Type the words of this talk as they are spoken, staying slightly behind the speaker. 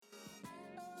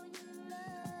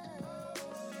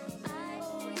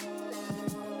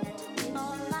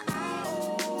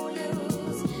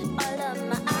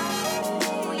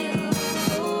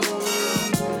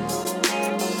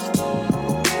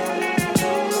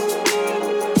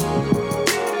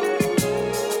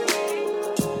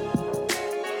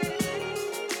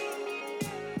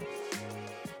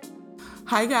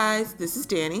Hi guys, this is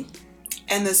Danny.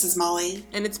 And this is Molly.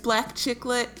 And it's Black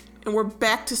Chicklet, and we're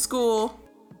back to school.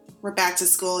 We're back to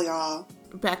school, y'all.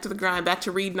 Back to the grind, back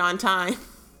to reading on time.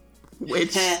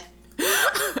 Which,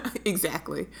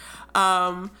 exactly.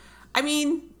 I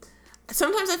mean,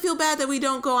 sometimes I feel bad that we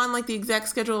don't go on like the exact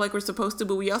schedule like we're supposed to,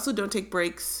 but we also don't take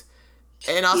breaks.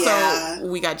 And also,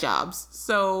 we got jobs.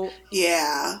 So,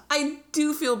 yeah, I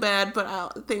do feel bad,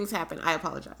 but things happen. I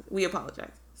apologize. We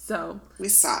apologize. So, we're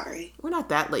sorry. We're not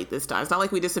that late this time. It's not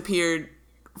like we disappeared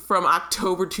from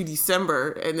October to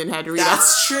December and then had to read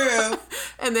That's true.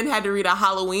 And then had to read a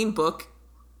Halloween book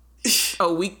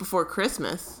a week before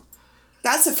Christmas.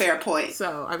 That's a fair point.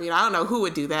 So, I mean, I don't know who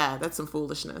would do that. That's some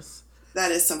foolishness.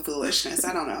 That is some foolishness.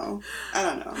 I don't know.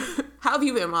 How have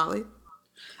you been, Molly?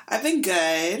 I've been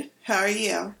good. How are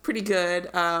you? Pretty good.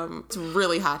 It's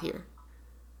really hot here.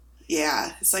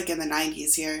 Yeah, it's like in the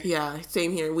 90s here. Yeah,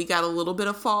 same here. We got a little bit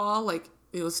of fall. Like,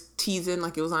 it was teasing,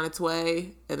 like it was on its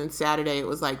way. And then Saturday, it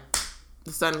was like,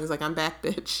 the sun was like, I'm back,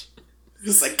 bitch. It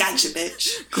was like, gotcha,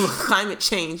 bitch. Climate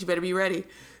change. You better be ready.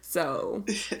 So,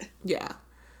 yeah.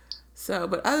 So,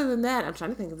 but other than that, I'm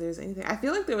trying to think if there's anything. I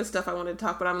feel like there was stuff I wanted to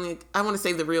talk, but I'm like, I want to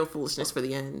save the real foolishness for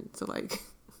the end. So, like,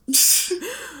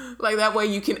 like that way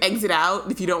you can exit out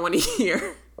if you don't want to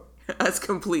hear us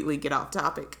completely get off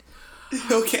topic.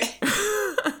 Okay.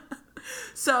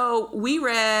 So we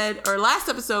read, or last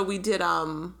episode we did,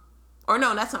 or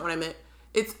no, that's not what I meant.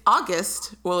 It's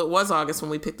August. Well, it was August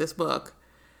when we picked this book,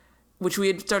 which we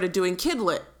had started doing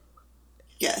Kidlit.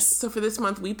 Yes. So for this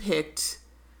month we picked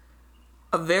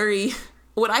a very,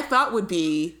 what I thought would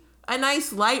be a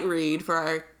nice light read for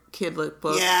our Kidlit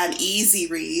book. Yeah, an easy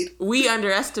read. We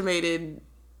underestimated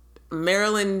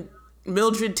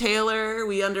Mildred Taylor.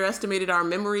 We underestimated our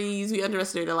memories. We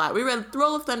underestimated a lot. We read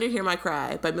Roll of Thunder, Hear My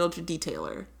Cry by Mildred D.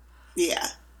 Taylor. Yeah.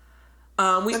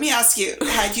 Let me ask you,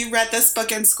 had you read this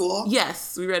book in school?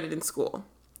 Yes, we read it in school.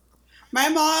 My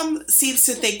mom seems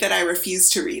to think that I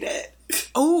refused to read it.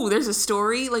 Oh, there's a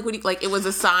story? Like it was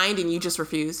assigned and you just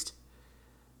refused?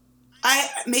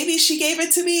 Maybe she gave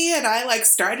it to me and I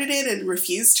started it and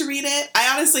refused to read it.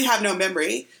 I honestly have no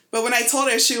memory. But when I told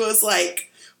her, she was like,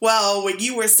 well, when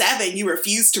you were 7, you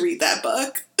refused to read that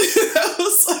book. I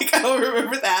was like, I don't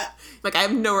remember that. Like, I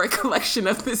have no recollection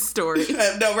of this story. I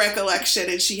have no recollection,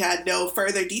 and she had no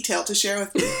further detail to share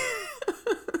with me.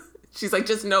 She's like,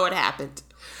 just know it happened.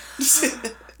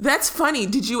 That's funny.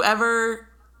 Did you ever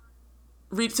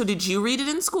read, so did you read it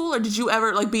in school, or did you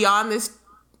ever, like, beyond this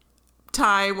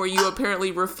time where you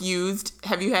apparently refused,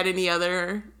 have you had any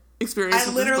other experience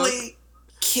with this book? I literally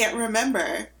can't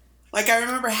remember. Like, I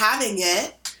remember having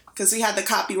it, because we had the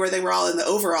copy where they were all in the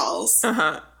overalls.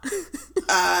 Uh-huh.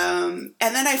 And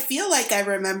then I feel like I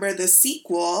remember the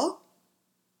sequel,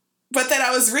 but then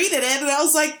I was reading it and I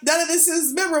was like, none of this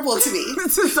is memorable to me.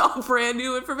 This is all brand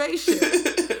new information.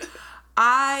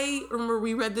 I remember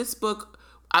we read this book.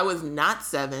 I was not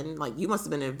 7. Like, you must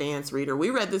have been an advanced reader. We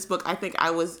read this book, I think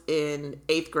I was in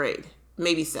 8th grade,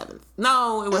 maybe 7th.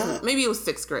 No, it wasn't. Maybe it was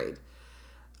 6th grade.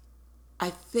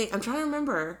 I'm trying to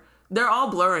remember. They're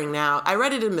all blurring now. I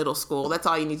read it in middle school. That's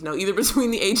all you need to know. Either between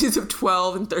the ages of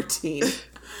 12 and 13.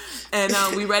 And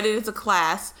we read it as a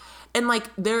class. And, like,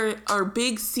 there are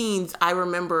big scenes I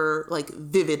remember, like,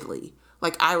 vividly.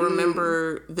 Like, I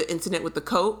remember the incident with the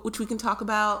coat, which we can talk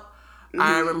about. Mm-hmm.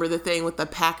 I remember the thing with the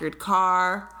Packard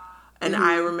car. And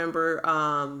I remember,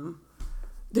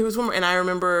 there was one more, and I don't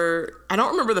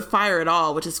remember the fire at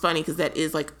all, which is funny because that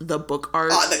is, like, the book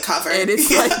art. Oh, the cover. And it's,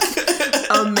 like,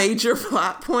 a major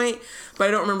plot point, but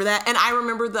I don't remember that. And I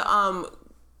remember the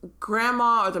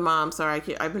grandma or the mom, sorry,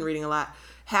 I've been reading a lot,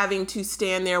 having to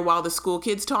stand there while the school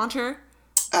kids taunt her.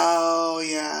 Oh,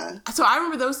 yeah. So I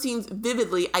remember those scenes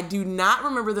vividly. I do not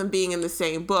remember them being in the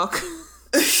same book.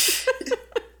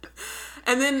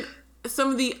 And then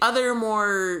some of the other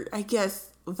more, I guess,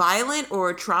 violent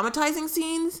or traumatizing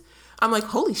scenes, I'm like,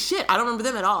 holy shit, I don't remember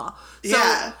them at all.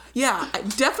 So, yeah, I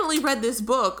definitely read this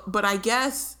book, but I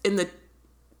guess in the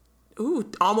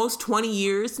almost 20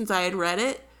 years since I had read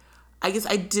it, I guess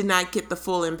I did not get the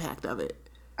full impact of it.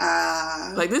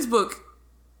 Like, this book,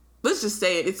 let's just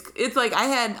say it. It's like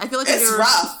I feel like it's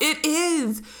rough. It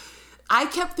is. I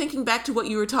kept thinking back to what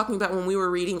you were talking about when we were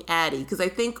reading Addie, because I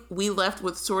think we left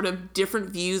with sort of different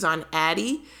views on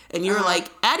Addie, and you were like,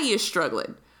 Addie is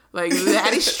struggling. Like,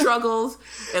 Addie struggles,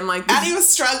 and like... Addie was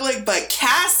struggling, but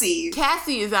Cassie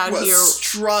is out here...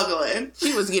 struggling.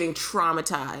 She was getting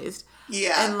traumatized.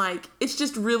 Yeah. And, like, it's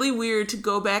just really weird to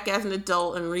go back as an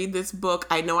adult and read this book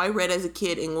I know I read as a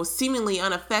kid and was seemingly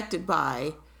unaffected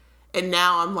by, and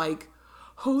now I'm like,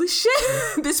 holy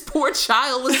shit, this poor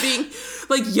child was being,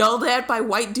 like, yelled at by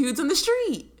white dudes on the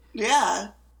street. Yeah.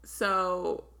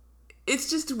 So it's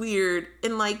just weird.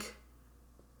 And like,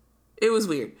 it was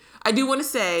weird. I do want to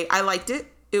say I liked it.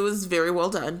 It was very well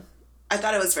done. I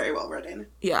thought it was very well written.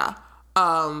 Yeah.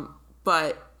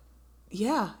 But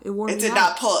yeah, it wore me out. It did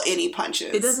not pull any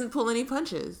punches. It doesn't pull any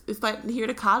punches. It's like here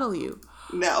to coddle you.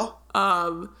 No.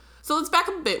 So let's back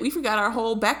up a bit. We forgot our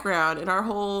whole background and our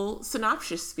whole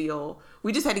synopsis spiel.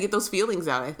 We just had to get those feelings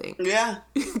out, I think. Yeah.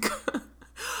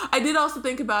 I did also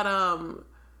think about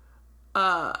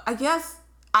I guess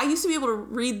I used to be able to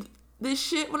read this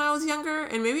shit when I was younger,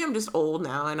 and maybe I'm just old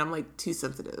now and I'm like too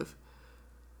sensitive.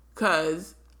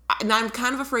 And I'm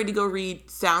kind of afraid to go read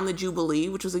Sound the Jubilee,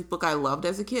 which was a book I loved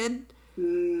as a kid.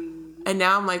 And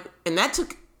now I'm like, and that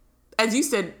took, as you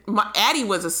said, Addie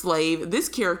was a slave. This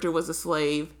character was a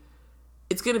slave.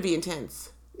 It's going to be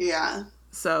intense. Yeah.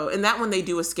 So, and that one they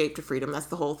do escape to freedom. That's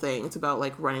the whole thing. It's about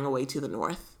like running away to the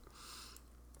north.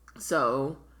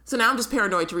 So now I'm just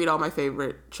paranoid to read all my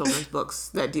favorite children's books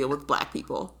that deal with Black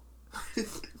people.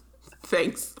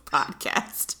 Thanks,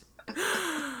 podcast.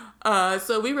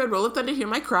 So we read Roll of Thunder, Hear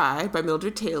My Cry by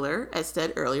Mildred Taylor, as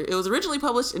said earlier. It was originally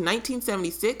published in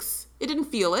 1976. It didn't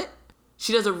feel it.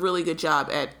 She does a really good job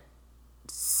at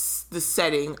the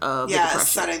setting of the depression.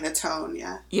 Setting the tone,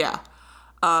 yeah. Yeah.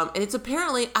 And it's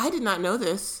apparently, I did not know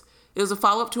this, it was a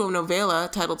follow-up to a novella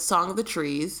titled Song of the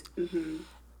Trees. Mm-hmm.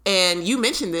 And you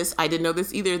mentioned this, I didn't know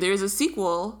this either. There's a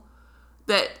sequel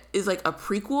that is like a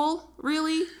prequel,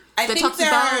 really? I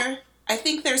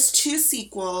think there's 2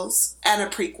 sequels and a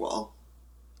prequel.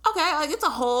 Okay, like it's a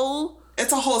whole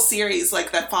series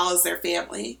like that follows their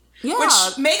family. Yeah.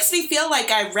 Which makes me feel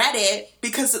like I read it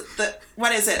because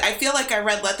what is it? I feel like I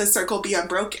read Let the Circle Be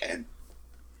Unbroken.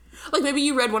 Like maybe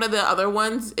you read one of the other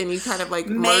ones and you kind of like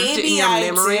merged it in your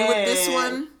memory with this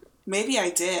one. Maybe I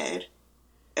did.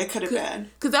 It could have been.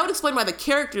 Because that would explain why the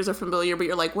characters are familiar, but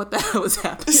you're like, what the hell is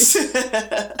happening?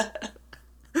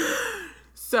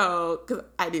 So, because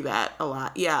I do that a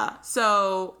lot. Yeah.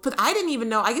 So, but I didn't even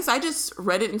know. I guess I just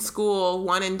read it in school,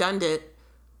 one and done it.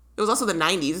 It was also the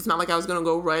 90s. It's not like I was going to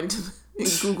go run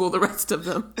and Google the rest of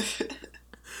them.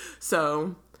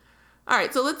 So, all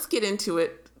right. So let's get into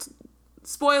it.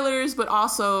 Spoilers, but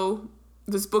also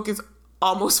this book is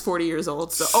almost 40 years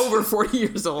old, so over 40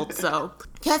 years old. So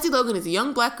Cassie Logan is a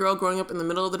young Black girl growing up in the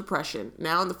middle of the Depression.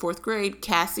 Now in the 4th grade,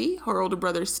 Cassie, her older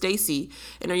brother Stacy,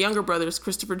 and her younger brothers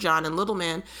Christopher, John, and Little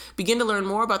Man begin to learn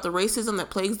more about the racism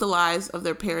that plagues the lives of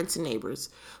their parents and neighbors.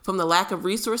 From the lack of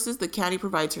resources the county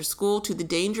provides her school to the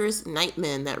dangerous night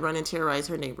men that run and terrorize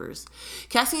her neighbors.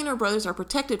 Cassie and her brothers are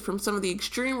protected from some of the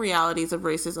extreme realities of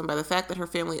racism by the fact that her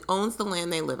family owns the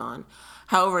land they live on.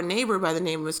 However, a neighbor by the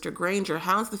name of Mr. Granger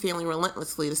hounds the family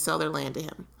relentlessly to sell their land to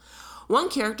him. One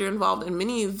character involved in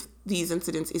many of these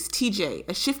incidents is TJ,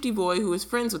 a shifty boy who is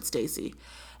friends with Stacy.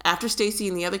 After Stacy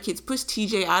and the other kids push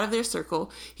TJ out of their circle,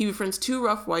 he befriends 2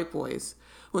 rough white boys.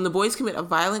 When the boys commit a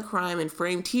violent crime and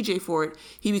frame TJ for it,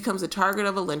 he becomes the target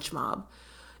of a lynch mob.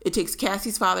 It takes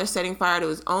Cassie's father setting fire to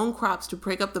his own crops to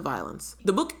break up the violence.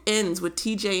 The book ends with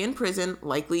TJ in prison,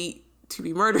 likely to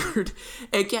be murdered,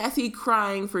 and Cassie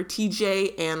crying for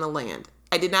TJ and the land.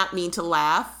 I did not mean to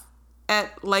laugh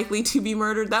at likely to be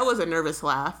murdered. That was a nervous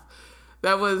laugh.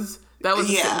 That was a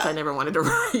sentence I never wanted to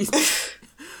write.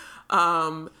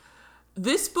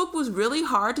 This book was really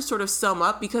hard to sort of sum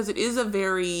up because it is a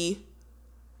very,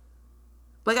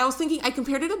 like I was thinking, I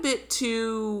compared it a bit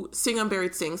to Sing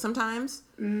Unburied Sing sometimes.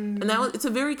 And it's a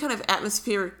very kind of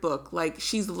atmospheric book. Like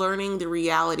she's learning the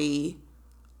reality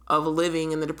of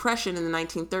living in the Depression in the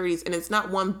 1930s. And it's not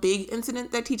one big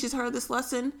incident that teaches her this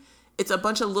lesson. It's a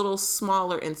bunch of little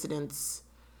smaller incidents.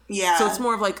 Yeah. So it's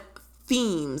more of like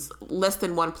themes, less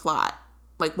than one plot.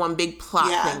 Like one big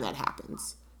plot thing that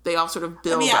happens. They all sort of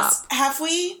build up. Have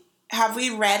we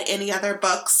read any other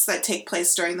books that take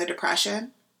place during the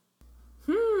Depression?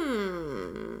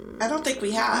 I don't think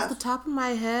we have. Off the top of my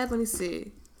head, let me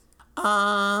see.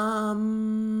 I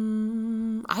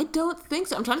don't think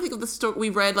so. I'm trying to think of the story. We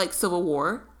read like Civil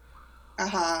War.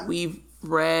 We've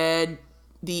read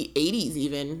the 80s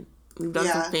even. We've done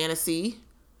some fantasy.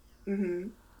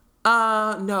 No,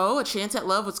 A Chance at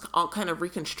Love was all kind of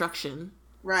Reconstruction.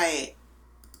 Right.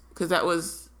 Because that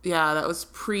was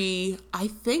pre, I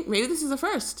think maybe this is the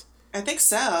first. I think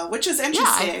so, which is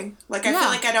interesting. I feel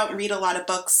like I don't read a lot of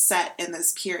books set in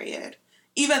this period.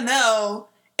 Even though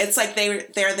it's like they're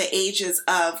the ages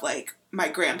of like my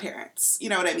grandparents. You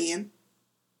know what I mean?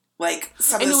 Like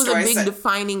some of the stories. And it was a big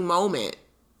defining moment.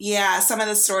 Yeah, some of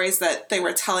the stories that they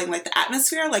were telling, like the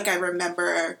atmosphere, like I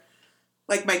remember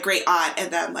like my great aunt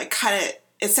and them like kind of,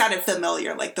 it sounded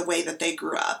familiar, like the way that they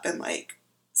grew up in like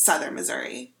southern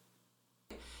Missouri.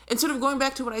 And sort of going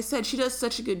back to what I said, she does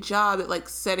such a good job at like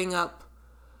setting up.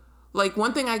 Like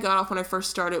one thing I got off when I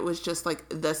first started was just like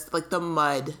this, like the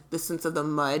mud, the sense of the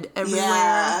mud everywhere.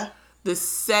 Yeah. The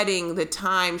setting, the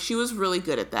time. She was really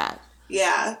good at that.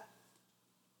 Yeah.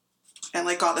 And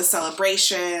like all the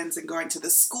celebrations and going to the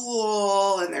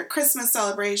school and their Christmas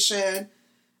celebration.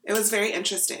 It was very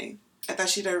interesting. I thought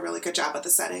she did a really good job at the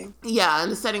setting. Yeah,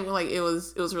 and the setting, like it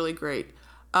was really great.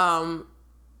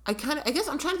 I guess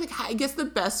I'm trying to think. I guess the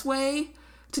best way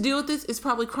to deal with this is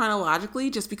probably chronologically,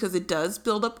 just because it does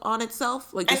build up on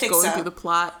itself. Like just going through the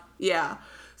plot. Yeah.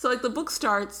 So like the book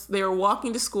starts, they are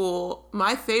walking to school.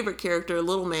 My favorite character,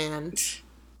 Little Man,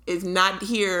 is not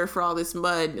here for all this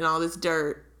mud and all this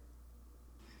dirt.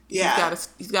 Yeah.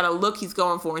 He's got a look he's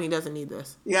going for, and he doesn't need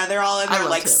this. Yeah, they're all in their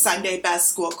like Sunday best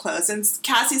school clothes. And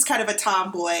Cassie's kind of a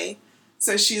tomboy.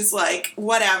 So she's like,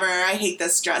 whatever, I hate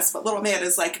this dress. But Little Man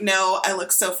is like, no, I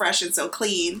look so fresh and so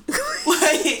clean.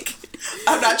 Like,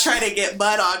 I'm not trying to get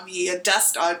mud on me and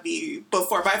dust on me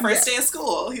before my first day of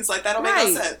school. He's like, that don't make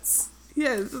no sense.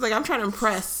 Yeah, it's like, I'm trying to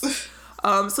impress.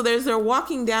 So they're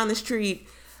walking down the street.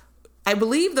 I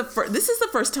believe this is the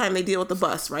first time they deal with the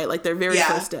bus, right? Like their very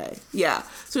first day. Yeah.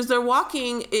 So as they're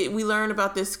walking, we learn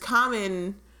about this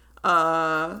common,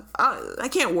 I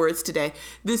can't words today,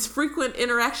 this frequent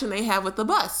interaction they have with the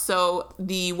bus. So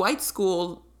the white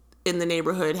school in the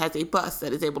neighborhood has a bus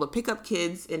that is able to pick up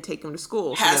kids and take them to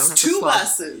school. Has two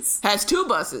buses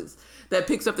that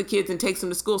picks up the kids and takes them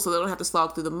to school so they don't have to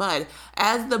slog through the mud.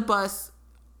 As the bus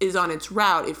is on its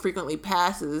route, it frequently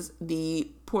passes the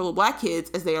poor little black kids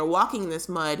as they are walking in this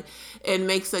mud and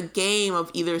makes a game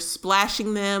of either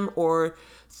splashing them or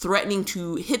threatening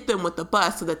to hit them with the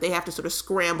bus so that they have to sort of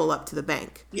scramble up to the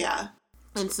bank. Yeah.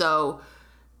 And so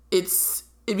it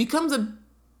becomes when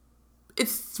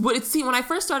I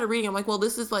first started reading, I'm like, well,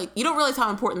 this is like, you don't realize how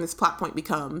important this plot point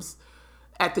becomes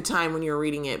at the time when you're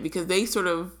reading it, because they sort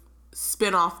of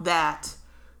spin off that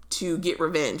to get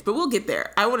revenge. But we'll get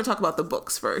there. I want to talk about the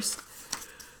books first.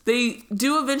 They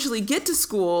do eventually get to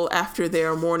school after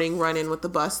their morning run-in with the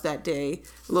bus that day.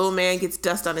 Little Man gets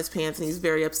dust on his pants and he's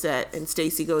very upset, and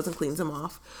Stacy goes and cleans him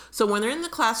off. So when they're in the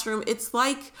classroom, it's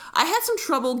like, I had some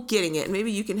trouble getting it.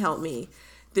 Maybe you can help me.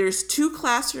 There's 2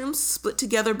 classrooms split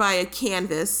together by a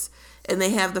canvas, and they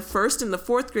have the 1st and the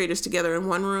 4th graders together in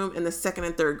one room and the 2nd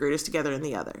and 3rd graders together in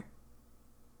the other.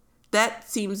 That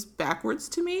seems backwards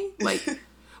to me. Like,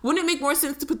 wouldn't it make more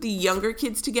sense to put the younger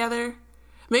kids together?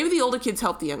 Maybe the older kids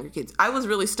help the younger kids. I was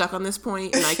really stuck on this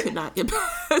point, and I could not get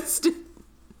past it.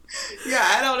 Yeah,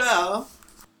 I don't know.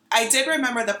 I did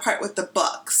remember the part with the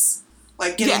books.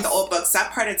 Like, getting the old books.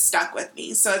 That part had stuck with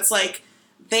me. So it's like,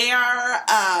 their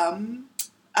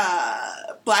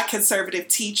black conservative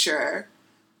teacher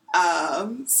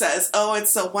says, oh,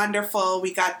 it's so wonderful.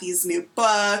 We got these new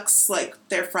books. Like,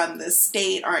 they're from this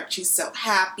state. Aren't you so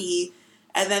happy?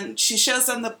 And then she shows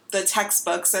them the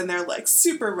textbooks, and they're like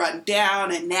super run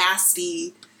down and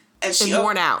nasty. And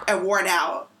worn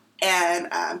out.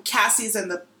 And Cassie's in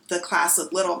the class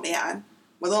with Little Man.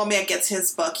 When Little Man gets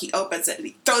his book, he opens it and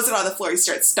he throws it on the floor. He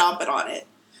starts stomping on it.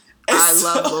 I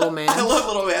love Little Man. I love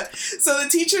Little Man. So the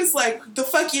teacher's like, the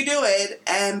fuck you doing?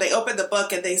 And they open the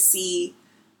book and they see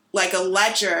like a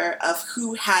ledger of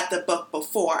who had the book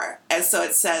before. And so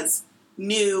it says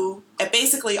new, and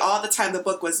basically all the time the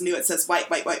book was new, it says white,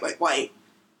 white, white, white, white.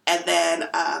 And then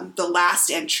the last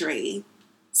entry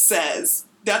says,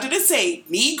 now did it say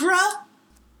Nigra?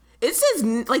 It says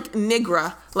like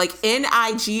Nigra, like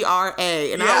Nigra.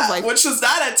 And I was like, which was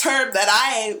not a term that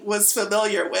I was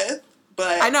familiar with.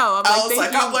 But I know.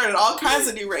 I'm learning all kinds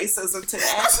of new racism today.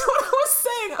 That's what I was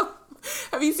saying.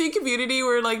 Have you seen Community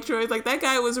where like Troy's like, that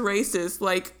guy was racist,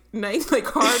 like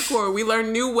hardcore. We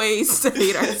learn new ways to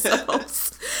hate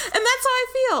ourselves. And that's how I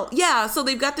feel. Yeah, so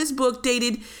they've got this book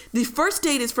dated, the first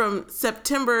date is from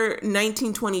September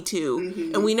 1922.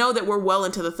 Mm-hmm. And we know that we're well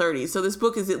into the 30s. So this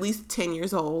book is at least 10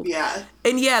 years old. Yeah.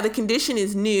 And yeah, the condition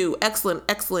is new, excellent,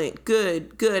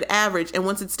 good, average. And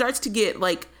once it starts to get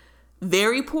like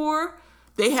very poor,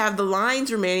 they have the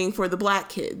lines remaining for the black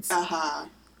kids. Uh-huh.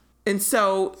 And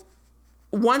so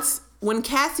when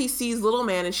Cassie sees Little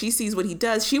Man and she sees what he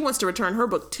does, she wants to return her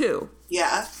book too.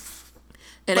 Yeah.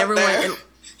 And everyone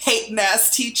hating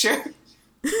ass teacher.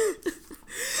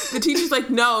 The teacher's like,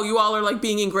 no, you all are like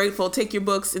being ungrateful. Take your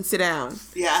books and sit down.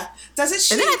 Yeah. Doesn't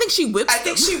she? And then I think she whips them. I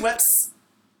think she whips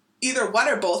either one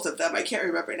or both of them. I can't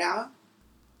remember now.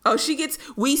 Oh,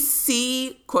 we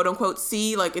see, quote unquote,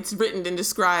 like it's written and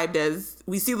described as,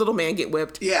 we see Little Man get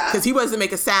whipped. Yeah. Because he doesn't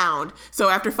make a sound. So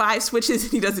after 5 switches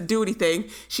and he doesn't do anything,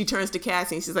 she turns to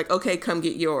Cassie and she's like, okay, come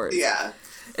get yours. Yeah.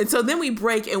 And so then we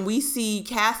break and we see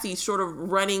Cassie sort of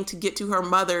running to get to her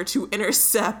mother to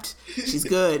intercept. She's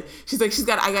good. She's like,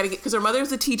 I gotta get, because her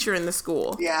mother's a teacher in the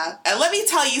school. Yeah. And let me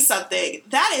tell you something.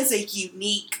 That is a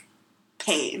unique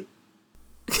pain.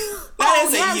 That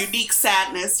is a unique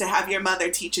sadness to have your mother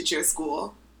teach at your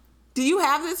school. Do you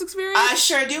have this experience? I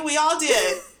sure do. We all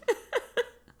did.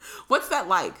 What's that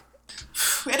like?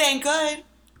 It ain't good.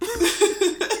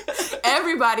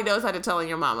 Everybody knows how to tell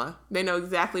your mama. They know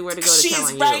exactly where to go to telling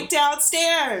you. She's right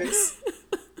downstairs.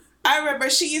 I remember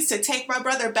she used to take my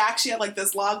brother back. She had like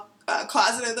this long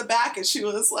closet in the back, and she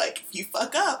was like, if you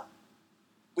fuck up,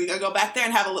 we gonna go back there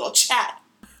and have a little chat.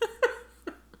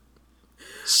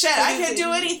 Shit, I can't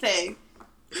do anything.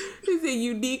 It's a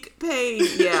unique pain.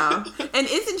 Yeah. And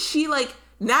isn't she like,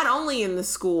 not only in the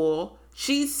school,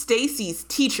 she's Stacy's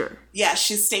teacher. Yeah,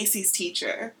 she's Stacy's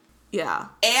teacher. Yeah.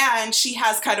 And she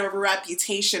has kind of a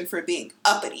reputation for being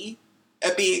uppity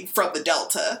and being from the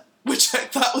Delta, which I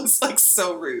thought was like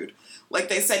so rude. Like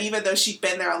they said, even though she'd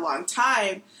been there a long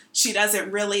time, she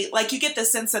doesn't really, like you get the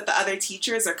sense that the other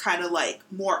teachers are kind of like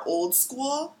more old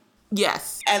school.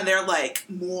 Yes. And they're like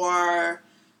more,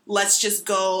 let's just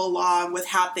go along with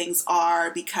how things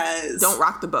are because... Don't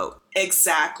rock the boat.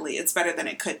 Exactly. It's better than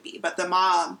it could be. But the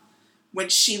mom, when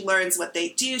she learns what they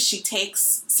do, she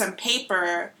takes some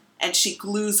paper and she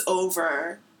glues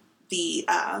over the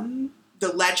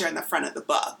ledger in the front of the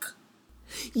book.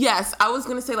 Yes, I was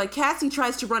going to say, like, Cassie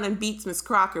tries to run and beats Miss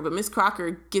Crocker, but Miss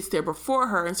Crocker gets there before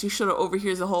her, and she sort of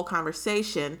overhears the whole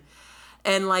conversation.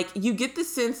 And, like, you get the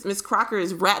sense Miss Crocker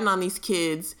is ratting on these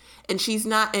kids, and she's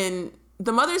not, and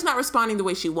the mother's not responding the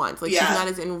way she wants. Like, she's not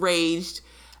as enraged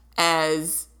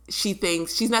as she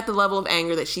thinks. She's not the level of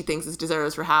anger that she thinks is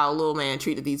deserves for how little man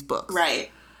treated these books.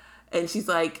 Right. And she's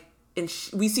like... And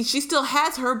we see she still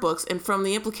has her books, and from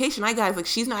the implication I got, like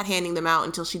she's not handing them out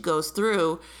until she goes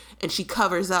through, and she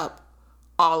covers up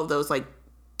all of those like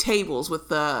tables with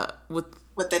the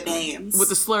names, with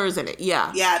the slurs in it.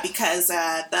 Yeah, yeah, because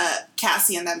the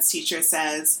Cassie and them's teacher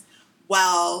says,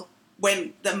 well,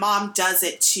 when the mom does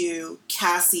it to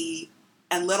Cassie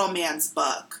and Little Man's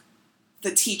book,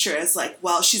 the teacher is like,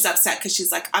 well, she's upset because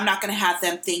she's like, I'm not going to have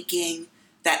them thinking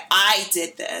that I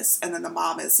did this, and then the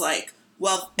mom is like,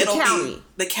 well, it'll be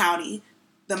the county.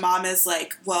 The mom is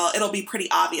like, well, it'll be pretty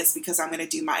obvious because I'm going to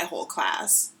do my whole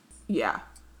class. Yeah.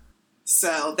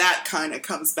 So that kind of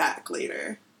comes back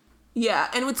later. Yeah,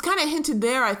 and what's kind of hinted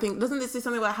there, I think, doesn't it say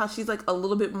something about how she's like a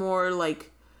little bit more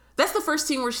like, that's the first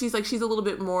scene where she's like, she's a little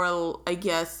bit more, I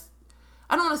guess,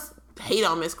 I don't want to hate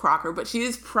on Miss Crocker, but she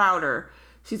is prouder.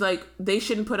 She's like, they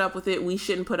shouldn't put up with it. We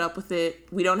shouldn't put up with it.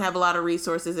 We don't have a lot of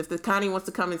resources. If the county wants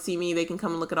to come and see me, they can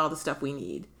come and look at all the stuff we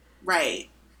need. Right.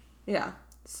 Yeah.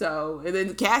 So, and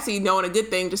then Cassie, knowing a good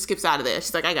thing, just skips out of there.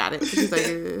 She's like, I got it. She's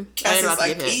like, Cassie's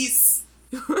like, peace.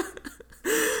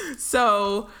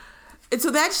 So, and so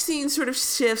that scene sort of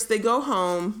shifts. They go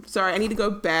home. Sorry, I need to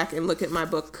go back and look at my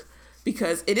book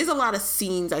because it is a lot of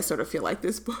scenes, I sort of feel like,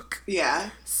 this book. Yeah.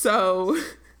 So,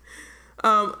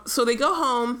 so they go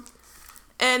home,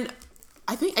 and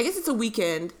I guess it's a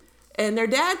weekend, and their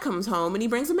dad comes home, and he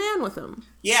brings a man with him.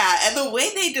 Yeah, and the way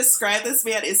they describe this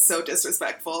man is so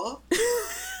disrespectful.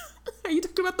 Are you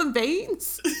talking about the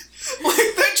veins?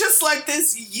 Like, they're just like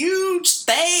this huge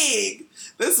thing.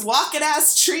 This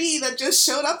walking-ass tree that just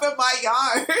showed up in my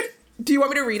yard. Do you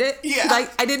want me to read it? Yeah.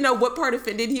 I didn't know what part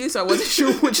offended you, so I wasn't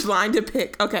sure which line to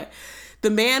pick. Okay. The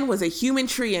man was a human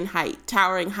tree in height,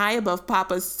 towering high above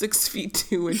Papa's 6 feet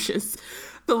 2 inches.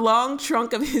 The long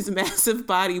trunk of his massive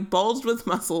body bulged with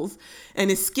muscles,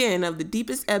 and his skin of the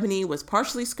deepest ebony was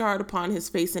partially scarred upon his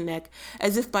face and neck,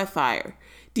 as if by fire.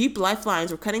 Deep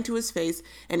lifelines were cutting to his face,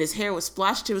 and his hair was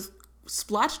splotched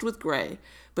with gray,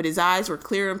 but his eyes were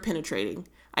clear and penetrating.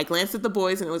 I glanced at the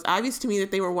boys, and it was obvious to me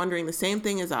that they were wondering the same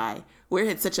thing as I. Where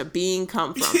had such a being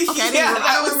come from? Okay,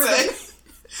 I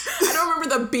don't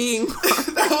remember the being part.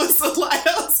 That was the line.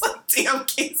 I was like, damn,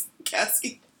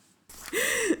 Cassie.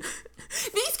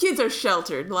 These kids are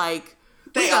sheltered. Like,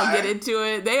 they don't get into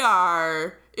it. They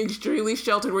are extremely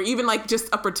sheltered, where even, like, just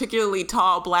a particularly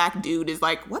tall black dude is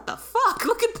like, what the fuck?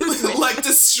 Look at this man. Like,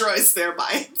 destroys their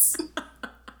minds.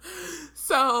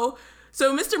 So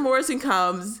Mr. Morrison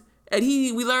comes, and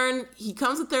we learn he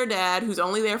comes with their dad, who's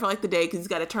only there for, like, the day because he's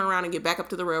got to turn around and get back up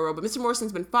to the railroad. But Mr.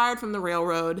 Morrison's been fired from the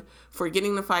railroad for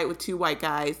getting in a fight with 2 white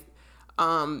guys.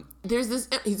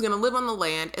 He's going to live on the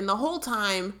land, and the whole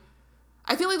time,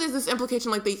 I feel like there's this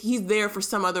implication like he's there for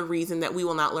some other reason that we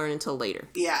will not learn until later.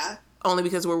 Yeah. Only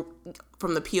because we're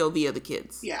from the POV of the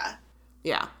kids. Yeah.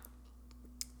 Yeah.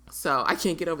 So I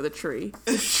can't get over the tree.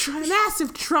 The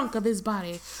massive trunk of his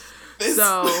body.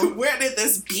 So where did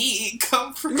this being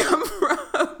come from?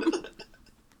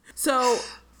 So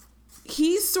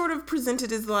he's sort of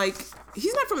presented as like,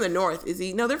 he's not from the north, is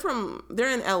he? No, the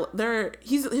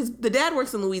dad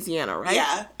works in Louisiana, right?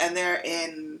 Yeah, and they're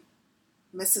in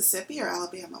Mississippi or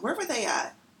Alabama. Where were they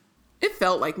at? It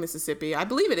felt like Mississippi. I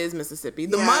believe it is Mississippi.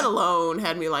 The mud alone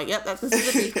had me like, yep, that's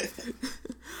Mississippi.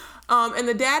 And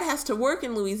the dad has to work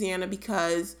in Louisiana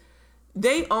because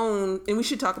they own, and we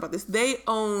should talk about this, they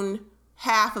own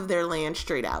half of their land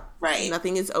straight out. Right.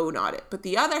 Nothing is owed on it. But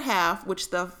the other half, which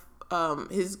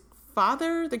his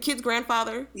father, the kid's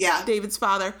grandfather, David's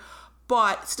father,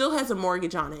 still has a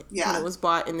mortgage on it. Yeah. And it was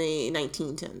bought in the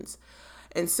 1910s.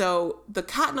 And so the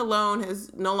cotton alone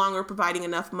is no longer providing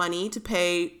enough money to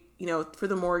pay, for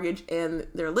the mortgage and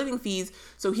their living fees.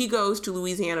 So he goes to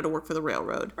Louisiana to work for the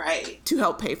railroad. Right. To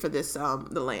help pay for this,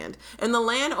 the land. And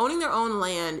owning their own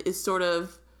land is sort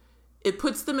of, it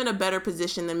puts them in a better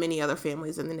position than many other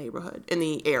families in the neighborhood, in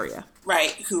the area.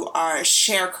 Right, who are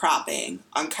sharecropping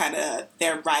on kind of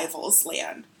their rivals'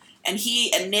 land. And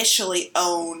he initially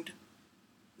owned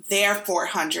their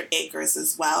 400 acres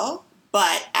as well.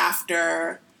 But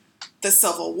after the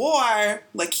Civil War,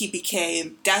 he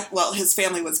became, his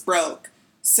family was broke.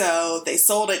 So they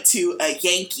sold it to a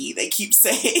Yankee, they keep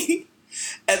saying.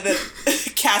 And then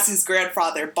Cassie's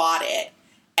grandfather bought it.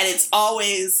 And it's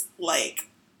always,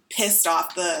 pissed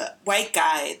off the white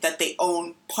guy that they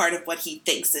own part of what he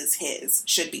thinks is his,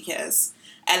 should be his.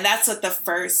 And that's what the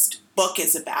first book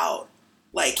is about.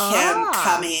 Him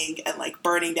coming and,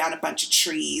 burning down a bunch of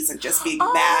trees and just being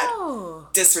mad,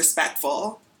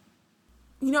 disrespectful.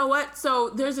 You know what? So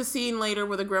there's a scene later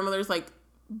where the grandmother's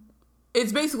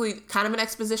it's basically kind of an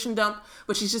exposition dump,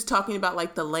 but she's just talking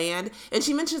about the land. And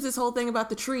she mentions this whole thing about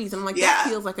the trees. And I'm that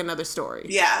feels like another story.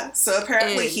 Yeah. So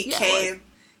apparently he came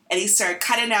and he started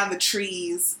cutting down the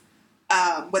trees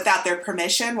without their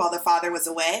permission while the father was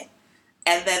away.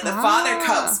 And then the father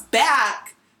comes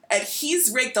back and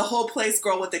he's rigged the whole place,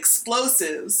 girl, with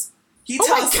explosives. He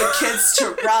tells the kids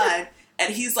to run.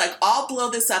 And he's like, I'll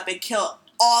blow this up and kill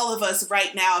all of us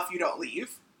right now if you don't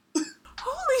leave.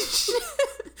 Holy shit.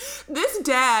 This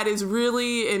dad is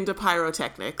really into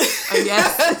pyrotechnics, I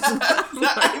guess.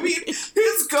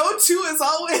 His go-to is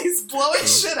always blowing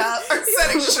shit up or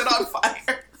setting shit on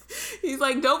fire. He's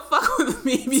like, don't fuck with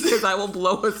me because I will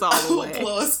blow us all away. I will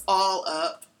blow us all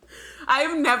up. I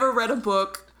have never read a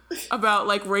book about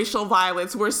racial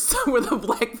violence where the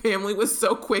black family was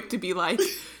so quick to be like,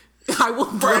 I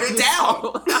will burn it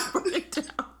down. Burn it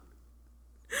down.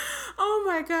 Oh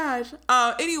my gosh.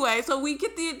 Anyway, so we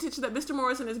get the attention that Mr.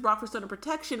 Morrison is brought for sudden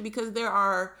protection because there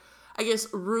are, I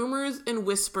guess, rumors and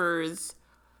whispers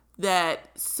that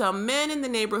some men in the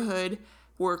neighborhood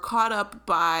were caught up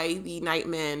by the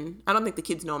nightmen. I don't think the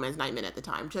kids know them as nightmen at the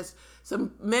time. Just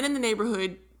some men in the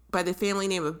neighborhood by the family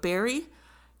name of Barry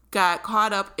got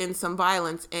caught up in some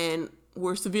violence and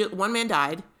were severe. One man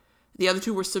died. The other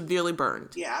two were severely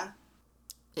burned. Yeah.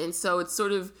 And so it's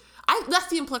sort of, that's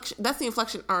the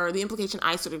inflection, or the implication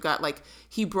I sort of got.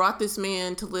 He brought this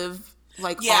man to live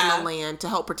on the land to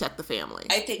help protect the family.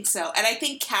 I think so. And I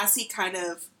think Cassie kind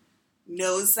of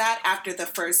knows that after the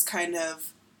first kind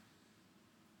of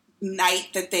night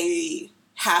that they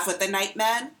have with the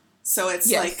nightmen. So it's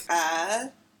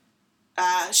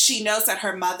she knows that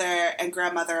her mother and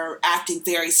grandmother are acting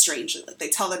very strangely. They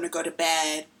tell them to go to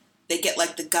bed. They get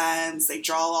the guns. They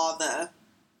draw all the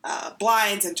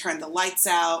blinds and turn the lights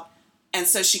out. And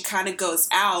so she kind of goes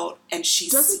out and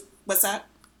what's that?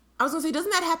 I was going to say,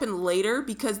 doesn't that happen later?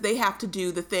 Because they have to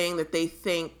do the thing that they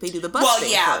think they do the bus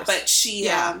thing first. But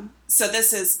she, so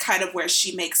this is kind of where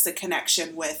she makes the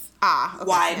connection with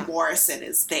why Morrison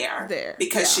is there.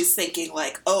 Because she's thinking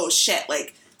oh shit,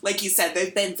 like you said,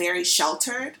 they've been very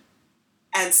sheltered.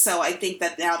 And so I think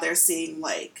that now they're seeing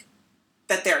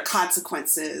that there are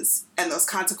consequences, and those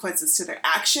consequences to their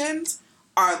actions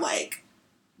are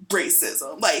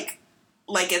racism.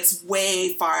 It's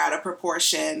way far out of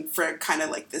proportion for kind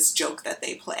of this joke that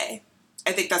they play.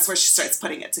 I think that's where she starts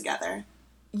putting it together.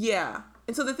 Yeah.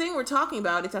 And so the thing we're talking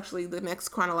about, it's actually the next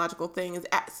chronological thing, is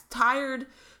tired.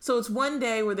 So it's one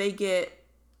day where they get,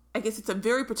 I guess it's a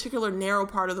very particular narrow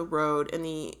part of the road, and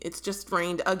it's just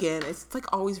rained again. It's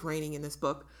always raining in this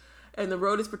book. And the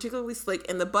road is particularly slick,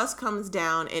 and the bus comes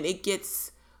down, and it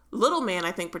gets little man,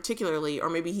 I think particularly, or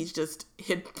maybe he's just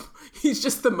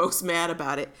the most mad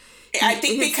about it. I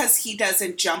think because he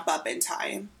doesn't jump up in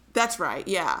time. That's right,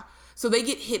 yeah. So they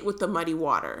get hit with the muddy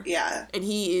water. Yeah. And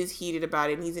he is heated about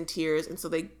it, and he's in tears. And so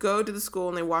they go to the school,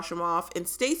 and they wash him off. And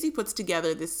Stacy puts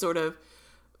together this sort of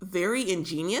very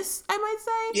ingenious, I might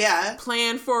say,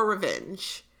 plan for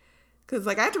revenge. Because,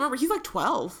 like, I have to remember, he's like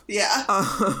 12. Yeah.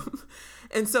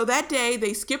 And so that day,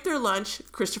 they skip their lunch.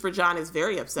 Christopher John is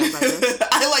very upset by this.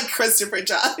 I like Christopher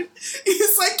John.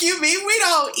 He's like, you mean we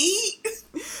don't eat?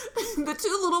 The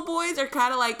two little boys are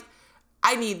kind of like,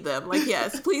 I need them. Like,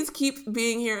 yes, please keep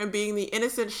being here and being the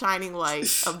innocent shining light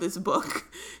of this book.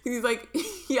 And he's like,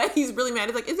 yeah, he's really mad.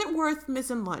 He's like, is it worth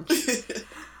missing lunch?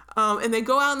 And they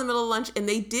go out in the middle of lunch and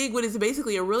they dig what is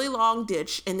basically a really long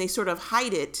ditch and they sort of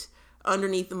hide it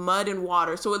underneath mud and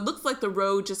water. So it looks like the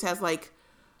road just has like,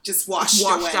 just washed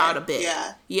out a bit.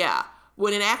 Yeah. Yeah.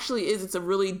 When it actually is, it's a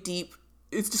really deep,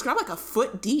 it's described like a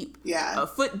foot deep. Yeah. A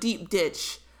foot deep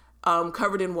ditch.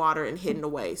 Covered in water and hidden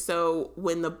away. So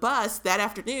when the bus, that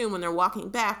afternoon, when they're walking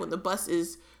back, when the bus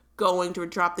is going to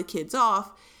drop the kids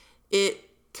off, it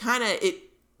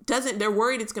doesn't, they're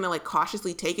worried it's going to like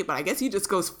cautiously take it, but I guess he just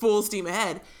goes full steam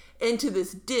ahead into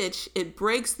this ditch. It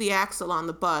breaks the axle on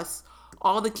the bus.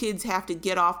 All the kids have to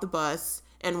get off the bus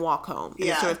and walk home. And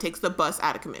it sort of takes the bus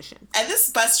out of commission. And this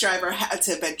bus driver had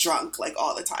to have been drunk like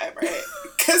all the time, right?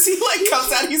 Because he like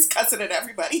comes out, he's cussing at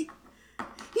everybody.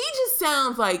 He just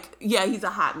sounds like, yeah, he's a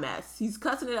hot mess. He's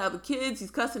cussing it out the kids.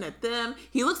 He's cussing at them.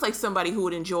 He looks like somebody who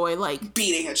would enjoy, like...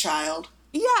 beating a child.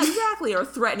 Yeah, exactly. Or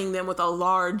threatening them with a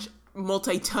large,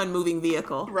 multi-ton moving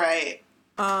vehicle. Right.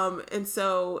 And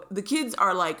so the kids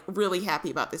are, like, really happy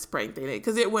about this prank they did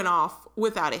because it went off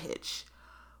without a hitch.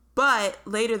 But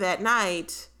later that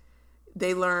night,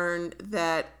 they learned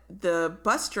that the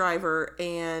bus driver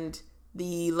and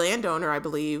the landowner, I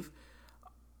believe,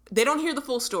 they don't hear the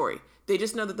full story. They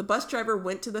just know that the bus driver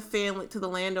went to the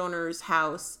landowner's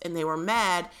house and they were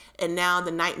mad, and now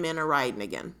the Nightmen are riding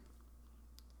again.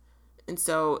 And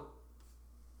so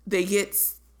they get,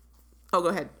 go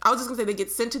ahead. I was just gonna say they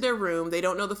get sent to their room. They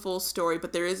don't know the full story,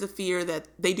 but there is a fear that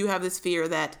they do have this fear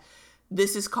that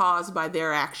this is caused by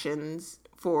their actions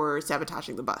for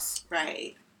sabotaging the bus.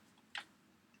 Right.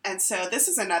 And so this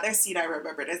is another scene I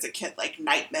remembered as a kid, like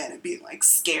Nightmen, and being like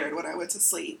scared when I went to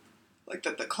sleep, like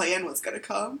that the Klan was gonna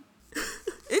come.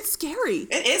 It's scary.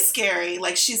 It is scary.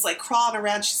 Like she's like crawling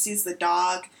around. She sees the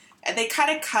dog, and they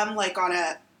kind of come like on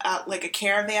a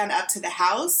caravan up to the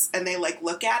house, and they like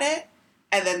look at it,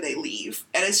 and then they leave.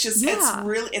 And it's just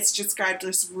it's described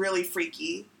as really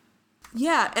freaky.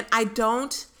 Yeah, and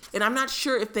I'm not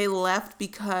sure if they left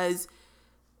because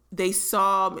they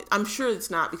saw. I'm sure it's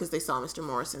not because they saw Mr.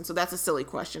 Morrison. So that's a silly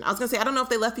question. I was gonna say I don't know if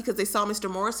they left because they saw Mr.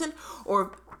 Morrison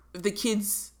or if the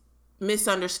kids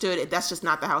misunderstood it. That's just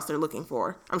not the house they're looking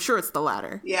for. I'm sure it's the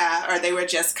latter. Yeah, or they were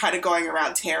just kind of going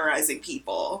around terrorizing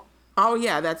people. Oh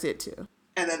yeah, that's it too.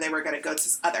 And then they were going to go to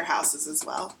other houses as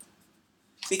well.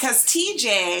 Because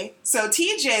TJ,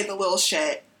 the little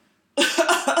shit,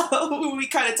 who we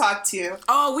kind of talked to.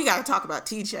 Oh, we got to talk about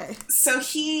TJ. So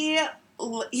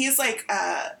he's like,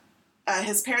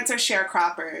 his parents are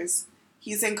sharecroppers.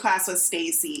 He's in class with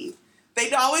Stacy.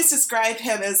 They'd always describe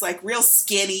him as like real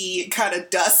skinny, kind of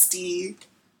dusty.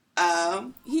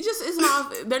 He just isn't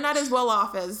off. They're not as well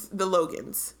off as the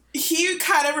Logans. He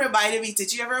kind of reminded me.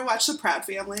 Did you ever watch The Proud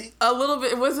Family? A little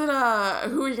bit. Was it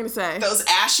who are you gonna say? Those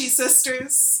ashy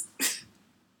sisters.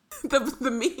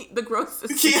 the gross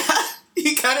sisters. Yeah,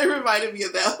 he kind of reminded me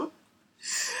of them.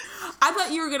 I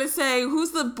thought you were gonna say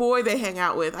who's the boy they hang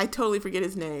out with. I totally forget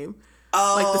his name.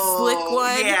 Oh, like the slick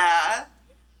one. Yeah.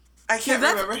 I can't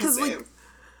remember his name. Like,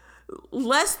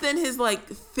 less than his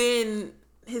thin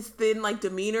like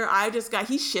demeanor.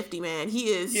 He's shifty, man. He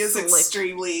is slick.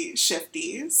 Extremely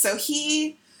shifty. So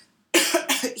he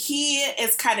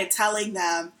is kind of telling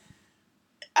them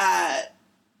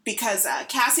because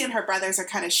Cassie and her brothers are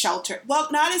kind of sheltered. Well,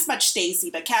 not as much Stacy,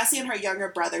 but Cassie and her younger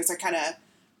brothers are kind of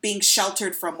being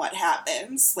sheltered from what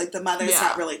happens. Like the mother's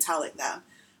not really telling them.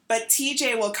 But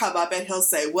TJ will come up and he'll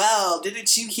say, well,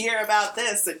 didn't you hear about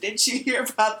this? And didn't you hear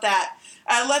about that?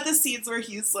 I love the scenes where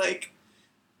he's like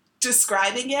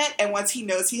describing it. And once he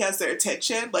knows he has their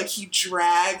attention, like he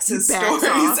drags his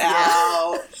stories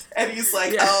out. And he's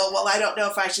like, oh, well, I don't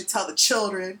know if I should tell the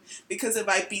children because it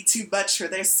might be too much for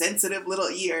their sensitive little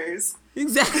ears.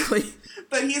 Exactly.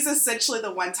 But he's essentially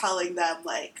the one telling them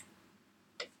like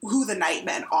who the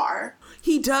Nightmen are.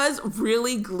 He does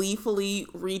really gleefully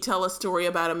retell a story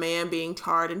about a man being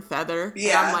tarred and feathered.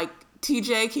 Yeah. And I'm like,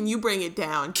 TJ, can you bring it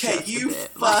down Can you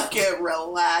fucking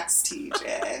relax,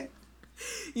 TJ?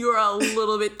 You are a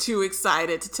little bit too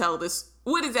excited to tell this,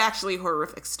 what is actually a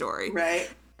horrific story. Right.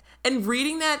 And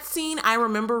reading that scene, I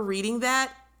remember reading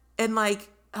that and like,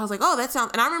 I was like, oh, that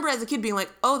sounds, and I remember as a kid being like,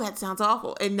 oh, that sounds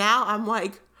awful. And now I'm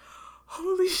like,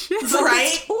 holy shit.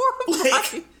 Right?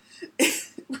 Horrifying.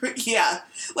 Yeah.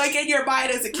 Like in your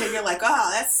mind as a kid, you're like,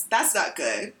 oh, that's not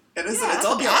good. And as an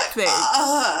adult, you're like,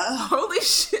 holy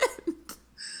shit.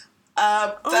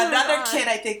 Another kid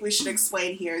I think we should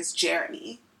explain here is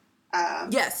Jeremy.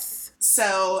 Yes.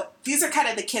 So these are kind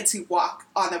of the kids who walk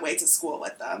on their way to school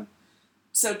with them.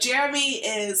 So Jeremy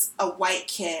is a white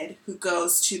kid who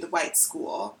goes to the white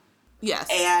school. Yes.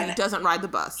 And he doesn't ride the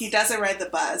bus. He doesn't ride the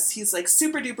bus. He's like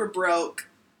super duper broke.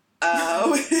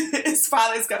 His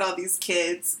father's got all these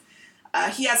kids.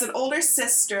 He has an older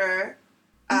sister,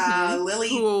 Lily.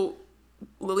 Who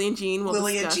Lily and Jean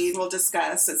will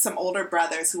discuss. And some older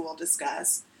brothers who will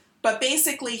discuss. But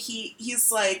basically,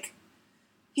 he's like,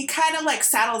 he kind of like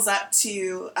saddles up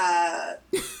to,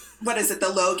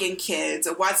 the Logan kids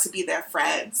and wants to be their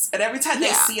friends. And every time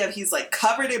they see him, he's like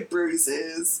covered in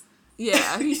bruises.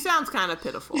 Yeah, he sounds kind of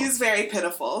pitiful. He's very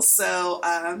pitiful. So,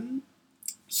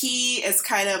 he is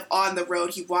kind of on the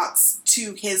road. He walks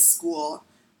to his school,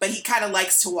 but he kind of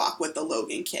likes to walk with the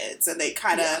Logan kids, and they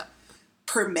kind of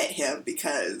permit him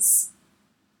because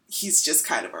he's just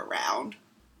kind of around.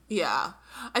 Yeah.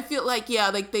 I feel like,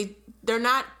 they're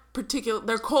not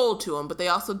they're cold to him, but they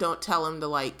also don't tell him to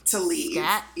leave.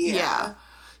 Scat. Yeah.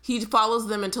 He follows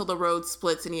them until the road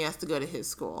splits and he has to go to his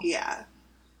school. Yeah.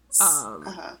 So,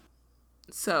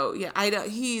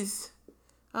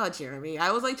 Jeremy.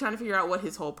 I was trying to figure out what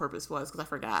his whole purpose was because I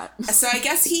forgot. So I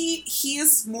guess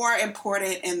he's more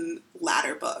important in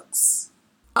latter books.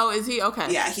 Oh, is he?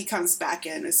 Okay. Yeah, he comes back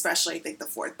in, especially I think the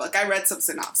fourth book. I read some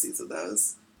synopses of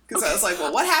those because I was like,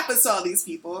 well, what happens to all these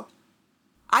people?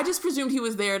 I just presumed he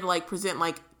was there to present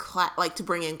to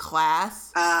bring in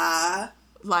class. But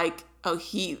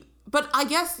I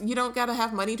guess you don't gotta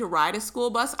have money to ride a school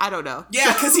bus. I don't know.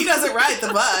 Yeah, because he doesn't ride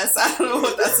the bus. I don't know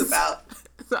what that's about.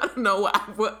 So I don't know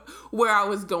where I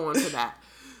was going for that.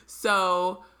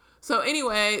 So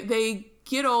anyway, they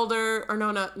get older, or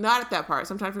no, not at that part.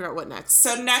 So I'm trying to figure out what next.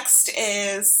 So next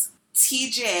is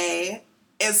TJ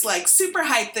is super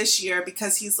hyped this year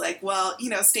because he's like, well,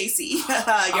 Stacy,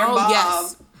 your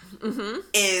mom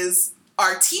is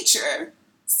our teacher.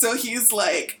 So he's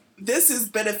like, this is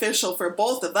beneficial for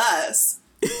both of us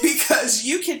because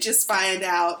you can just find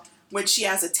out when she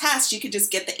has a test, you can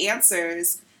just get the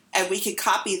answers and we can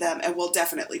copy them and we'll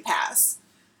definitely pass.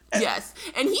 Yes.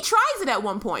 And he tries it at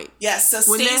one point. Yes. So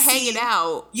when they're hanging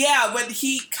out. Yeah. When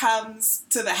he comes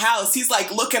to the house, he's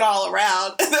looking all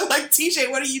around and they're like, TJ,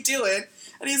 what are you doing?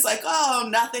 And he's like, oh,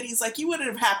 nothing. He's like, you wouldn't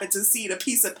have happened to see a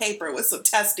piece of paper with some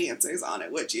test answers on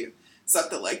it, would you?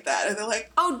 Something like that. And they're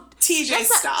like, oh, TJ,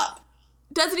 stop.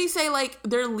 Doesn't he say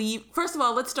they're leave? First of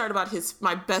all, let's start about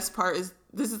my best part is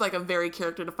this is a very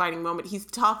character defining moment. He's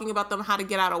talking about them how to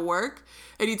get out of work.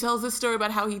 And he tells this story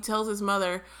about how he tells his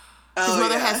mother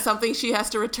has something she has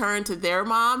to return to their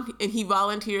mom, and he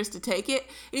volunteers to take it.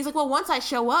 And he's like, well, once I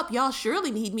show up, y'all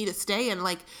surely need me to stay and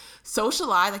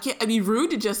socialize. I'd be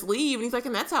rude to just leave. And he's like,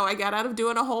 and that's how I got out of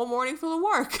doing a whole morning full of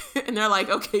work. And they're like,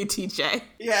 okay, TJ.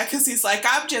 Yeah, because he's like,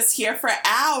 I'm just here for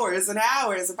hours and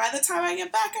hours. And by the time I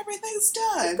get back, everything's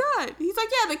done. He's like,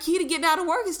 yeah, the key to getting out of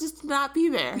work is just to not be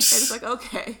there. And it's like,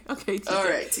 okay, TJ. All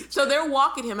right, TJ. So they're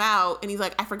walking him out, and he's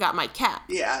like, I forgot my cap.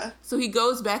 Yeah. So he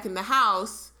goes back in the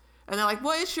house, and they're like,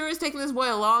 boy, it sure is taking this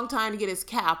boy a long time to get his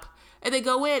cap. And they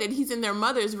go in, and he's in their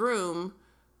mother's room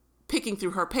picking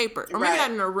through her paper. Or maybe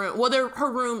not in her room. Well,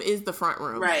 her room is the front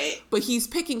room. Right. But he's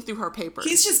picking through her papers.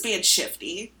 He's just being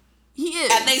shifty. He is.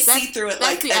 And they see through it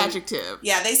that's the adjective.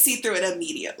 Yeah, they see through it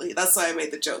immediately. That's why I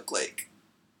made the joke,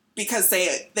 because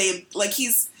they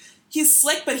he's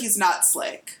slick, but he's not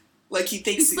slick. He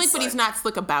thinks he's slick, but he's not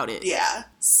slick about it. Yeah.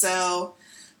 So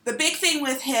the big thing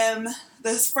with him,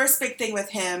 the first big thing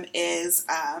with him is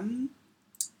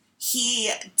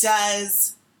he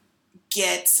does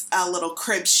get a little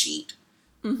crib sheet.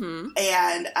 Mm-hmm.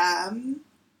 And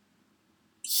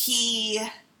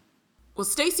well,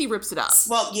 Stacy rips it up.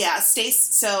 Well, yeah,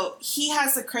 so he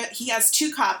has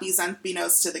two copies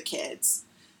unbeknownst to the kids.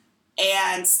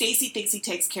 And Stacy thinks he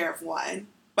takes care of one.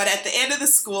 But at the end of the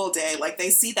school day, they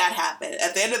see that happen.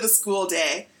 At the end of the school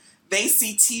day, they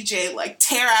see TJ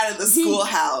tear out of the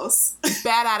schoolhouse.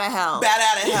 Bat out of hell.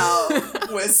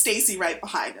 With Stacy right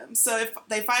behind him. So if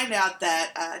they find out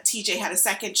that TJ had a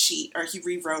second sheet or he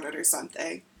rewrote it or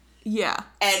something. Yeah.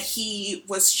 And he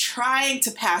was trying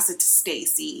to pass it to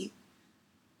Stacy.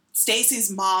 Stacy's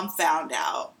mom found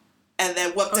out and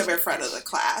then whooped him in front of the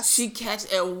class. She catch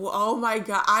it. Oh my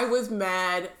God. I was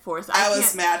mad for him. I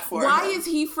was mad for him. Why is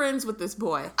he friends with this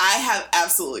boy? I have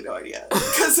absolutely no idea.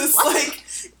 Because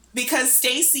it's because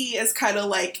Stacy is kind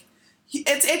of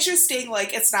it's interesting,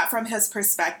 it's not from his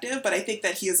perspective, but I think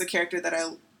that he is a character that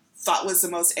I thought was the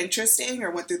most interesting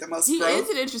or went through the most growth. He is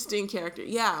an interesting character,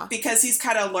 yeah. Because he's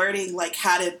kind of learning,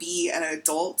 how to be an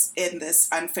adult in this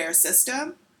unfair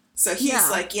system. So he's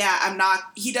like, yeah, I'm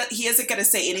not, he isn't going to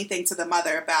say anything to the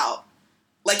mother about,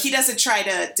 like, he doesn't try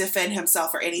to defend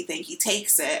himself or anything. He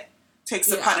takes the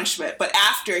punishment. But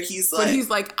after, he's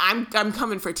like, I'm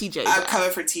coming for TJ's ass. I'm coming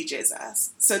for TJ's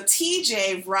ass. So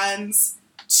TJ runs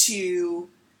to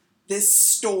this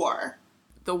store.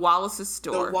 The Wallace's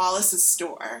store.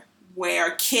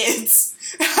 Where kids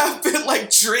have been,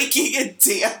 like, drinking and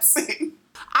dancing.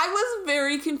 I was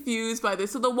very confused by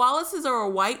this. So the Wallaces are a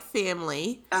white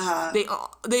family. Uh-huh.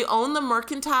 They own the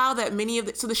mercantile that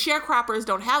so the sharecroppers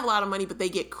don't have a lot of money, but they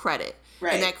get credit.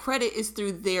 Right. And that credit is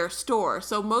through their store.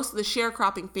 So most of the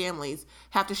sharecropping families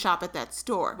have to shop at that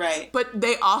store. Right. But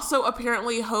they also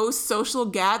apparently host social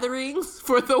gatherings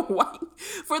for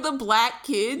the black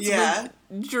kids with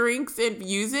drinks and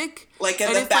music. Like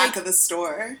in the back of the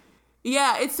store.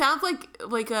 Yeah, it sounds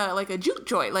like a juke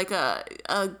joint, like a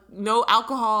no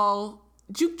alcohol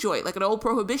juke joint, like an old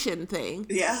prohibition thing.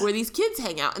 Yeah. Where these kids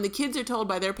hang out, and the kids are told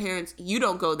by their parents, "You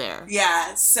don't go there."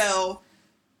 Yeah. So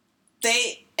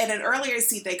in an earlier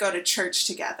scene, they go to church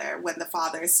together when the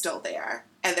father is still there,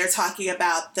 and they're talking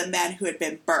about the men who had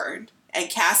been burned.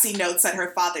 And Cassie notes that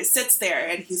her father sits there,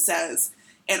 and he says,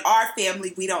 "In our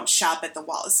family, we don't shop at the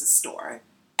Wallace's store."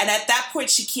 And at that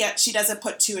point, she doesn't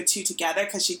put two and two together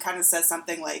because she kind of says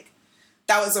something like,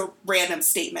 that was a random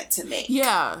statement to make.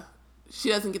 Yeah. She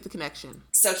doesn't get the connection.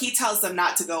 So he tells them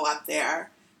not to go up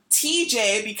there.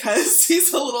 TJ, because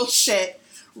he's a little shit,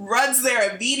 runs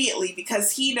there immediately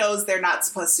because he knows they're not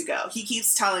supposed to go. He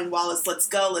keeps telling Wallace, let's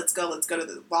go to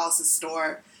the Wallace's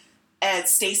store. And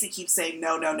Stacy keeps saying,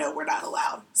 no, we're not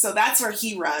allowed. So that's where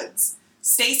he runs.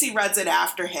 Stacy runs in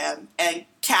after him, and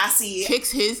Cassie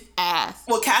kicks his ass.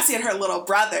 Well, Cassie and her little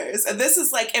brothers, and this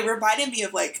is like, it reminded me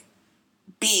of like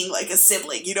being like a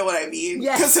sibling, you know what I mean?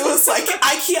 Yes. Because it was like,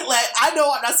 I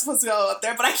know I'm not supposed to go up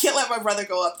there, but I can't let my brother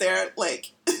go up there.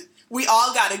 Like, we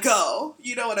all gotta go,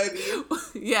 you know what I mean?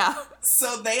 Yeah.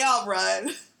 So they all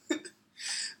run.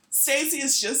 Stacy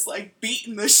is just like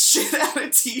beating the shit out of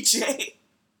TJ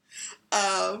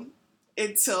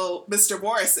until Mr.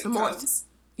 Morrison comes.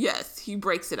 Yes, he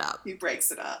breaks it up. And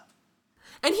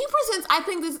he presents, I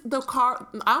think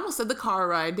I almost said the car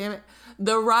ride, damn it.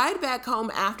 The ride back home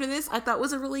after this, I thought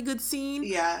was a really good scene.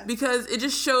 Yeah. Because it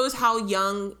just shows how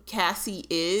young Cassie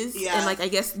is. Yeah. And, like, I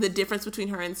guess the difference between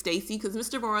her and Stacy. Because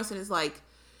Mr. Morrison is like,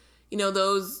 you know,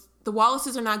 the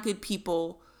Wallaces are not good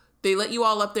people. They let you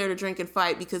all up there to drink and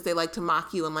fight because they like to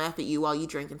mock you and laugh at you while you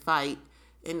drink and fight.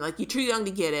 And, like, you're too young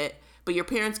to get it. But your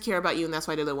parents care about you, and that's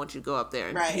why they don't want you to go up there.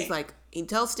 And he's like, he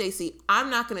tells Stacy,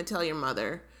 I'm not going to tell your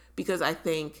mother because I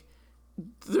think,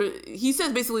 he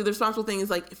says basically the responsible thing is,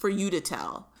 like, for you to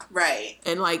tell. Right.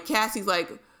 And, like, Cassie's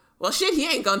like, well, shit, he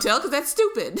ain't going to tell because that's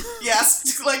stupid.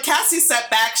 Yes. Like, Cassie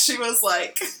sat back. She was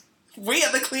like, we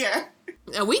in the clear.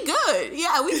 And we good.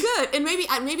 Yeah, we good. And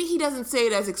maybe he doesn't say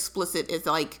it as explicit as,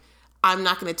 like, I'm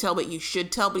not going to tell, but you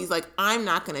should tell. But he's like, I'm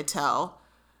not going to tell.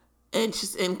 And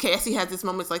Cassie has this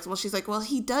moment. It's like, well, she's like, well,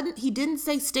 he didn't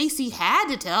say Stacy had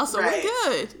to tell, so we're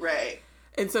good. Right.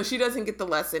 And so she doesn't get the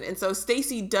lesson. And so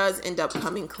Stacy does end up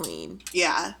coming clean.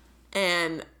 Yeah.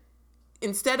 And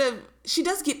she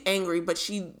does get angry, but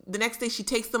the next day she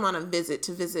takes them on a visit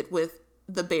with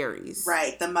the Berries.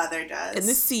 Right. The mother does. And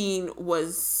this scene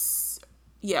was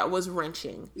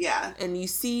wrenching. Yeah. And you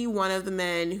see one of the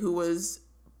men who was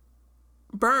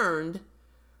burned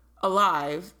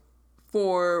alive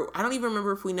for, I don't even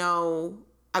remember if we know,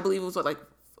 I believe it was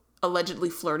allegedly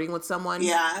flirting with someone.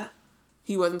 Yeah.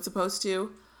 He wasn't supposed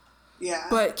to. Yeah.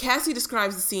 But Cassie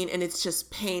describes the scene and it's just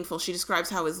painful. She describes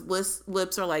how his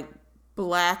lips are like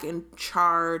black and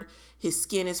charred. His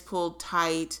skin is pulled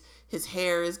tight. His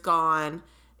hair is gone.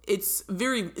 It's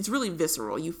really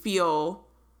visceral. You feel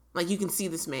like you can see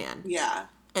this man. Yeah.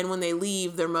 And when they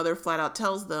leave, their mother flat out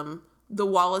tells them, the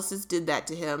Wallaces did that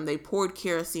to him. They poured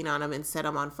kerosene on him and set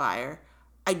him on fire.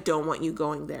 I don't want you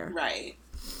going there. Right.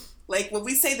 Like, when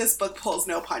we say this book pulls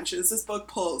no punches, this book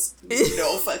pulls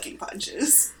no fucking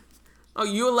punches. Oh,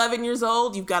 you 11 years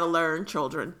old? You've got to learn,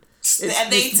 children.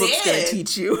 And they did. This book's going to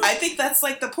teach you. I think that's,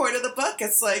 like, the point of the book.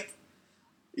 It's like,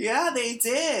 yeah, they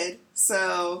did.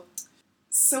 So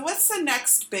what's the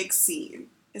next big scene?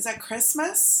 Is that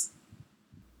Christmas?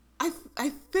 I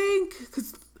think,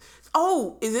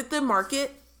 is it the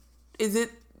market? Is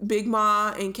it Big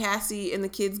Ma and Cassie and the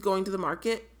kids going to the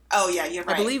market? Oh, yeah, you're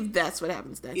right. I believe that's what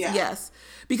happens next. Yeah. Yes.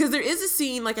 Because there is a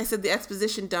scene, like I said, the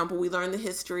exposition dump, where we learn the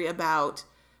history about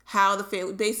how the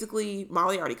family, basically,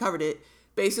 Molly already covered it,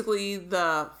 basically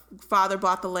the father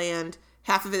bought the land,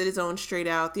 half of it is owned straight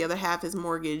out, the other half is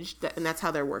mortgaged, and that's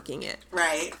how they're working it.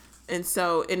 Right. And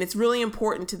so, and it's really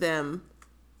important to them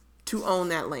to own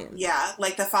that land. Yeah,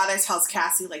 like the father tells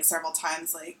Cassie like several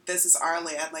times, like, this is our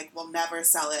land, like, we'll never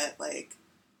sell it, like,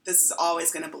 this is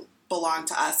always going to belong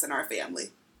to us and our family.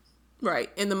 Right.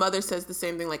 And the mother says the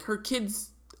same thing, like, her kids,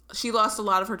 she lost a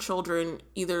lot of her children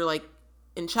either like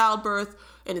in childbirth,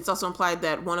 and it's also implied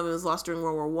that one of them was lost during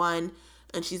World War One,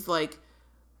 and she's like,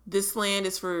 this land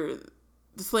is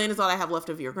all I have left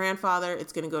of your grandfather.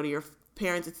 It's going to go to your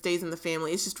parents. It stays in the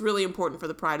family. It's just really important for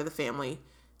the pride of the family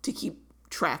to keep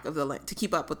track of the land, to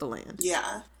keep up with the land.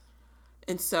 Yeah.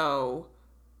 And so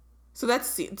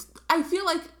that's, I feel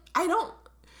like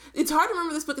it's hard to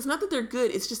remember this book. It's not that they're good.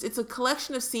 It's just, it's a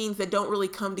collection of scenes that don't really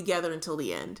come together until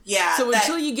the end. Yeah. So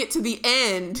until you get to the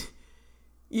end,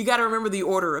 you got to remember the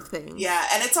order of things. Yeah.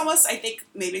 And it's almost, I think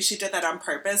maybe she did that on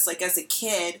purpose. Like, as a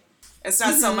kid, it's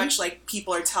not so much like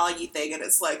people are telling you things and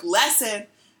it's like, lesson.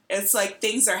 It's like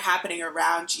things are happening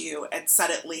around you, and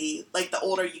suddenly, like, the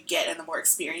older you get and the more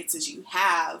experiences you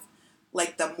have,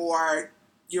 like, the more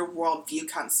your worldview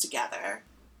comes together.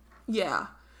 Yeah.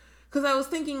 Because I was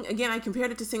thinking, again, I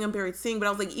compared it to Sing Unburied Sing, but I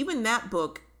was like, even that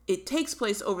book, it takes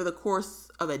place over the course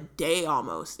of a day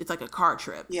almost. It's like a car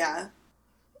trip. Yeah.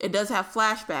 It does have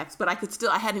flashbacks, but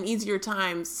I had an easier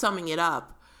time summing it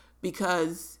up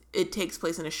because it takes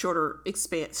place in a shorter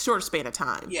span of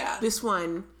time. Yeah. This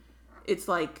one, it's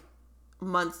like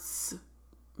months,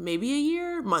 maybe a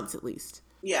year, months at least.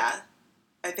 Yeah.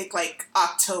 I think like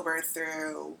October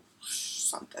through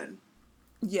something.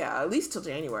 Yeah, at least till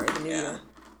January, the new Yeah.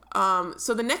 year.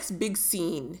 So the next big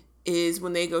scene is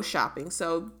when they go shopping.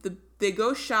 So they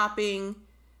go shopping.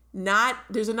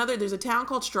 There's a town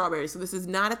called Strawberry. So this is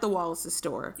not at the Wallace's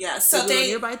store. Yeah. So they go to a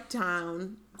nearby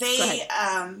town.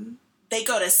 They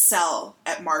go to sell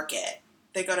at market.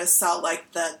 They go to sell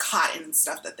like the cotton and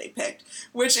stuff that they picked,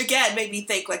 which again made me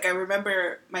think. Like, I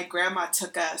remember my grandma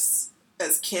took us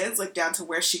as kids like down to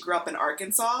where she grew up in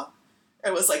Arkansas.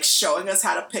 It was like showing us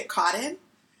how to pick cotton.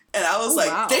 And I was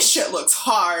wow. This shit looks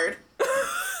hard.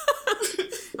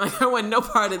 Like, I want no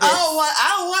part of this.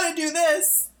 I don't want to do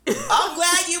this. I'm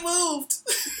glad you moved.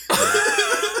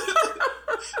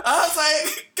 I was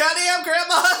like, goddamn,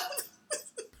 Grandma.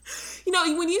 You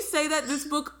know, when you say that, this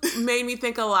book made me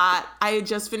think a lot. I had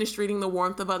just finished reading The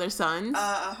Warmth of Other Suns.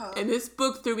 And this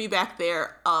book threw me back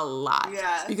there a lot.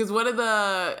 Yeah. Because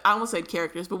I almost said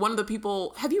characters, but one of the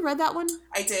people, have you read that one?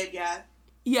 I did, yeah.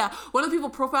 Yeah. One of the people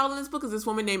profiled in this book is this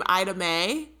woman named Ida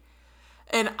May.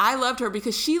 And I loved her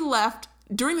because she left,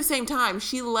 during the same time,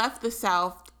 she left the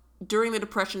South during the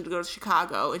Depression to go to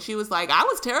Chicago. And she was like, I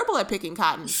was terrible at picking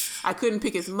cotton. I couldn't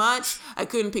pick as much. I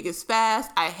couldn't pick as fast.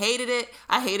 I hated it.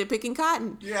 I hated picking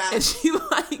cotton. Yeah. And she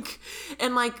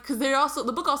because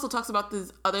the book also talks about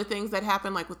these other things that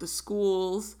happen, like with the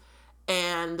schools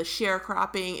and the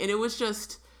sharecropping. And it was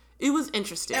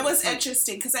interesting. It was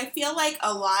interesting because I feel like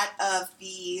a lot of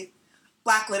the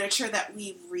Black literature that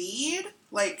we read,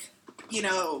 like, you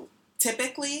know,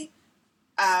 typically,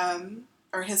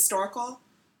 or historical,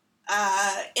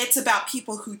 it's about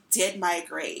people who did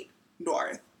migrate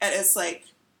north. And it's like,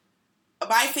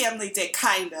 my family did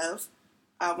kind of.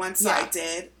 One side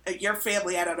did. Your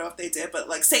family, I don't know if they did, but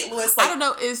like St. Louis, like, I don't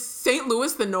know. Is St.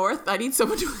 Louis the North? I need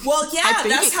someone to. Well, yeah, I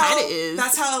think it kind of is.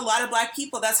 That's how a lot of Black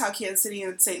people. That's how Kansas City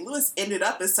and St. Louis ended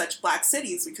up as such Black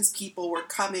cities, because people were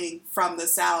coming from the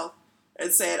South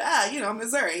and saying,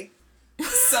 Missouri.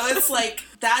 So it's like,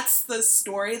 that's the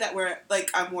story that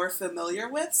I'm more familiar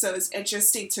with. So it's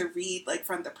interesting to read like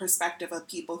from the perspective of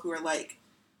people who are like,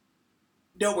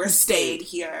 no, we're stayed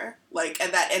here. Like,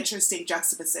 and that interesting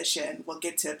juxtaposition we'll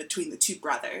get to between the two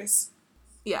brothers.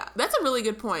 Yeah, that's a really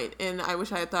good point. And I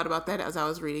wish I had thought about that as I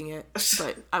was reading it.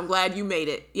 But I'm glad you made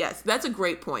it. Yes, that's a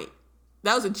great point.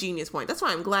 That was a genius point. That's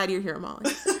why I'm glad you're here,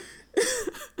 Molly.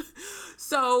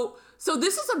 So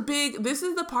this is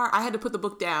the part I had to put the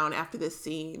book down after this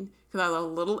scene because I was a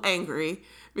little angry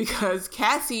because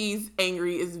Cassie's anger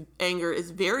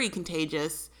is very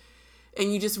contagious,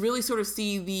 and you just really sort of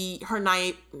see her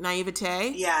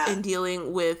naivete in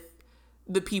dealing with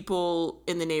the people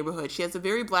in the neighborhood. She has a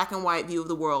very black and white view of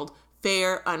the world,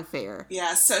 fair, unfair.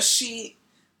 Yeah, so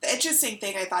the interesting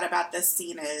thing I thought about this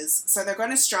scene is, so they're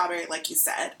going to Strawberry, like you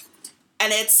said,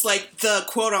 and it's like the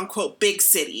quote-unquote big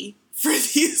city for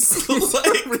these,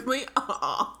 like, really?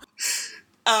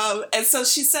 And so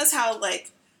she says how,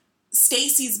 like,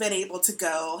 Stacy's been able to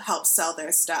go help sell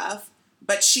their stuff,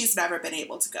 but she's never been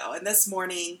able to go. And this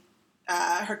morning,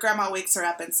 her grandma wakes her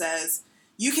up and says,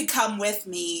 you can come with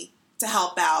me to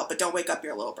help out, but don't wake up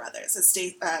your little brothers.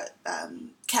 And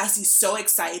Cassie's so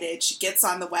excited. She gets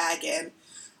on the wagon,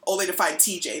 only to find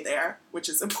TJ there, which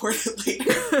is important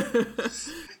later.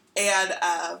 And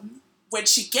when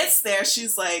she gets there,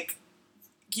 she's like,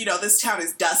 this town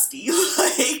is dusty.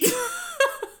 Like,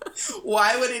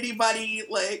 why would anybody,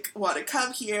 like, want to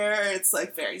come here? It's,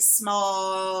 like, very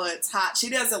small. It's hot. She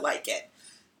doesn't like it.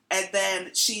 And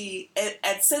then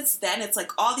and since then, it's,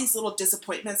 like, all these little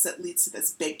disappointments that leads to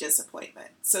this big disappointment.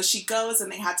 So she goes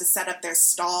and they have to set up their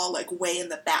stall, like, way in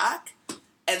the back.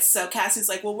 And so Cassie's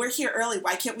like, well, we're here early.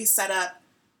 Why can't we set up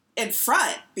in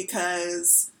front?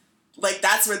 Because, like,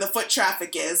 that's where the foot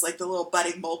traffic is, like, the little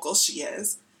budding mogul she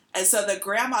is. And so the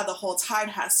grandma the whole time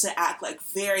has to act, like,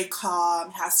 very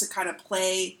calm, has to kind of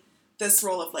play this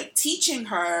role of, like, teaching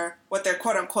her what their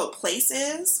quote-unquote place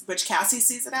is, which Cassie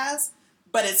sees it as,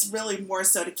 but it's really more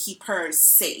so to keep her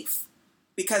safe.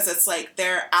 Because it's, like,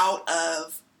 they're out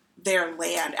of their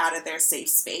land, out of their safe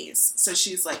space. So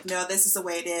she's like, no, this is the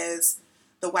way it is.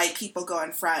 The white people go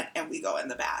in front, and we go in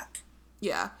the back.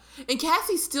 Yeah. And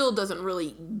Cassie still doesn't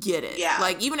really get it. Yeah.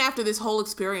 Like, even after this whole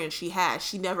experience she has,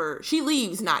 she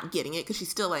leaves not getting it because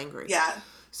she's still angry. Yeah.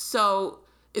 So,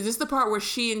 is this the part where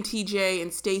she and TJ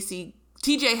and Stacy,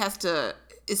 TJ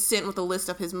is sent with a list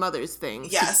of his mother's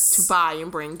things to buy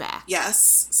and bring back?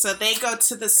 Yes. So they go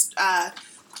to this,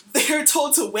 they're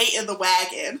told to wait in the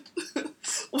wagon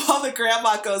while the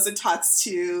grandma goes and talks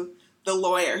to the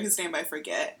lawyer, whose name I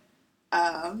forget.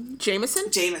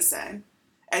 Jameson.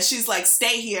 And she's like,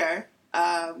 stay here,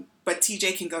 but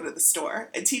TJ can go to the store.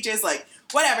 And TJ's like,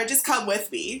 whatever, just come with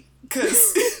me.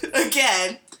 Because,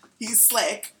 again, he's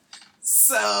slick.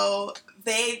 So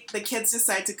the kids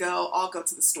decide to all go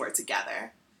to the store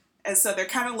together. And so they're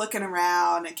kind of looking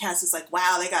around, and Cassie's like,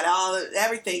 wow, they got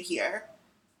everything here.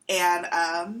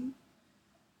 And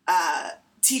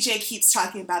TJ keeps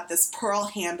talking about this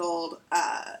pearl-handled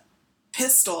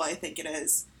pistol, I think it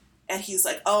is. And he's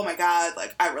like, oh my God,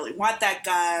 like, I really want that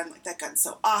gun. Like, that gun's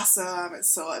so awesome. It's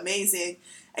so amazing.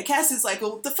 And Cassie's like,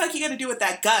 well, what the fuck are you going to do with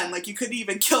that gun? Like, you couldn't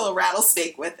even kill a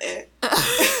rattlesnake with it.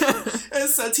 And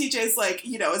so TJ's like,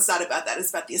 it's not about that.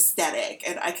 It's about the aesthetic.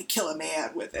 And I could kill a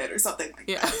man with it or something like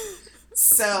that.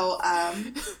 So,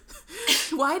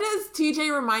 why does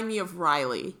TJ remind me of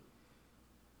Riley?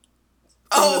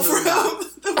 From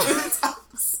the Women's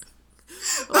House.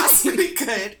 That's pretty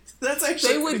good. That's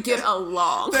actually they would get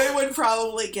along. They would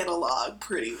probably get along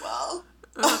pretty well.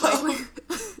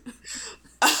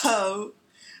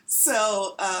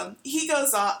 So he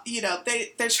goes off.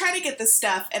 They're trying to get the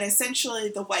stuff, and essentially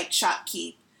the white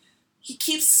shopkeep, he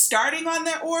keeps starting on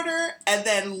their order and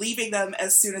then leaving them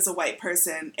as soon as a white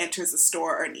person enters the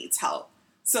store or needs help.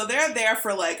 So they're there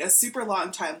for like a super long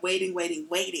time, waiting.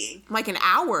 Like an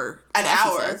hour.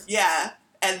 Yeah.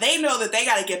 And they know that they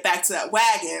got to get back to that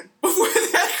wagon before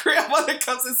that grandmother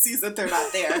comes and sees that they're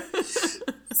not there.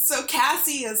 So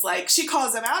Cassie is like, she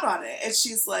calls him out on it. And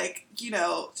she's like,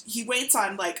 he waits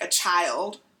on like a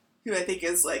child who I think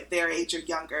is like their age or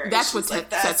younger. That's what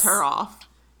sets her off.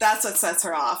 That's what sets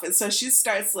her off. And so she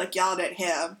starts like yelling at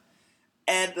him.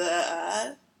 And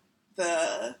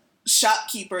the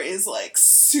shopkeeper is like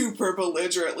super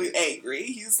belligerently angry.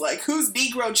 He's like, whose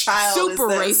Negro child is this? Super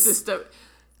racist.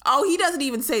 Oh, he doesn't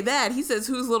even say that. He says,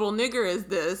 whose little nigger is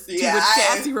this? Yeah, to which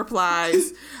Cassie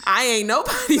replies, I ain't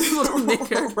nobody's little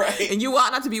nigger. Right. And you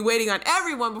ought not to be waiting on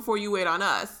everyone before you wait on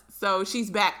us. So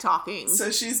she's back talking.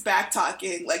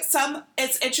 Like,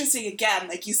 it's interesting again,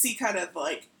 like you see kind of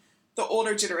like the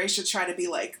older generation trying to be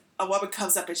like, a woman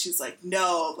comes up and she's like,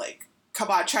 no, like, come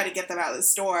on, try to get them out of the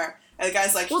store. And the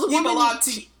guy's like,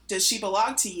 does she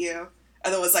belong to you?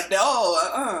 And then was like,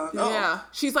 no. Yeah.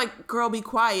 She's like, girl, be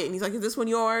quiet. And he's like, is this one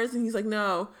yours? And he's like,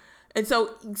 no. And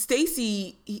so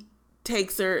Stacy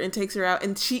takes her out.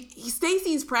 And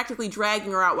Stacy's practically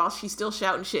dragging her out while she's still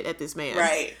shouting shit at this man.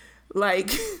 Right. Like,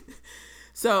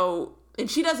 so, and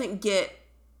she doesn't get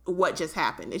what just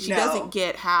happened. And she doesn't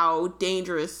get how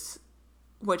dangerous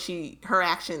her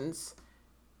actions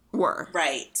were.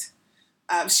 Right.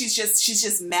 She's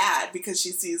just mad because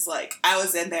she sees like, I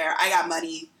was in there, I got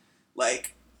money.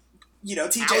 Like,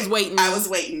 TJ, I was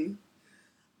waiting.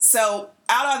 So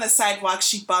out on the sidewalk,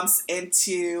 she bumps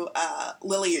into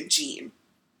Lily and Jean.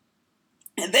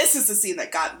 And this is the scene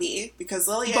that got me because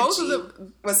Lily and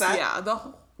Jean, what's that? Yeah,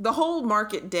 the whole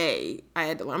market day,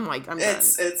 I'm done.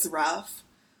 It's rough.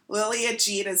 Lily and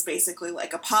Jean is basically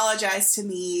like, apologize to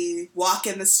me, walk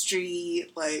in the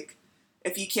street, like,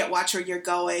 if you can't watch where you're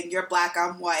going, you're black,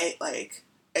 I'm white, like,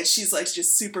 and she's like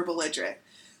just super belligerent.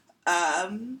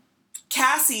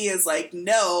 Cassie is like,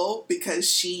 no, because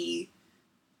she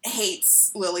hates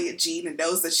Lily and Jean and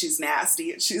knows that she's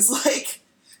nasty. And she's like,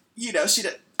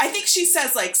 I think she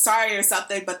says like sorry or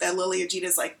something, but then Lily and Jean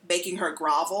is like making her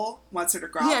grovel, wants her to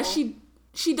grovel. Yeah,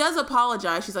 she does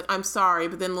apologize. She's like, I'm sorry.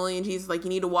 But then Lily and Jean's like, you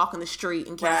need to walk in the street.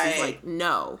 And Cassie's like,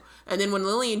 no. And then when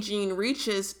Lily and Jean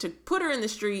reaches to put her in the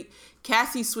street,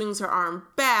 Cassie swings her arm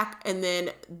back. And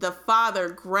then the father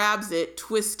grabs it,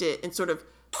 twists it, and sort of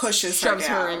shoves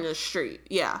her in the street.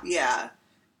 Yeah. Yeah.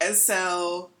 And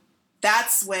so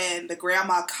that's when the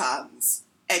grandma comes.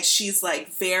 And she's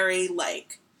like very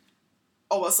like,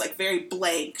 almost like very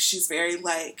blank. She's very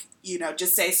like, you know,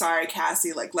 just say sorry,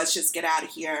 Cassie. Like, let's just get out of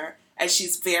here. And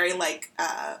she's very, like,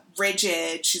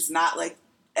 rigid. She's not, like,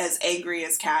 as angry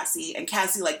as Cassie. And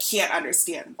Cassie, like, can't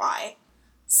understand why.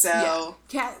 So.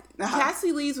 Yeah.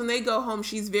 Cassie leaves. When they go home,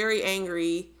 she's very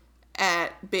angry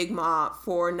at Big Ma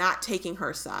for not taking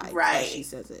her side. Right. As she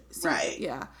says it.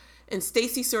 Yeah. And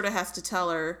Stacy sort of has to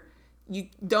tell her, you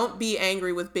don't be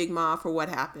angry with Big Ma for what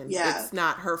happened. Yeah. It's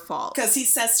not her fault. Because he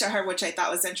says to her, which I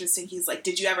thought was interesting, he's like,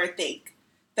 did you ever think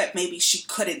that maybe she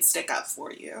couldn't stick up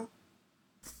for you?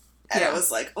 And I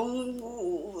was like,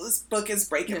 oh, this book is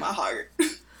breaking my heart.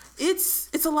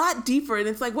 It's a lot deeper. And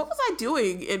it's like, what was I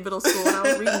doing in middle school when I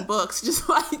was reading books? Just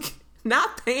like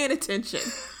not paying attention.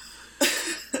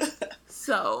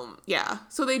 So, yeah.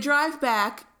 So they drive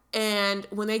back. And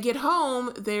when they get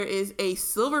home, there is a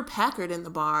Silver Packard in the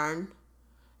barn.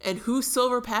 And whose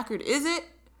Silver Packard is it?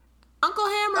 Uncle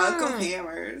Hammer. Uncle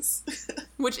Hammers.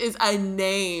 Which is a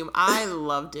name. I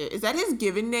loved it. Is that his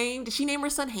given name? Did she name her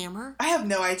son Hammer? I have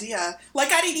no idea.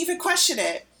 Like, I didn't even question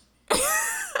it.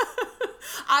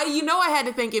 I had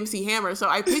to think MC Hammer, so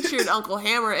I pictured Uncle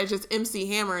Hammer as just MC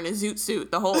Hammer in a zoot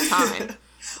suit the whole time.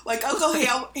 Like, Uncle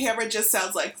Hammer just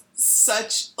sounds like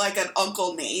such, like, an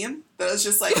uncle name. That was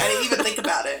just like, I didn't even think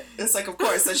about it. It's like, of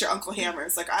course, that's your Uncle Hammer.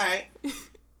 It's like, all right.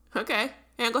 Okay,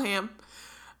 Uncle Ham.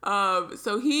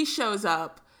 So he shows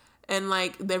up, and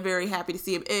like they're very happy to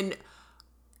see him, and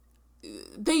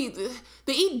they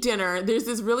eat dinner. There's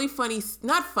this really funny,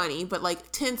 not funny, but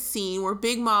like tense scene where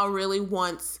Big Ma really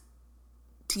wants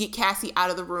to get Cassie out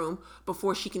of the room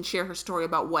before she can share her story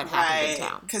about what happened in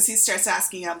town. Because he starts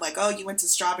asking him like, "Oh, you went to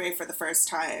Strawberry for the first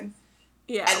time."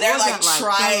 Yeah, and they're like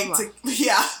trying to.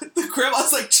 Yeah, the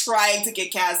grandma's like trying to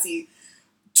get Cassie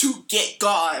to get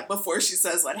gone before she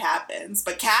says what happens.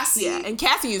 But Cassie... Yeah, and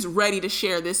Cassie is ready to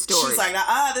share this story. She's like,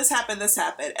 this happened.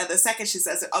 And the second she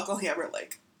says it, Uncle Hammer,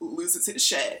 like, loses his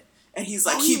shit. And he's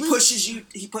like, he pushes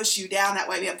you down. That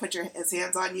way he put his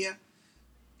hands on you.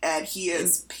 And he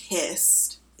is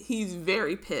pissed. He's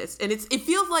very pissed. And it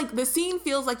feels like, the scene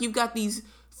feels like you've got these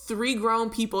 3 grown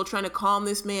people trying to calm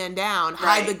this man down,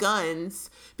 hide the guns,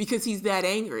 because he's that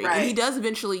angry. Right. And he does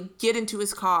eventually get into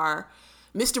his car.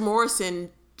 Mr. Morrison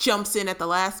jumps in at the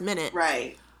last minute.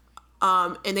 Right.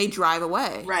 And they drive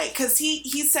away. Right. Because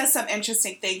he says some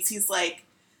interesting things. He's like,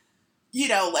 you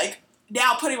know, like,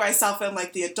 now putting myself in,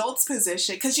 like, the adult's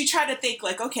position. Because you try to think,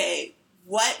 like, okay,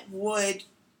 what would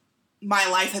my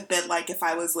life have been like if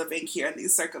I was living here in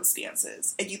these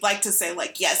circumstances? And you'd like to say,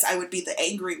 like, yes, I would be the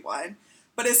angry one.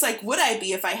 But it's like, would I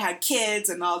be if I had kids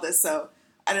and all this? So,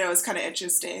 I don't know, it's kind of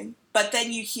interesting. But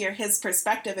then you hear his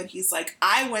perspective, and he's like,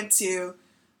 I went to...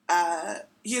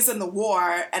 he was in the war,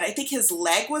 and I think his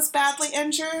leg was badly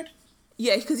injured.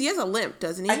 Yeah, because he has a limp,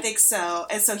 doesn't he? I think so.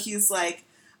 And so he's like,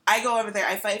 I go over there,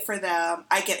 I fight for them,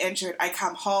 I get injured, I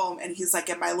come home, and he's like,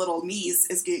 and my little niece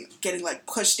is getting like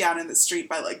pushed down in the street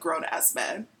by like grown-ass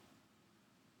men.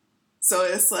 So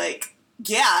it's like,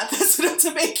 yeah, that's enough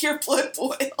to make your blood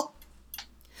boil.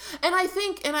 And I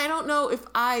think, and I don't know if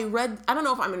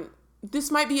this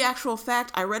might be actual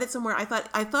fact, I read it somewhere, I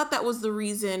thought that was the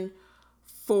reason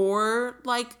for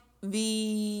like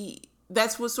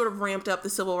that's what sort of ramped up the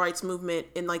civil rights movement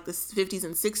in like the 50s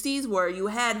and 60s, where you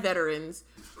had veterans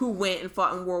who went and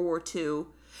fought in World War II.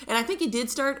 And I think it did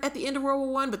start at the end of World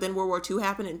War I, but then World War II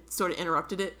happened and sort of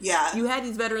interrupted it. Yeah. You had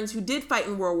these veterans who did fight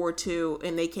in World War II,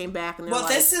 and they came back and they're like...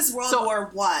 Well, this is World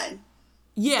War I.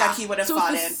 Yeah. That he would have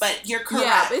fought in, but you're correct.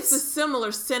 Yeah, it's a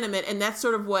similar sentiment, and that's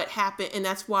sort of what happened, and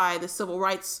that's why the civil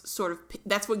rights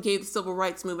that's what gave the civil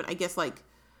rights movement, I guess, like,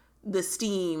 the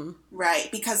steam. Right,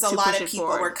 because a lot of people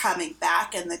were coming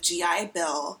back, and the GI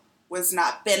Bill was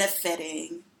not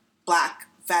benefiting Black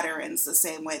veterans the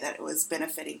same way that it was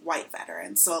benefiting white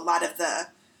veterans. So a lot of the,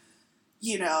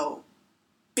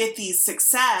 50s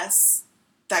success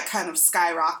that kind of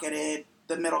skyrocketed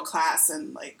the middle class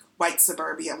and like white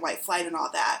suburbia and white flight and all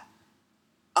that,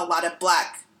 a lot of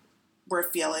Black were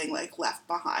feeling like left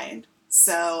behind.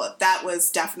 So that was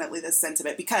definitely the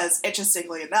sentiment, because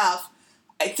interestingly enough,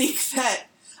 I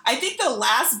think the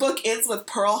last book ends with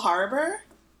Pearl Harbor.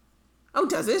 Oh,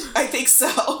 does it? I think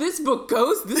so. This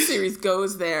series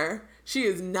goes there. She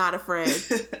is not afraid.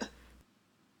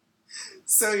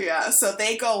 So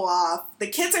they go off. The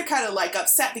kids are kind of like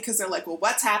upset because they're like, well,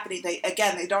 what's happening? They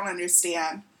don't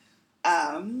understand.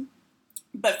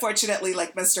 But fortunately,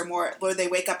 like when they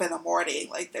wake up in the morning,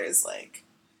 like there's like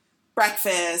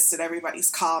breakfast and everybody's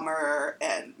calmer,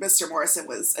 and Mr. Morrison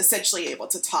was essentially able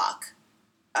to talk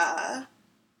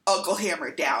Uncle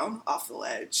Hammer down off the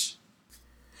ledge.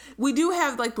 We do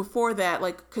have, like, before that,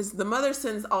 like, because the mother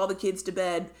sends all the kids to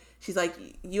bed. She's like,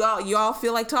 you all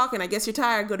feel like talking. I guess you're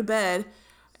tired. Go to bed.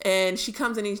 And she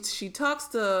comes in and she talks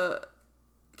to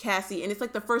Cassie, and it's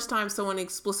like the first time someone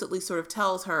explicitly sort of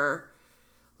tells her,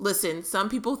 listen, some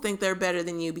people think they're better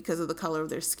than you because of the color of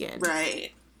their skin.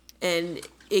 Right. And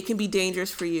it can be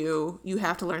dangerous for you. You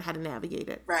have to learn how to navigate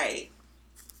it. Right.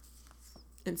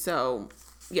 And so,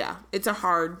 yeah, it's a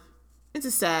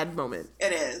sad moment.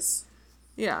 It is.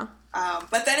 Yeah.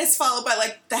 But then it's followed by,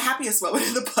 like, the happiest moment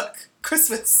in the book,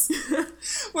 Christmas, which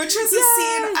was a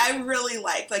scene I really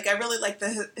liked. Like, I really liked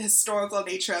the historical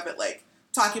nature of it, like,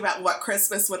 talking about what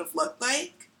Christmas would have looked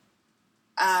like.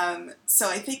 So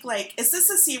I think, like, is this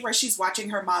a scene where she's watching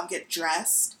her mom get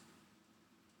dressed?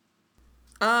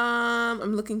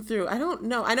 I'm looking through. I don't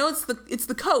know. I know it's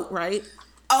the coat, right?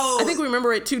 Oh. I think we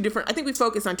remember it I think we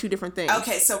focus on two different things.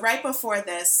 Okay, so right before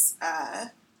this,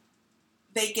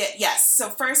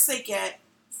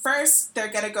 first they're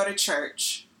going to go to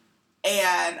church,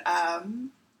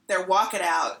 and they're walking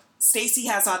out. Stacy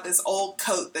has on this old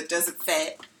coat that doesn't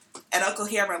fit, and Uncle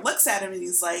Hammer looks at him and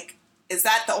he's like, is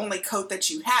that the only coat that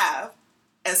you have?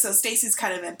 And so Stacy's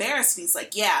kind of embarrassed, and he's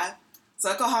like, yeah.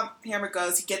 So Uncle Hammer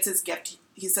goes, he gets his gift.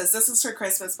 He says, this is for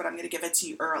Christmas, but I'm going to give it to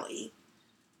you early.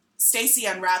 Stacy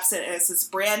unwraps it, and it's this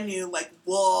brand new, like,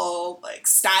 wool, like,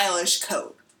 stylish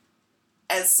coat.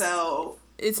 And so...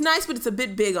 It's nice, but it's a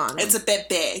bit big on it. It's a bit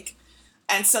big.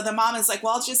 And so the mom is like,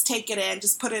 well, I'll just take it in.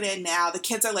 Just put it in now. The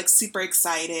kids are, like, super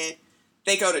excited.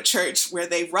 They go to church where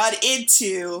they run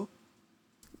into...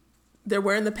 They're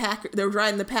riding the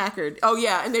Packard. Oh,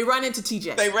 yeah, and they run into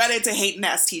TJ. They run into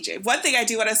Hayden-ass TJ. One thing I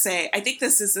do want to say, I think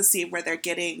this is the scene where they're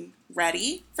getting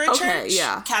ready for church. Okay,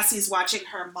 yeah. Cassie's watching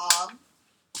her mom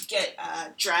get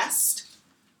dressed,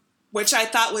 which I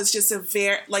thought was just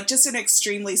just an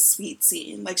extremely sweet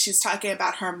scene. Like, she's talking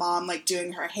about her mom, like,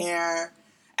 doing her hair.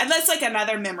 And that's, like,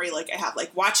 another memory, like, I have,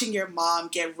 like, watching your mom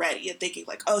get ready and thinking,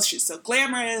 like, oh, she's so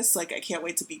glamorous. Like, I can't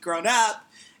wait to be grown up.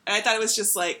 And I thought it was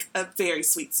just, like, a very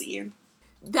sweet scene.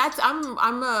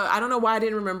 I don't know why I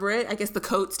didn't remember it. I guess the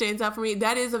coat stands out for me.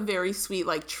 That is a very sweet,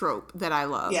 like, trope that I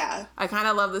love. Yeah. I kind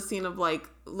of love the scene of, like,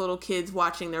 little kids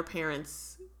watching their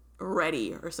parents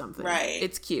ready or something. Right.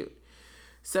 It's cute.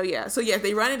 So yeah,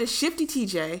 they run into Shifty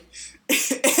TJ.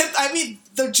 I mean,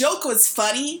 the joke was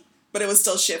funny, but it was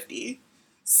still Shifty.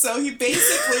 So he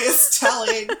basically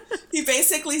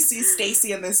sees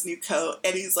Stacy in this new coat,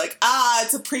 and he's like,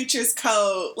 it's a preacher's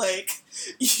coat. Like,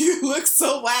 you look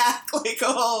so whack. Like,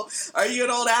 oh, are you an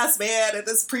old ass man in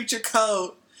this preacher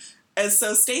coat? And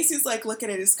so Stacy's like looking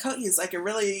at his coat. He's like, it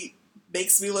really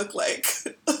makes me look like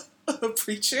a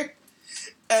preacher.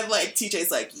 And, like, TJ's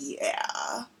like,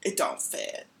 yeah, it don't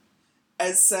fit.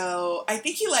 And so I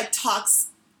think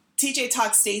TJ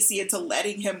talks Stacy into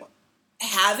letting him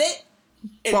have it.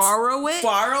 Borrow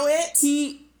it.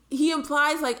 He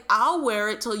implies, like, I'll wear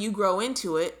it till you grow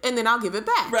into it, and then I'll give it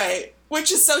back. Right.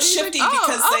 Which is so Shifty, like,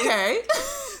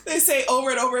 because they say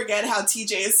over and over again how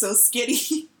TJ is so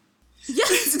skinny.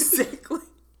 Yes, exactly.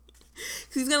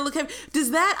 He's going to look heavy.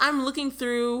 I'm looking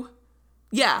through...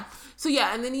 Yeah. So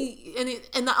yeah, and then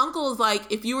the uncle is like,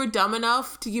 if you were dumb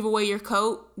enough to give away your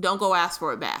coat, don't go ask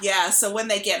for it back. Yeah, so when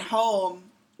they get home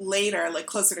later, like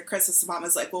closer to Christmas, the mom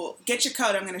is like, well, get your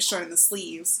coat, I'm going to shorten the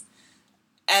sleeves.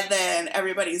 And then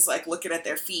everybody's like looking at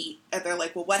their feet, and they're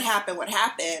like, well, what happened?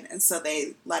 And so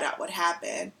they let out what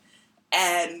happened.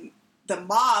 And the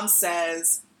mom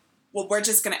says, well, we're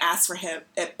just going to ask for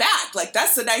it back. Like,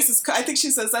 that's the nicest coat. I think she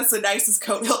says that's the nicest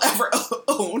coat he'll ever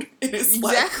own in his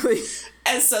life. Exactly.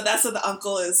 And so that's what the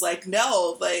uncle is like,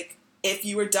 no, like, if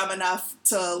you were dumb enough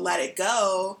to let it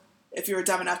go, if you were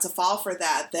dumb enough to fall for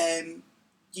that, then,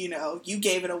 you know, you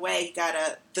gave it away.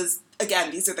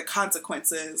 Again, these are the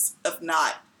consequences of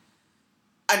not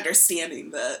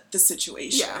understanding the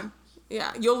situation.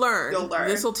 Yeah. You'll learn.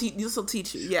 This will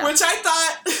teach you. Yeah. Which I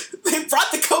thought they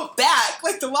brought the coat back.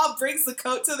 Like, the mom brings the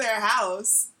coat to their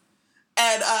house,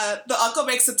 and the uncle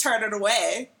makes him turn it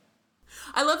away.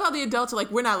 I love how the adults are like,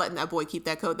 we're not letting that boy keep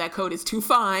that coat. That coat is too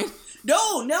fine.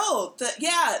 No.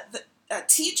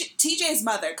 TJ's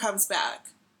mother comes back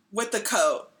with the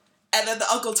coat, and then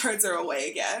the uncle turns her away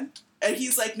again. And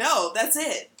he's like, no, that's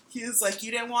it. He's like,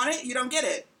 you didn't want it? You don't get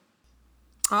it.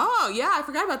 Oh, yeah, I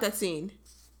forgot about that scene.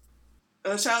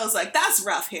 And the child was like, that's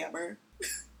rough, Hammer.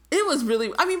 It was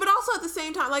really, I mean, but also at the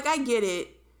same time, like, I get it.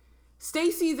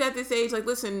 Stacy's at this age, like,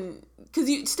 listen, because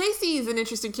Stacy is an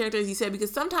interesting character, as you said,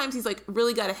 because sometimes he's, like,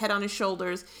 really got a head on his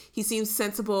shoulders. He seems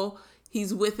sensible.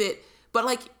 He's with it. But,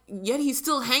 like, yet he's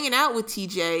still hanging out with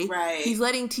TJ. Right. He's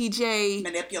letting TJ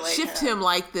manipulate shift him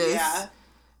like this. Yeah.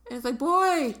 And it's like,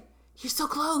 boy, you're so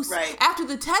close. Right. After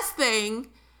the test thing,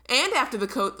 and after the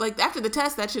coat, like, after the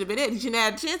test, that should have been it. You shouldn't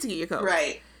have had a chance to get your coat.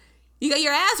 Right. You got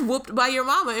your ass whooped by your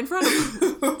mama in front of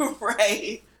you.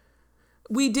 Right.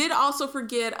 We did also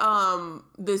forget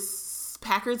this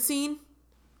Packard scene.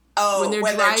 Oh,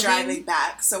 when they're driving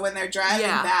back. So when they're driving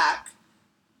back,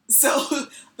 so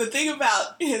the thing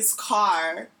about his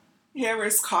car,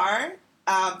 Hammer's car,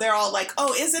 they're all like,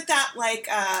 oh, isn't that like,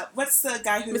 what's the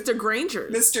guy who... Mr.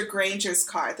 Granger's. Mr. Granger's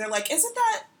car. They're like, isn't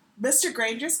that Mr.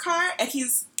 Granger's car? And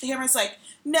Hammer's like,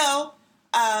 no.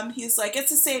 He's like, it's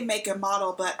the same make and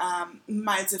model, but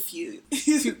mine's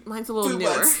mine's a little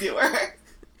newer.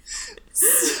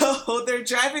 So they're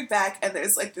driving back, and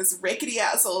there's like this rickety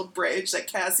ass old bridge that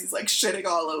Cassie's like shitting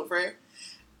all over,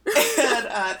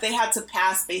 and they had to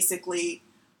pass basically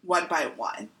one by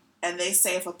one. And they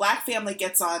say if a black family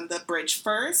gets on the bridge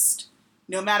first,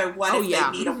 no matter what, if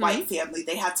they meet a white family,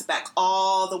 they have to back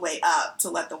all the way up to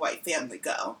let the white family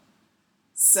go.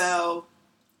 So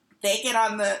they get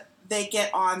on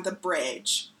the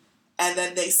bridge, and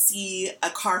then they see a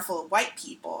car full of white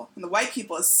people, and the white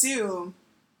people assume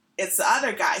it's the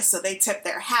other guy, so they tip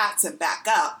their hats and back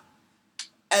up.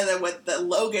 And then when the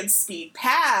Logan speed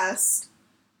passed,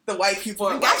 the white people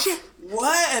are like,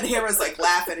 what? And Hammer's like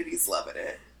laughing, and he's loving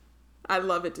it. I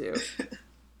love it too.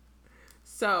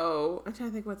 So, I'm trying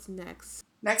to think what's next.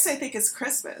 Next, I think, is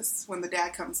Christmas, when the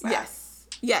dad comes back.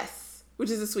 Yes.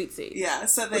 Which is a sweet scene. Yeah,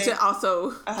 so which it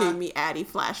also gave me Addie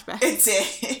flashbacks. It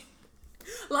did.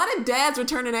 A lot of dads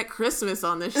returning at Christmas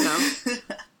on this show.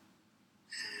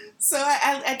 So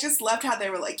I just loved how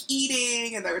they were like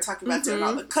eating, and they were talking about doing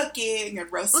all the cooking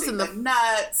and roasting the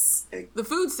nuts. The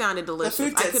food sounded delicious. The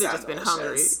food did I could have just been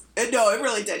hungry. No, it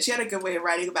really did. She had a good way of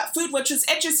writing about food, which was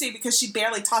interesting because she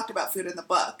barely talked about food in the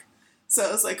book. So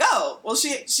it was like, oh, well,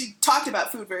 she talked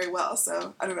about food very well.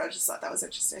 So I don't know. I just thought that was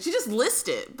interesting. She just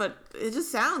listed, but it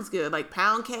just sounds good, like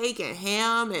pound cake and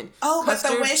ham and custard.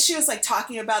 But the way she was like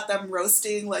talking about them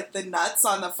roasting like the nuts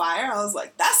on the fire, I was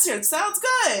like, that shit sounds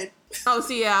good. Oh,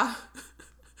 see, yeah.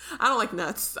 I don't like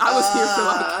nuts. I was here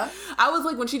for I was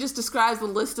like, when she just describes the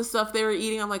list of stuff they were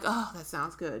eating, I'm like, oh, that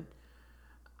sounds good.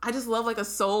 I just love like a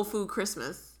soul food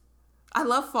Christmas. I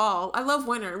love fall. I love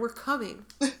winter. We're coming.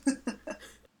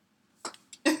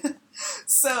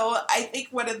 So I think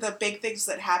one of the big things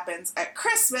that happens at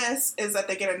Christmas is that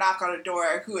they get a knock on a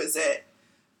door. Who is it?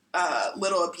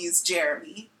 Little abused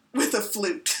Jeremy with a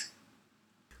flute.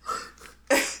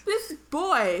 This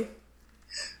boy.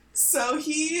 So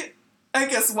he, I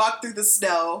guess, walked through the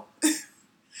snow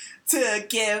to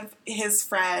give his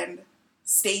friend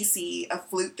Stacy a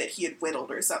flute that he had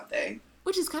whittled or something.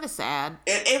 Which is kind of sad.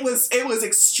 It was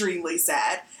extremely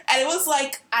sad. And it was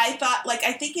like, I thought, like,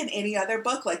 I think in any other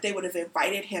book, like, they would have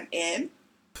invited him in.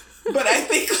 But I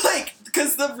think, like,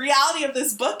 because the reality of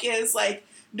this book is, like,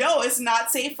 no, it's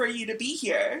not safe for you to be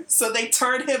here. So they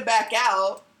turned him back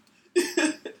out.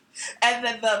 And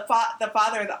then the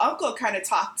father and the uncle kind of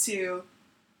talked to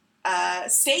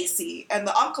Stacy. And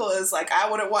the uncle is like, I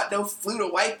wouldn't want no flute a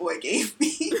white boy gave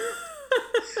me.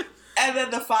 And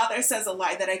then the father says a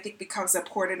line that I think becomes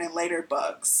important in later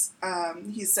books.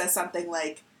 He says something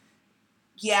like,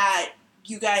 yeah,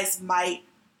 you guys might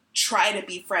try to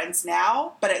be friends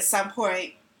now, but at some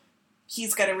point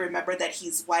he's going to remember that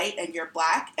he's white and you're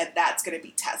black, and that's going to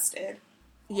be tested.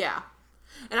 Yeah.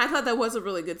 And I thought that was a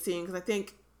really good scene, because I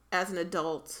think as an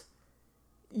adult,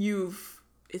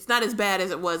 it's not as bad as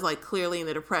it was, like, clearly in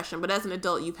the Depression, but as an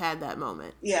adult, you've had that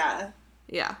moment. Yeah.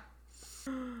 Yeah.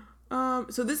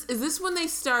 So is this when they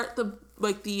start the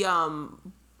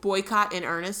boycott in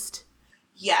earnest?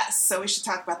 Yes. So we should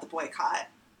talk about the boycott.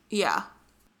 Yeah.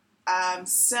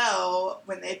 So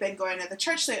when they've been going to the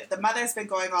church, the mother's been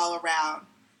going all around,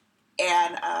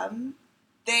 and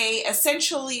they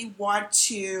essentially want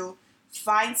to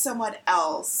find someone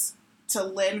else to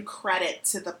lend credit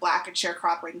to the Black and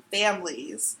sharecropping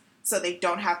families, so they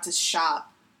don't have to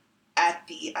shop at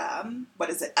the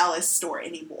Ellis store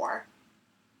anymore.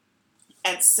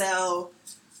 And so,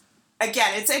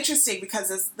 again, it's interesting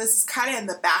because this is kind of in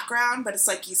the background, but it's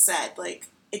like you said, like,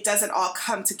 it doesn't all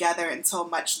come together until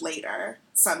much later,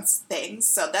 some things.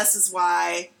 So this is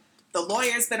why the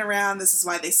lawyer's been around. This is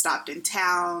why they stopped in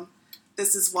town.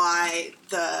 This is why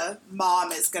the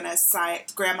grandma's going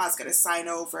to sign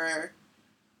over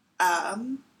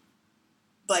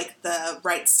the like the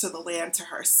rights to the land to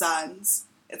her sons.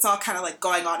 It's all kind of like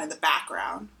going on in the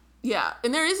background. Yeah,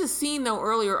 and there is a scene though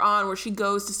earlier on where she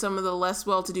goes to some of the less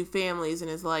well-to-do families and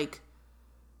is like,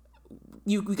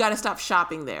 we got to stop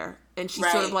shopping there. And she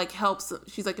sort of like helps.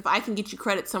 She's like, if I can get you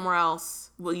credit somewhere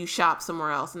else, will you shop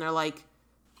somewhere else? And they're like,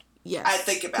 yes. I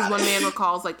think about it. Because one man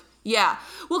recalls like, yeah.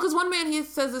 Well, because one man, he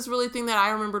says this really thing that I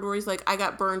remembered where he's like, I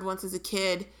got burned once as a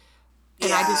kid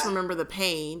and I just remember the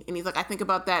pain. And he's like, I think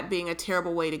about that being a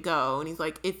terrible way to go. And he's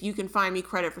like, if you can find me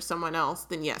credit for someone else,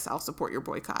 then yes, I'll support your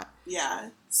boycott. Yeah.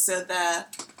 So the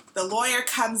lawyer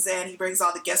comes in, he brings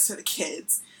all the gifts for the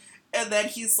kids. And then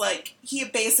he's like, he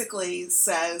basically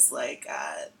says, like,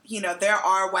 there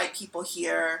are white people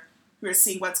here who are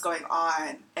seeing what's going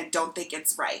on and don't think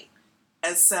it's right.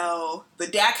 And so the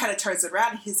dad kind of turns it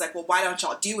around and he's like, well, why don't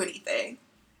y'all do anything?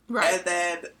 Right. And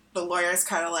then the lawyer's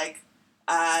kind of like,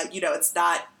 it's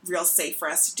not real safe for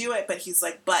us to do it. But he's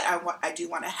like, but I do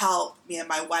want to help. Me and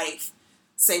my wife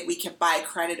say we can buy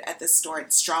credit at this store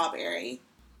in Strawberry.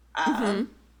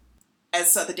 And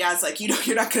so the dad's like,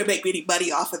 you're not going to make me any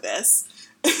money off of this.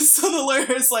 So the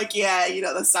lawyer's like, yeah,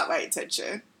 that's not my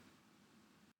intention.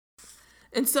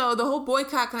 And so the whole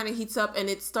boycott kind of heats up and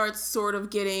it starts sort of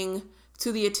getting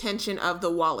to the attention of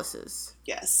the Wallaces.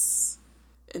 Yes.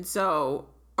 And so,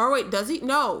 or wait, does he?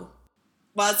 No.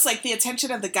 Well, it's like the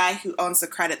attention of the guy who owns the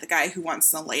credit, the guy who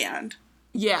wants the land.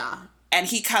 Yeah. And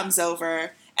he comes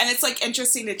over, and it's like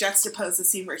interesting to juxtapose the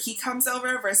scene where he comes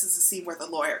over versus the scene where the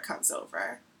lawyer comes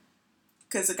over.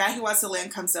 Because the guy who wants the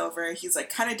land comes over, he's like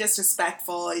kind of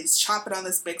disrespectful, he's chopping on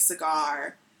this big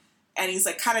cigar, and he's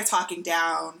like kind of talking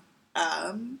down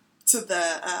to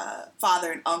the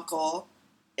father and uncle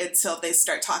until they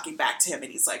start talking back to him,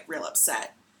 and he's like real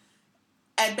upset.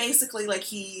 And basically, like,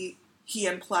 he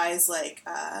implies, like,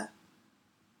 I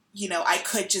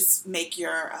could just make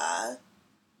your,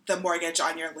 the mortgage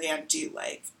on your land due,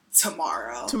 like,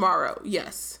 tomorrow. Tomorrow,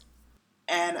 yes.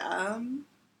 And,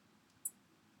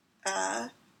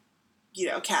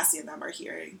 Cassie and them are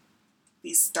hearing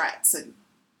these threats and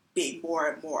being more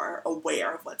and more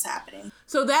aware of what's happening.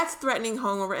 So that's threatening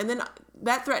hangover, and then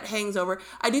that threat hangs over.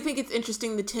 I do think it's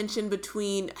interesting, the tension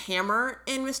between Hammer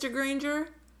and Mr. Granger.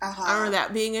 I remember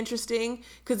that being interesting,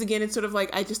 because again, it's sort of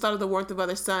like, I just thought of The Warmth of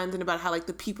Other Suns and about how, like,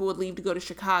 the people would leave to go to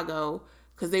Chicago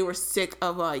because they were sick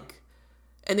of, like,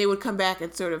 and they would come back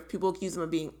and sort of, people accuse them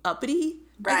of being uppity,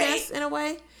 I guess, in a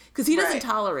way. Because he doesn't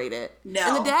tolerate it. No.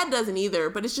 And the dad doesn't either,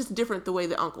 but it's just different the way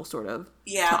the uncle sort of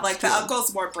like, the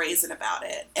uncle's more brazen about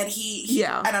it. And he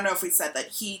I don't know if we said that,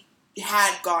 he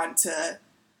had gone to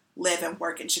live and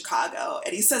work in Chicago.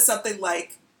 And he says something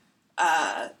like,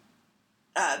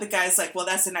 the guy's like, well,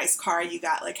 that's a nice car you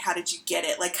got. Like, how did you get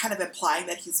it? Like, kind of implying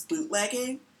that he's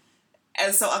bootlegging.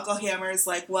 And so Uncle Hammer is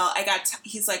like, well,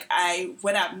 he's like, I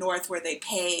went up north where they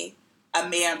pay a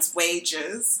man's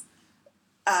wages,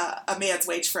 a man's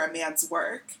wage for a man's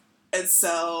work. And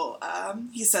so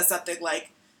he says something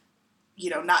like,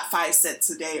 not 5 cents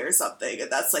a day or something.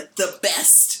 And that's like the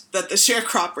best that the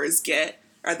sharecroppers get,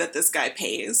 or that this guy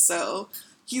pays. So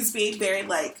he's being very,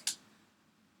 like,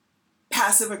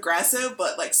 passive aggressive,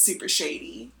 but, like, super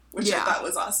shady, which I thought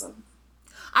was awesome.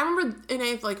 I remember in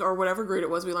 8th, like, or whatever grade it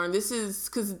was, we learned this is,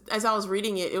 because as I was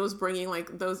reading it, it was bringing,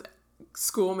 like, those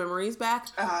school memories back.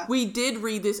 We did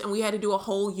read this, and we had to do a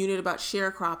whole unit about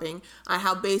sharecropping on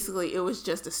how basically it was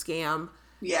just a scam.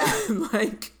 Yeah.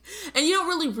 Like, and you don't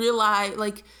really realize,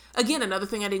 like, again, another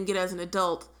thing I didn't get as an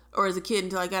adult, or as a kid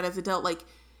until I got as an adult, like,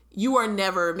 you are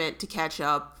never meant to catch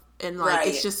up, and, like,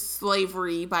 it's just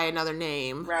slavery by another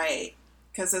name. Right.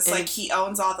 Because it's like, he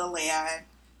owns all the land.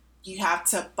 You have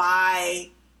to buy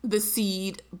the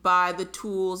seed, buy the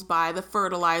tools, buy the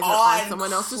fertilizer on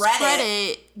someone else's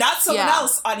credit. Not someone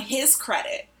else, on his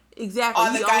credit. Exactly.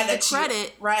 On the guy that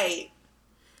credit. Right.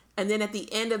 And then at the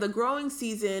end of the growing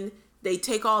season, they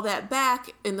take all that back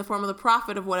in the form of the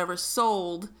profit of whatever's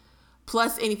sold,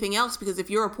 plus anything else, because if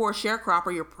you're a poor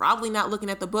sharecropper, you're probably not looking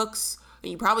at the books, and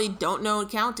you probably don't know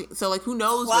accounting. So, like, who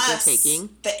knows what they're taking?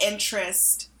 The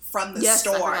interest from the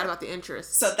store. Yes, I forgot about the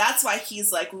interest. So that's why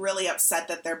he's, like, really upset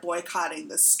that they're boycotting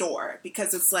the store.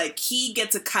 Because it's like, he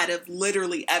gets a cut of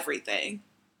literally everything.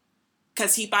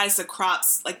 Because he buys the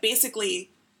crops. Like, basically,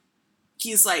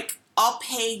 he's like, I'll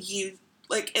pay you.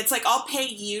 Like, it's like, I'll pay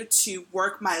you to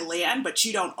work my land, but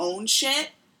you don't own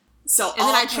shit. So and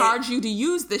then I charge you to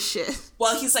use this shit.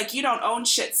 Well, he's like, you don't own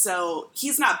shit, so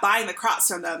he's not buying the crops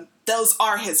from them. Those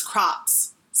are his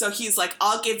crops. So he's like,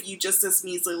 I'll give you just this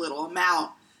measly little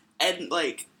amount. And,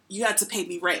 like, you have to pay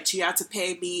me rent. You have to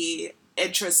pay me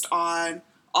interest on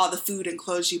all the food and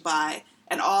clothes you buy.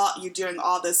 And you're doing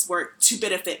all this work to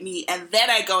benefit me. And then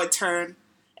I go and turn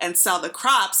and sell the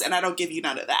crops, and I don't give you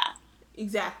none of that.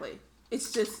 Exactly.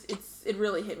 It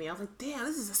really hit me. I was like, damn,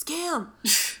 this is a scam.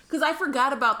 Because I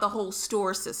forgot about the whole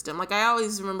store system. Like, I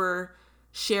always remember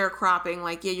sharecropping.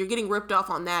 Like, yeah, you're getting ripped off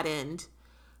on that end.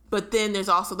 But then there's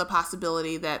also the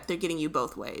possibility that they're getting you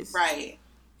both ways. Right.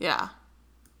 Yeah.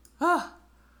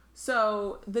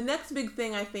 So the next big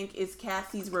thing, I think, is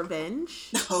Cassie's revenge.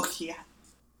 Oh, yeah.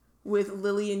 With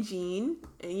Lily and Jean.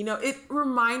 And, you know, it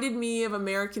reminded me of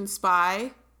American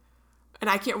Spy.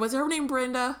 And was her name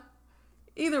Brenda?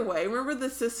 Either way, remember the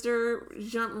sister,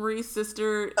 Jean-Marie's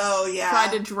sister? Oh, yeah.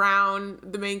 Tried to drown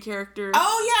the main character.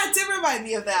 Oh, yeah, it did remind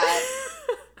me of that.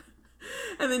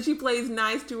 And then she plays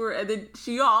nice to her, and then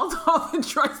she all often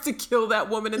tries to kill that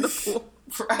woman in the pool.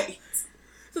 Right.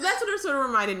 So that's what it sort of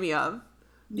reminded me of.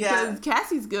 Yeah. Because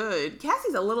Cassie's good.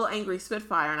 Cassie's a little angry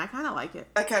Spitfire, and I kind of like it.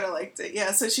 I kind of liked it,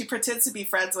 yeah. So she pretends to be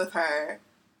friends with her,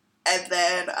 and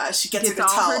then she gets her to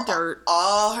tell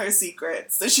all her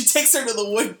secrets. So she takes her to the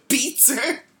wood, beats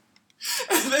her,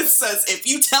 and then says, if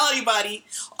you tell anybody,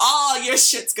 all your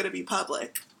shit's gonna be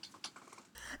public.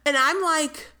 And I'm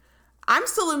like, I'm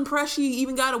still impressed she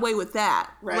even got away with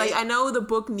that. Right. Like, I know the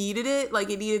book needed it. Like,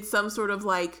 it needed some sort of,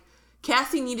 like,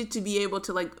 Cassie needed to be able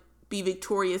to, like, be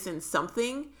victorious in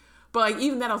something. But, like,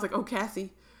 even that, I was like, oh,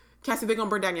 Cassie, they're gonna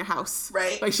burn down your house.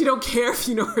 Right. Like, she don't care if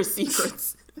you know her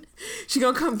secrets. She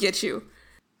gonna come get you.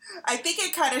 I think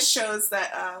it kind of shows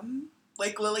that,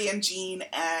 like, Lily and Jean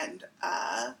and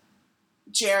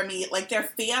Jeremy, like, their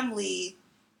family,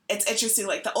 it's interesting,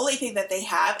 like, the only thing that they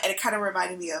have, and it kind of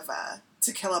reminded me of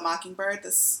To Kill a Mockingbird,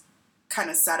 this kind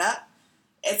of setup,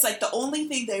 it's like the only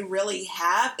thing they really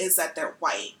have is that they're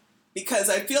white. Because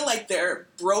I feel like they're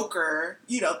broker,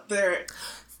 you know, than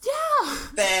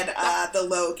the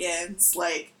Logans.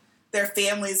 Like, their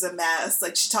family's a mess.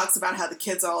 Like, she talks about how the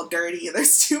kids are all dirty and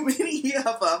there's too many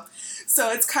of them.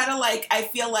 So it's kind of like, I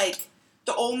feel like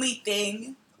the only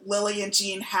thing Lily and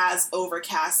Jean has over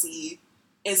Cassie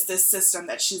is this system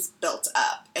that she's built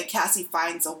up. And Cassie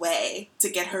finds a way to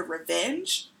get her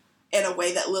revenge in a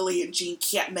way that Lily and Jean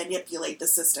can't manipulate the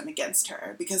system against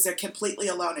her because they're completely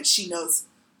alone and she knows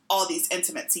all these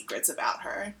intimate secrets about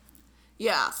her.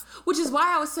 Yeah. Which is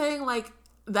why I was saying, like,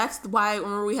 that's why,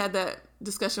 remember we had that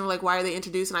discussion of, like, why are they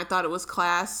introduced? And I thought it was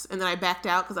class. And then I backed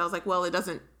out because I was like, well,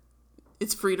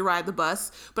 it's free to ride the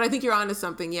bus. But I think you're onto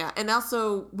something, yeah. And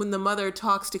also, when the mother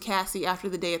talks to Cassie after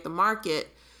the day at the market,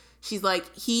 she's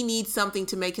like, he needs something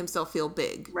to make himself feel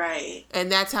big. Right.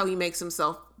 And that's how he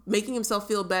making himself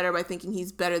feel better by thinking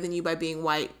he's better than you by being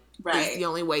white. Right. Is the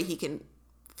only way he can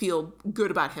feel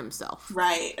good about himself.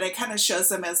 Right. And it kind of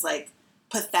shows him as, like,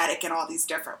 pathetic in all these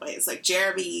different ways. Like,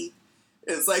 Jeremy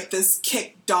is, like, this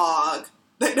kick dog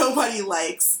that nobody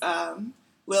likes.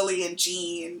 Lily and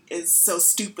Jean is so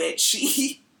stupid.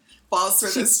 She falls for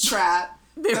this trap.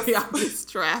 Very obvious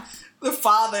trap. The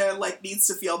father, like, needs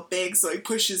to feel big, so he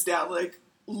pushes down, like,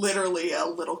 literally a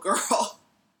little girl.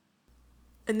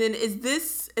 And then is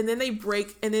this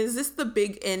the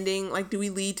big ending? Like, do we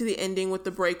lead to the ending with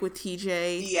the break with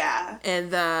TJ? Yeah.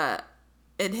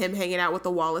 And him hanging out with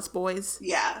the Wallace boys?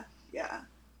 Yeah. Yeah.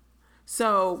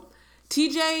 So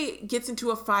TJ gets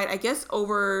into a fight, I guess,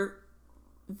 over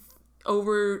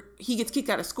he gets kicked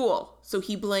out of school. So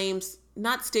he blames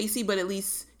not Stacy, but at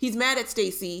least he's mad at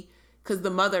Stacy because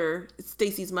it's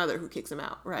Stacy's mother who kicks him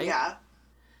out, right? Yeah.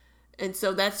 And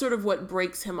so that's sort of what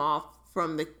breaks him off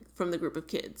from the group of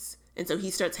kids. And so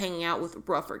he starts hanging out with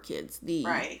rougher kids. The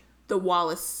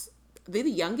Wallace, are they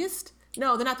the youngest?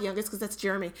 No, they're not the youngest because that's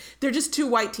Jeremy. They're just two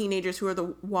white teenagers who are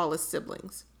the Wallace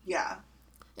siblings. Yeah.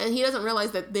 And he doesn't realize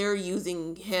that they're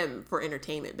using him for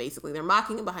entertainment, basically. They're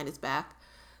mocking him behind his back.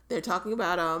 They're talking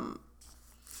about,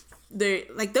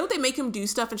 don't they make him do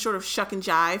stuff and sort of shuck and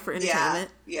jive for entertainment?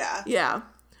 Yeah. Yeah.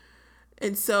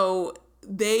 And so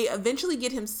they eventually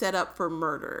get him set up for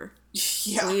murder.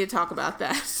 Yeah. We need to talk about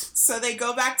that. So they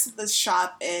go back to the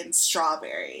shop in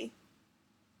Strawberry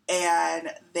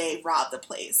and they rob the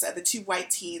place. And the two white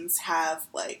teens have,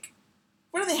 like,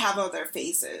 what do they have on their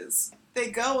faces?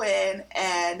 They go in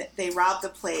and they rob the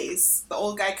place. The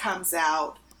old guy comes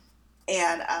out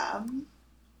and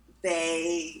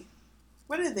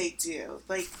what do they do?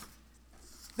 Like,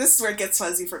 this is where it gets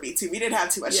fuzzy for me too. We didn't have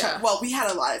too much time. Well, we had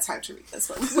a lot of time to read this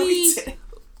one. We didn't.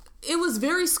 It was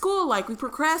very school-like. We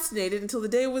procrastinated until the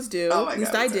day was due. Oh my God, At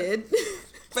least I did.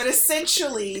 But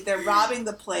essentially, they're robbing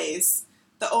the place.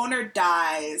 The owner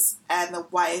dies, and the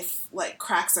wife, like,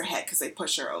 cracks her head because they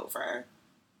push her over.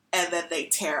 And then they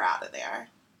tear out of there.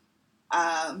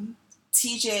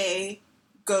 TJ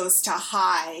goes to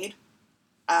hide.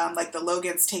 Like, the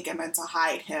Logans take him in to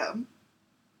hide him.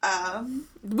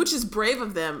 Which is brave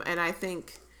of them, and I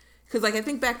think... Because, like, I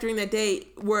think back during that day,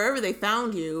 wherever they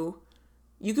found you,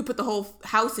 you could put the whole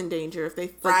house in danger if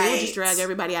they would just drag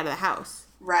everybody out of the house.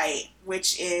 Right.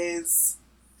 Which is,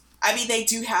 I mean, they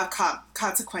do have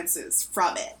consequences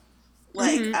from it.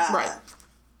 Like, right.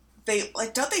 They,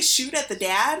 like, don't they shoot at the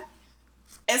dad?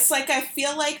 It's like, I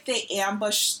feel like they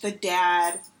ambush the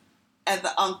dad and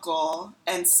the uncle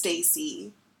and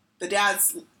Stacy. The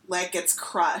dad's leg gets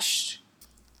crushed.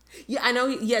 Yeah, I know.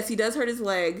 Yes, he does hurt his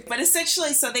leg. But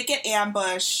essentially, so they get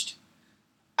ambushed.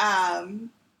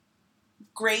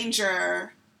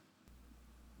 Granger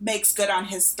makes good on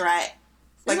his threat.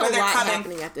 There's like, when they're coming,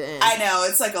 happening at the end. I know,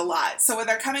 it's like a lot. So when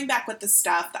they're coming back with the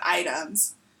stuff, the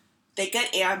items, they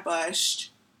get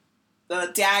ambushed. The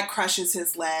dad crushes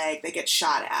his leg. They get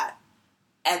shot at.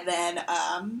 And then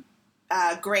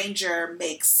Granger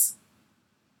makes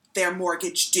their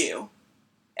mortgage due.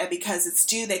 And because it's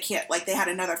due, they can't, like, they had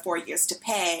another 4 years to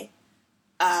pay.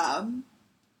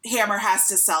 Hammer has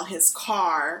to sell his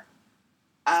car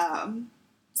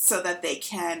so that they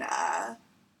can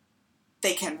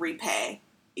repay.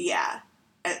 Yeah.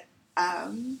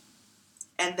 And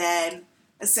then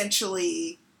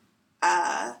essentially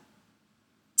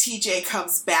TJ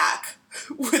comes back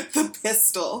with the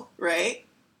pistol, right?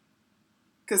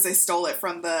 Because they stole it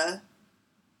from the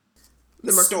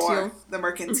store, the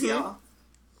Mercantile.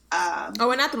 And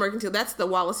not the Mercantile. That's the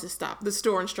Wallace's stop. The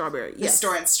store in Strawberry. The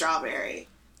store in Strawberry.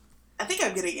 I think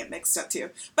I'm getting it mixed up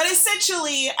too. But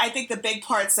essentially, I think the big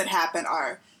parts that happen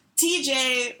are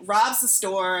TJ robs the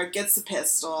store, gets the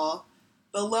pistol.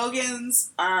 The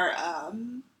Logans are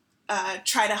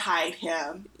try to hide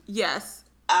him. Yes.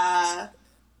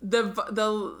 The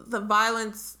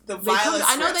violence. The violence.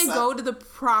 I know they go to the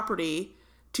property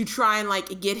to try and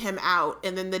like get him out,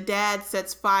 and then the dad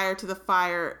sets fire to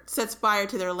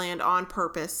their land on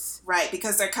purpose. Right,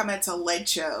 because they're coming to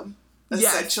lynch him.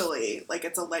 Essentially, yes. Like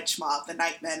it's a lynch mob, the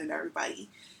Nightmen and everybody,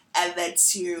 and then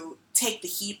to take the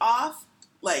heat off,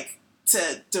 like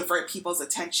to divert people's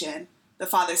attention, the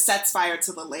father sets fire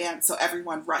to the land, so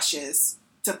everyone rushes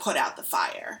to put out the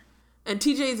fire. And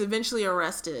TJ is eventually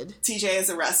arrested. TJ is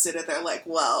arrested, and they're like,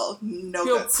 "Well, no,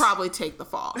 he'll probably take the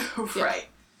fall." Right,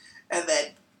 and then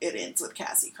it ends with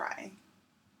Cassie crying.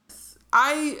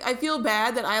 I feel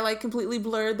bad that I like completely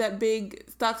blurred that big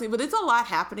stock scene, but it's a lot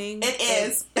happening. It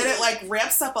is, and it like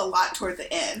ramps up a lot toward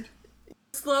the end.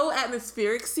 Slow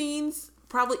atmospheric scenes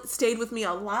probably stayed with me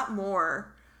a lot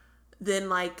more than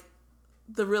like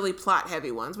the really plot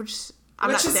heavy ones, which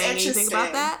I'm not saying anything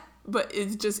about that, but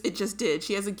it just did.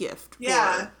 She has a gift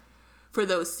for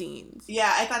those scenes.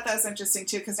 Yeah, I thought that was interesting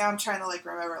too, because now I'm trying to like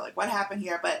remember like what happened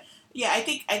here, but yeah, I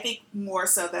think more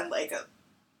so than like a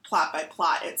plot by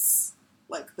plot, it's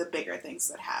like the bigger things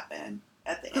that happen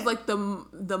at the end. Because like the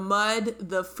mud,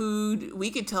 the food, we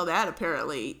could tell that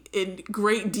apparently in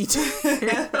great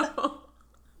detail.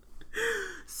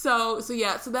 So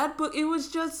that book, it was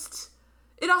just,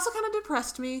 it also kind of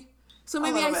depressed me. So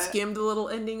maybe I skimmed the little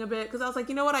ending a bit because I was like,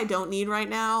 you know what I don't need right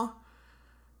now?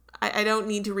 I don't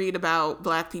need to read about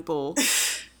Black people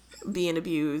being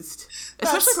abused,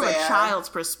 especially from a child's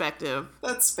perspective.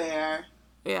 That's fair.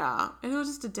 Yeah, and it was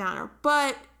just a downer,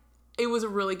 but it was a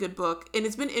really good book, and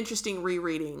it's been interesting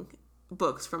rereading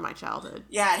books from my childhood.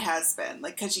 Yeah, it has been,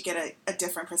 like, because you get a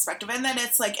different perspective, and then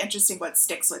it's, like, interesting what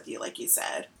sticks with you, like you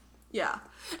said. Yeah,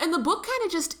 and the book kind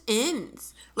of just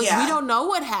ends. Like, we don't know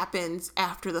what happens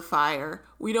after the fire.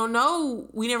 We don't know.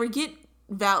 We never get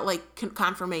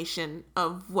confirmation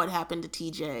of what happened to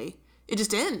TJ. It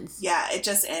just ends. Yeah, it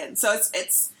just ends. So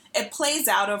it plays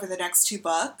out over the next two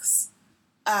books.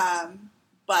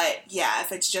 But yeah,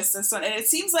 if it's just this one, and it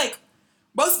seems like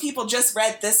most people just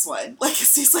read this one. Like it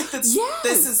seems like this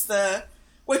is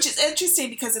which is interesting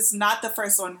because it's not the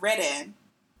first one written,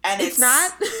 and it's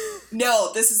not.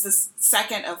 No, this is the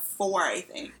second of 4, I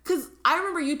think. Because I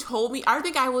remember you told me. I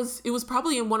think it was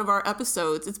probably in one of our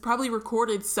episodes. It's probably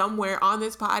recorded somewhere on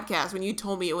this podcast when you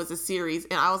told me it was a series,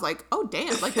 and I was like, oh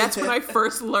damn! Like that's when I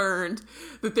first learned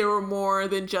that there were more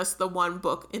than just the one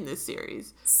book in this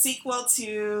series. Sequel to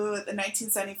the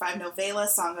 1975 novella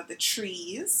Song of the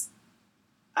Trees.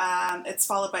 It's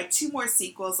followed by 2 more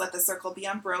sequels, Let the Circle Be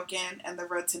Unbroken and The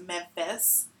Road to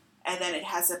Memphis. And then it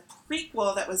has a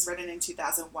prequel that was written in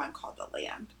 2001 called The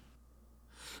Land.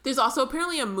 There's also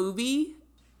apparently a movie.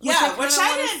 Which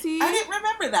I didn't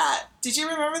remember that. Did you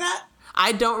remember that?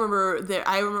 I don't remember that.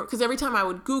 I remember because every time I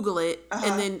would Google it,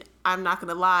 and then I'm not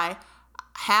going to lie,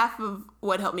 half of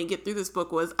what helped me get through this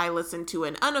book was I listened to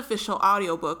an unofficial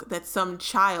audiobook that some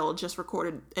child just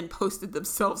recorded and posted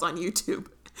themselves on YouTube.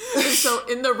 And so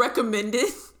in the recommended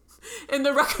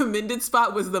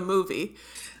spot was the movie.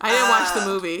 I didn't watch the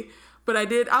movie, But I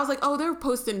was like, oh, they're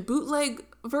posting bootleg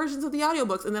versions of the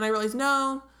audiobooks. And then I realized,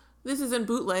 no, this isn't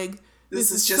bootleg.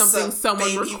 This is just something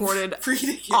someone recorded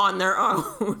on their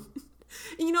own.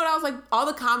 And you know what? I was like, all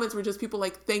the comments were just people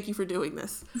like, thank you for doing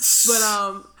this. But,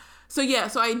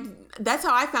 that's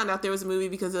how I found out there was a movie,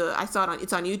 because I saw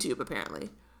it's on YouTube apparently.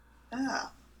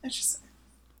 Oh, interesting.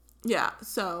 Yeah.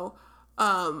 So,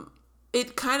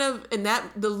 it kind of, and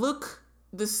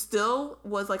the still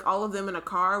was like all of them in a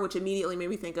car, which immediately made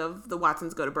me think of The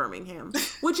Watsons Go to Birmingham,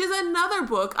 which is another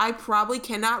book I probably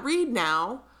cannot read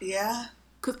now. Yeah.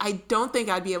 Because I don't think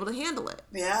I'd be able to handle it.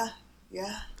 Yeah.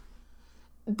 Yeah.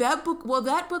 That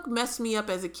book messed me up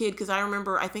as a kid, because I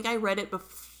remember, I think I read it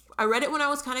when I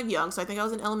was kind of young, so I think I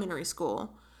was in elementary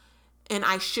school. And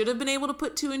I should have been able to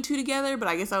put 2 and 2 together, but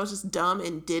I guess I was just dumb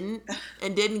and didn't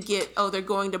get, oh, they're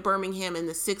going to Birmingham in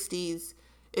the 60s.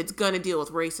 It's going to deal with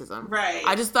racism. Right.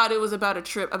 I just thought it was about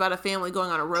a family going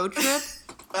on a road trip.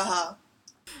 Uh-huh.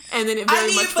 And then it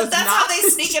very much was but that's not. how they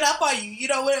sneak it up on you. You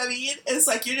know what I mean? It's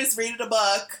like you're just reading a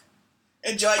book,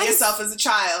 enjoying yourself as a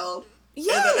child.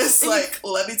 Yeah. And then it's like,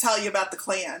 let me tell you about the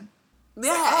Klan.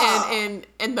 Yeah, and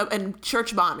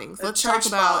church bombings. Let's talk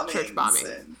about church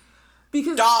bombings.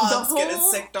 Because dogs getting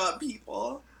sicked on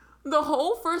people. The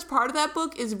whole first part of that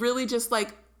book is really just like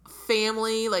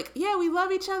family, like, yeah, we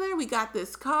love each other, we got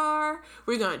this car,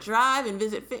 we're gonna drive and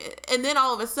visit, and then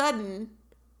all of a sudden,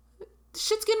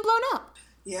 shit's getting blown up.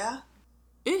 Yeah.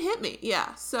 It hit me,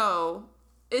 yeah. So,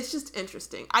 it's just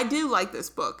interesting. I do like this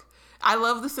book. I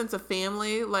love the sense of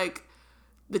family, like,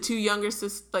 the 2 younger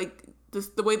sisters, like,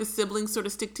 the way the siblings sort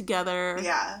of stick together.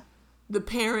 Yeah. The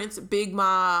parents, Big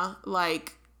Ma,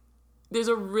 like, there's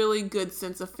a really good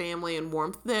sense of family and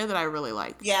warmth there that I really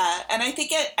like. Yeah, and I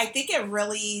think it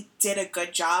really did a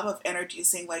good job of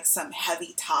introducing like some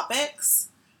heavy topics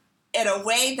in a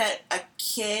way that a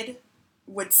kid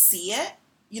would see it.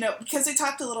 You know, because we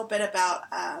talked a little bit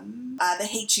about The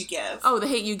Hate U Give. Oh, The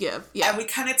Hate U Give. Yeah. And we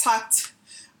kind of talked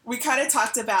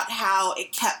about how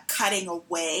it kept cutting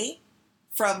away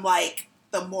from like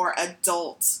the more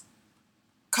adult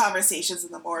conversations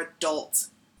and the more adult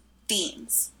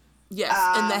themes. Yes,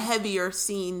 and the heavier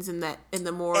scenes and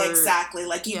the more... Exactly.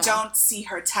 Like, you don't see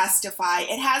her testify.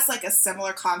 It has, like, a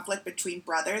similar conflict between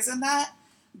brothers in that.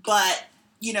 But,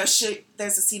 you know,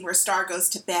 there's a scene where Star goes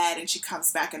to bed and she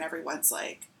comes back and everyone's,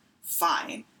 like,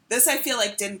 fine. This, I feel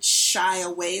like, didn't shy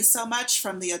away so much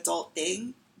from the adult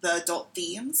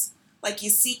themes. Like, you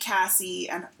see Cassie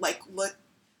and, like,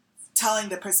 telling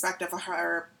the perspective of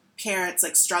her parents,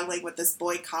 like, struggling with this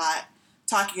boycott,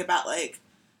 talking about, like,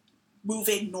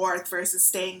 moving north versus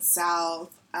staying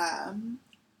south,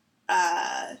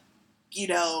 you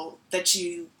know, that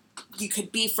you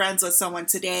could be friends with someone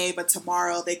today, but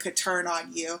tomorrow they could turn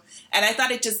on you. And I thought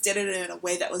it just did it in a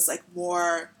way that was like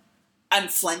more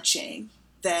unflinching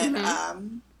than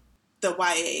the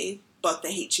YA book, The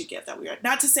Hate U Give, that we read.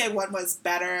 Not to say one was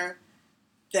better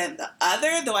than the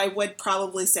other, though I would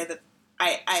probably say that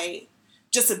I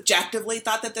just objectively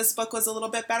thought that this book was a little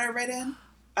bit better written.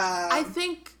 I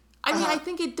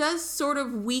think it does sort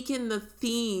of weaken the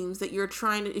themes that if you're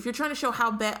trying to show how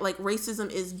bad, like,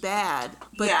 racism is bad,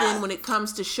 but then when it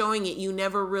comes to showing it, you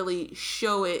never really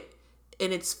show it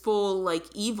in its full, like,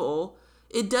 evil.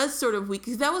 It does sort of weaken,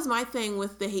 because that was my thing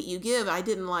with The Hate U Give. I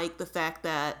didn't like the fact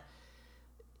that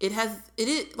it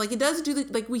does do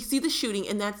like, we see the shooting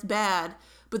and that's bad,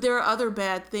 but there are other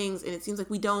bad things, and it seems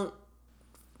like we don't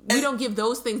give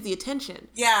those things the attention.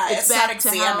 Yeah, it's not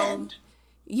examined.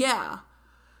 Yeah.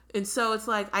 And so it's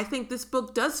like, I think this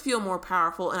book does feel more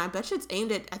powerful, and I bet you it's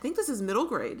aimed at, I think this is middle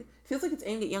grade. It feels like it's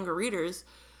aimed at younger readers.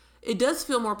 It does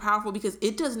feel more powerful because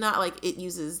it does not, like, it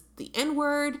uses the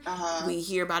N-word. We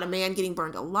hear about a man getting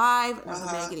burned alive, another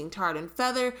man getting tarred and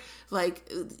feathered.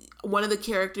 Like, one of the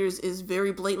characters is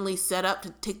very blatantly set up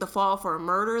to take the fall for a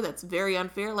murder that's very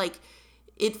unfair. Like,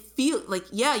 it feels like,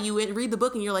 yeah, you read the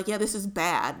book and you're like, yeah, this is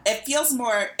bad. It feels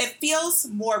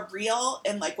more real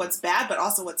in, like, what's bad, but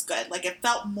also what's good. Like, it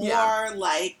felt more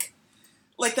like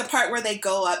the part where they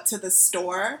go up to the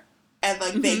store and,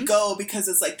 like, they go because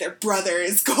it's, like, their brother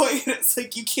is going. And it's,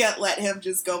 like, you can't let him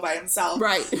just go by himself.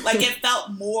 Right. Like, it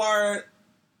felt more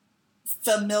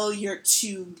familiar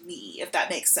to me, if that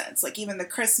makes sense. Like, even the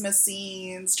Christmas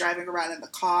scenes, driving around in the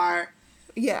car.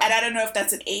 Yeah. And I don't know if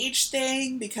that's an age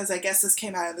thing, because I guess this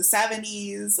came out in the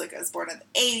 70s, like, I was born in the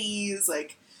 80s,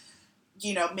 like,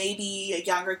 you know, maybe a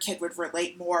younger kid would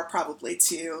relate more probably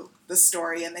to the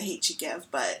story and The Hate U Give,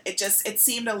 but it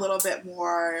seemed a little bit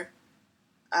more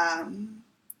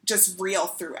just real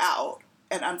throughout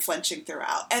and unflinching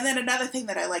throughout. And then another thing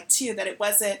that I liked too, that it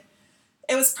wasn't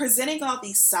it was presenting all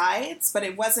these sides, but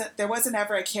there wasn't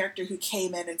ever a character who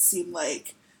came in and seemed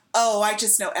like, oh, I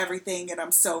just know everything and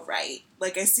I'm so right.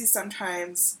 Like I see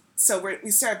sometimes, so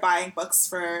we started buying books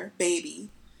for baby.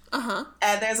 Uh-huh.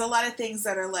 And there's a lot of things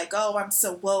that are like, oh, I'm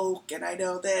so woke and I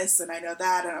know this and I know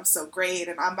that and I'm so great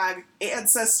and I'm my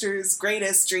ancestors'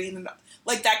 greatest dream, and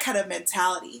like that kind of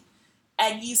mentality.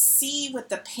 And you see with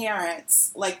the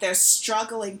parents, like they're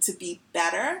struggling to be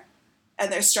better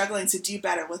and they're struggling to do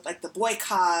better with like the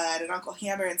boycott and Uncle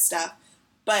Hammer and stuff,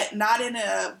 but not in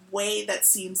a way that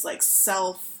seems like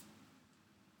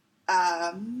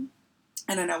I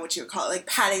don't know what you would call it, like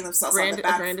patting themselves on the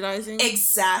back. Aggrandizing?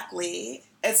 Exactly.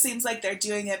 It seems like they're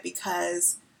doing it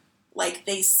because, like,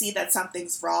 they see that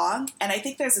something's wrong. And I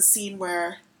think there's a scene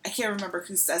where, I can't remember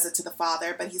who says it to the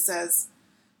father, but he says,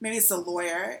 maybe it's the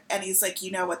lawyer, and he's like, you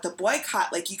know, with the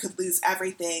boycott, like, you could lose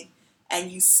everything,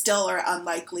 and you still are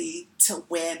unlikely to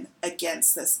win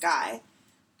against this guy.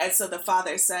 And so the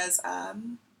father says,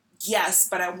 yes,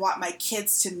 but I want my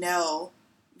kids to know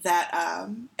that,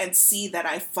 and see that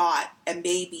I fought, and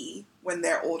maybe when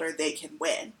they're older, they can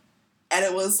win. And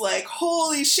it was like,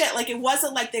 holy shit. Like, it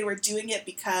wasn't like they were doing it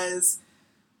because,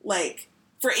 like,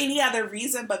 for any other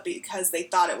reason, but because they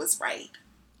thought it was right.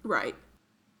 Right.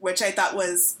 Which I thought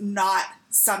was not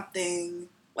something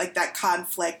like that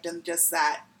conflict and just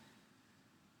that,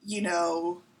 you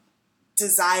know,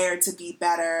 desire to be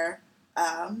better.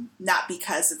 Not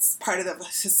because it's part of the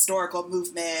historical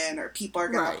movement or people are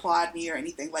going to applaud me or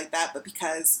anything like that, but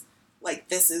because, like,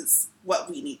 this is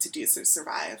what we need to do to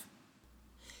survive.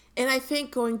 And I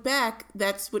think going back,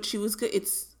 that's what she was good.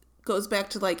 Goes back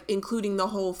to like including the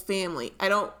whole family. I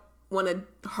don't want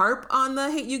to harp on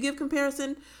the Hate U Give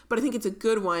comparison, but I think it's a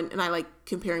good one. And I like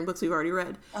comparing books we've already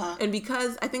read. Uh-huh. And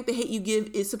because I think the Hate U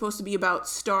Give is supposed to be about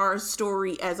Star's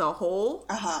story as a whole.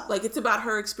 Uh-huh. Like it's about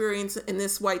her experience in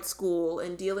this white school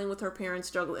and dealing with her parents'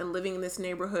 struggle and living in this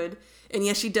neighborhood. And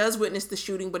yes, she does witness the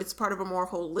shooting, but it's part of a more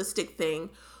holistic thing.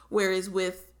 Whereas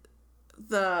with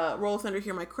the Roll of Thunder,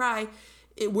 Hear My Cry,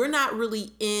 we're not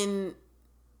really in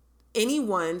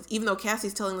anyone's, even though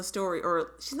Cassie's telling the story,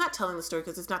 or she's not telling the story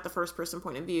because it's not the first person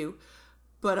point of view,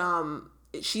 but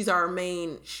she's our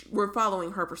main, we're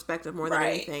following her perspective more than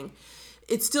anything.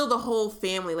 It's still the whole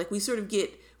family. Like we sort of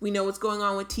we know what's going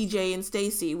on with TJ and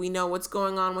Stacy. We know what's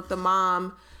going on with the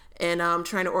mom and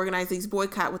trying to organize these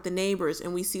boycott with the neighbors.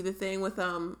 And we see the thing with,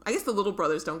 I guess the little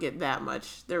brothers don't get that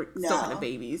much. They're still kind of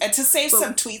babies. And to save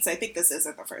some tweets, I think this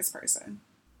isn't the first person.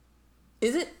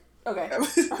 Is it? Okay.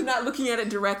 I'm not looking at it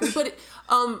directly, but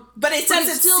it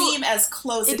doesn't seem as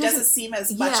close. It doesn't seem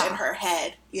as much in her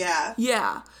head. Yeah.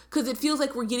 Yeah. Because it feels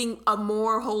like we're getting a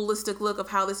more holistic look of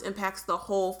how this impacts the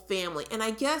whole family. And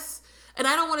I guess, and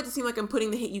I don't want it to seem like I'm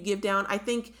putting the Hate U Give down. I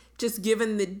think just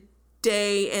given the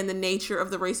day and the nature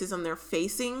of the racism they're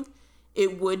facing,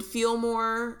 it would feel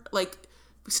more like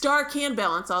Star can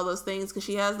balance all those things because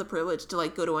she has the privilege to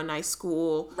like go to a nice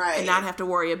school and not have to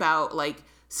worry about like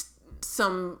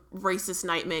some racist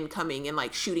nightmen coming and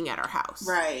like shooting at our house.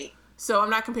 Right. So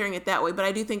I'm not comparing it that way, but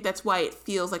I do think that's why it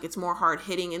feels like it's more hard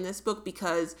hitting in this book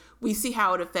because we see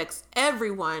how it affects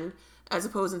everyone as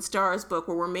opposed in Star's book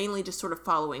where we're mainly just sort of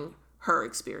following her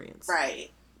experience. Right.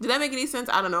 Did that make any sense?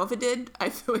 I don't know if it did. I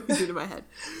feel like it did in my head.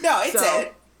 No, it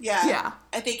did. Yeah. Yeah.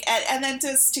 I think, and then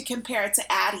just to compare it to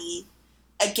Addie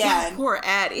again. Poor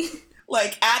Addie.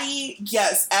 Like Addie,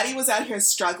 yes, Addie was out here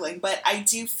struggling, but I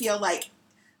do feel like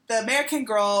the American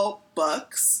Girl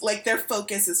books, like their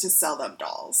focus is to sell them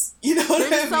dolls. You know what I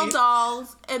mean? Sell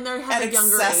dolls, and they have a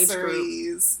younger age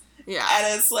group. Yeah,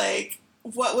 and it's like,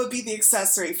 what would be the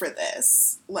accessory for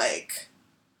this? Like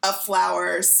a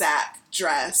flower sack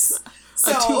dress,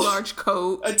 a too large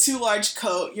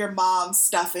coat. Your mom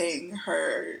stuffing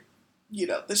her, you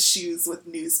know, the shoes with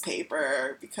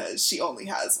newspaper because she only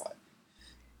has one.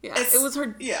 Yeah, it was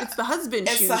her. Yeah, it's the husband's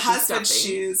shoes. It's the husband's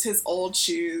shoes, his old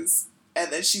shoes. And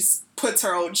then she puts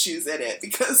her own shoes in it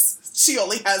because she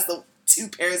only has the 2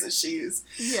 pairs of shoes.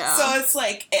 Yeah. So it's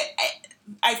like,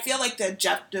 I feel like the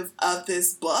objective of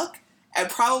this book, and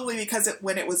probably because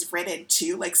when it was written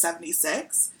too, like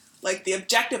 76, like the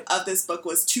objective of this book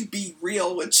was to be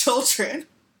real with children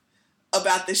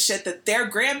about the shit that their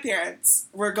grandparents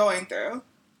were going through.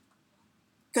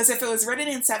 Because if it was written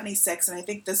in 76, and I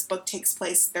think this book takes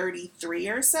place 33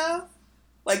 or so,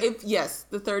 yes,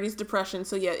 the 30s depression.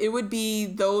 So yeah, it would be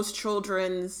those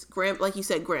children's like you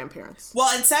said, grandparents.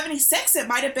 Well, in 76, it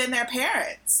might have been their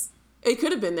parents. It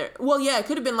could have been their. Well, yeah, it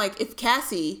could have been like if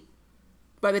Cassie,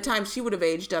 by the time she would have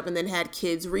aged up and then had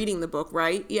kids reading the book,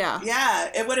 right? Yeah.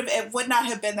 Yeah, it would not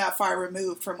have been that far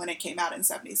removed from when it came out in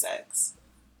 76.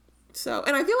 So,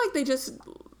 and I feel like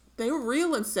they were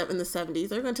real in the 70s.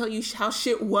 They're going to tell you how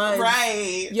shit was.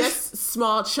 Right. Yes,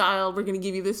 small child, we're going to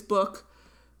give you this book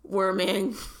where a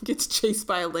man gets chased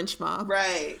by a lynch mob.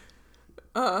 Right.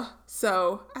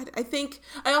 So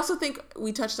I also think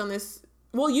we touched on this.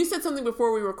 Well, you said something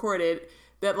before we recorded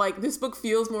that, like, this book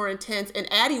feels more intense,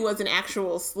 and Addie was an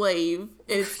actual slave,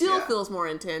 and it still feels more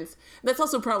intense. That's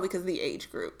also probably because of the age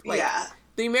group. Like,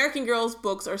 the American Girls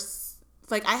books are,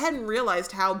 like, I hadn't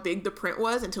realized how big the print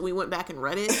was until we went back and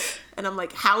read it, and I'm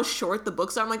like, how short the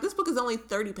books are. I'm like, this book is only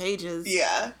 30 pages.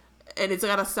 Yeah. And it's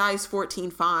got a size 14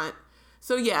 font.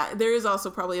 So, yeah, there is also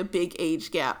probably a big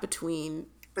age gap between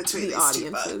the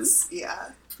audiences.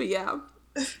 Yeah. But yeah,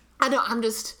 I know.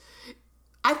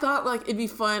 I thought, like, it'd be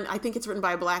fun. I think it's written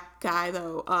by a black guy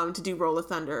though, to do Roll of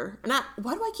Thunder. And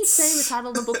why do I keep saying the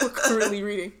title of the book we're currently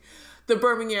reading? The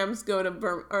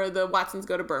the Watsons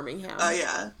go to Birmingham. Oh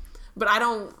yeah. But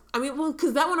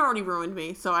because that one already ruined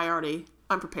me, so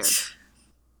I'm prepared.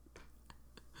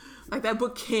 Like, that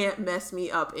book can't mess me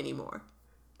up anymore.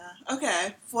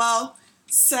 Okay. Well,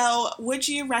 so would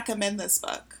you recommend this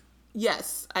book?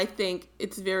 Yes, I think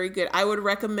it's very good. I would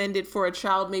recommend it for a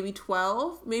child maybe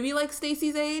 12, maybe like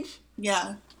Stacy's age.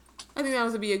 Yeah. I think that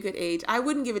would be a good age. I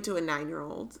wouldn't give it to a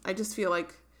 9-year-old. I just feel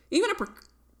like, even a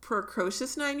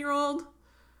precocious 9-year-old,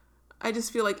 I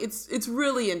just feel like it's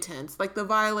really intense. Like, the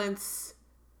violence,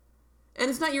 and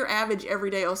it's not your average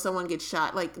everyday, oh, someone gets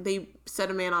shot. Like, they set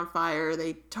a man on fire,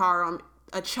 they tar him,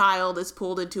 a child is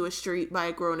pulled into a street by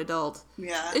a grown adult.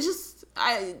 Yeah. It's just,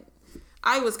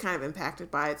 I was kind of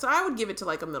impacted by it, so I would give it to,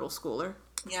 like, a middle schooler.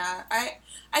 Yeah,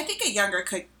 I think a younger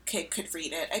kid could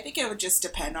read it. I think it would just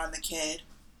depend on the kid.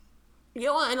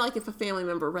 Yeah, well, and, like, if a family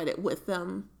member read it with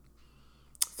them.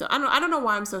 So I don't know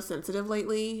why I'm so sensitive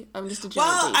lately. I'm just a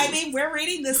giant baby. I mean, we're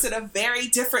reading this in a very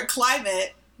different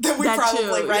climate than we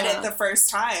probably read it the first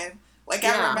time. Like,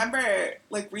 I remember,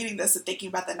 like, reading this and thinking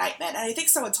about the Nightmen, and I think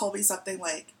someone told me something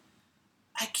like,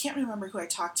 I can't remember who I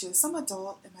talked to, some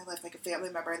adult in my life, like a family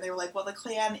member, and they were like, well, the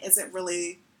Klan isn't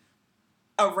really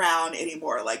around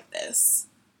anymore like this.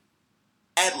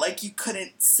 And, like, you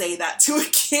couldn't say that to a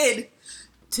kid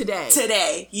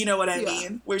today, you know what I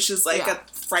mean? Which is, like, a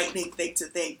frightening thing to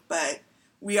think, but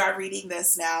we are reading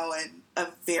this now in a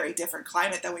very different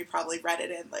climate than we probably read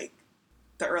it in, like,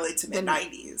 the early to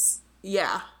mid-90s.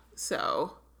 Yeah,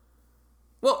 so,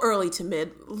 well, early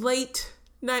to late,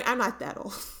 I'm not that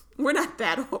old. We're not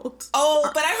that old.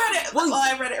 Oh, but I read it. Well,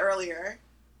 I read it earlier.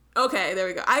 Okay, there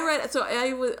we go. I read it. So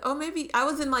I was. Oh, maybe I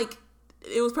was in, like,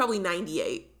 it was probably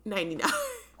 98, 99.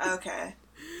 Okay.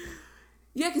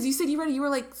 Yeah, because you said you read it. You were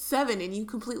like 7, and you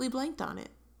completely blanked on it,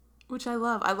 which I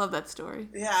love. I love that story.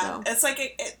 Yeah, so. It's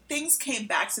like things came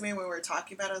back to me when we were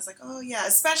talking about it. I was like, oh yeah,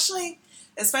 especially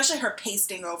her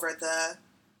pasting over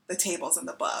the tables in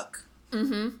the book.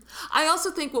 Mm-hmm. I also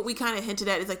think what we kind of hinted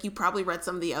at is, like, you probably read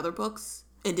some of the other books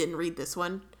and didn't read this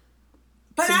one.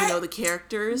 But so you know the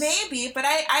characters. Maybe, but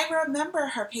I remember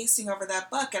her pasting over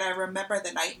that book, and I remember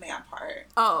the Nightman part.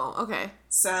 Oh, okay.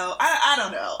 So, I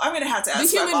don't know. I'm going to have to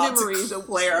ask my mom to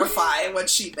clarify what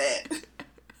she meant.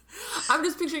 I'm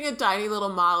just picturing a tiny little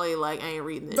Molly, like, I ain't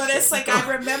reading this But shit. It's like,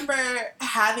 I remember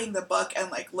having the book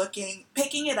and, like,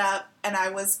 picking it up, and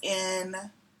I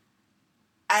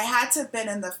had to have been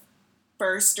in the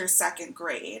 1st or 2nd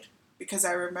grade, because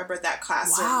I remember that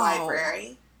classroom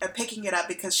library, and picking it up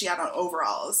because she had on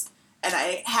overalls. And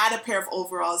I had a pair of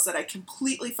overalls that I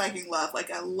completely fucking love.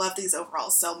 Like, I love these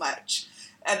overalls so much.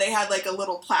 And they had, like, a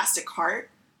little plastic heart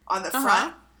on the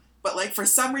front. But, like, for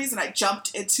some reason, I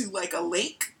jumped into, like, a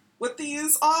lake with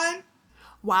these on.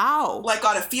 Wow. Like,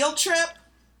 on a field trip.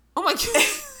 Oh, my God.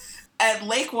 And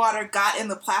lake water got in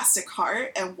the plastic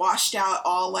heart and washed out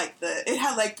all, like, it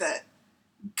had, like, the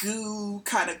goo,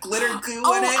 kind of glitter goo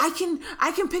in it.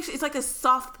 I can picture, it's like a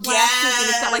soft plastic and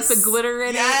it's got, like, the glitter in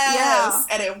it. Yeah.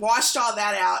 And it washed all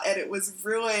that out and it was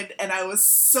ruined, and I was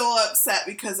so upset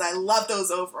because I love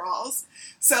those overalls.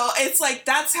 So it's like,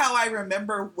 that's how I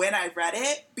remember when I read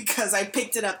it, because I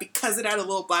picked it up because it had a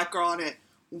little black girl on it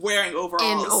wearing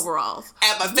overalls. In overalls.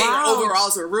 And my favorite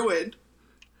overalls were ruined.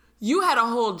 You had a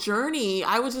whole journey.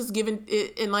 I was just given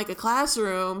it in, like, a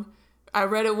classroom. I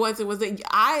read it once. It was like,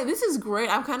 this is great.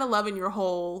 I'm kind of loving your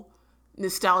whole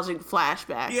nostalgic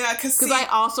flashback. Yeah, because I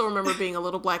also remember being a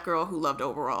little black girl who loved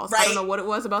overalls. Right. I don't know what it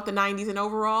was about the 90s and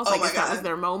overalls. I guess that was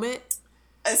their moment.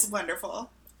 It's wonderful.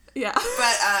 Yeah.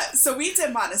 But, so we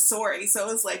did Montessori, so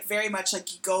it was, like, very much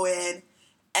like you go in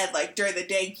and, like, during the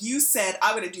day you said,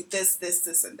 I'm going to do this, this,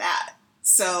 this, and that.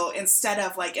 So instead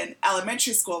of, like, in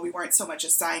elementary school, we weren't so much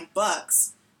assigned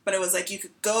books, but it was like you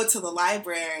could go to the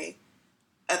library,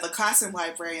 at the classroom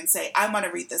library, and say, I want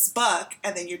to read this book,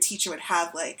 and then your teacher would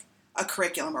have, like, a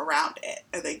curriculum around it.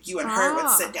 And then you and her would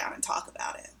sit down and talk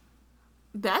about it.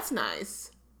 That's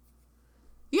nice.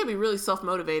 You gotta be really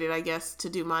self-motivated, I guess, to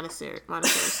do Montessori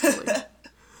schooling.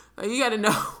 You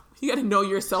gotta know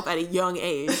yourself at a young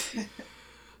age.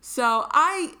 So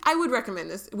I would recommend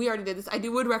this. We already did this.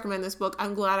 would recommend this book.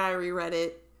 I'm glad I reread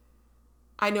it.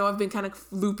 I know I've been kind of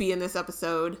loopy in this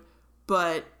episode,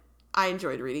 but I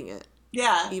enjoyed reading it.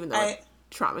 Yeah. Even though it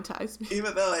traumatized me.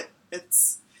 Even though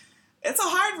it's a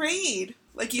hard read.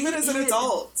 Like, even as an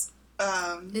adult.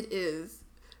 It is.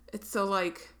 It's so,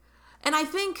 like... And I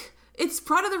think it's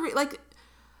part of the...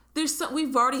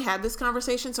 we've already had this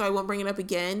conversation, so I won't bring it up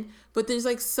again. But there's,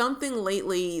 like, something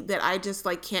lately that I just,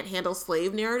 like, can't handle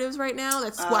slave narratives right now.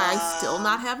 That's why I still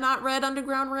have not read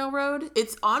Underground Railroad.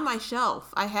 It's on my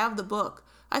shelf. I have the book.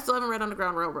 I still haven't read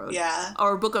Underground Railroad. Yeah.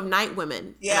 Or Book of Night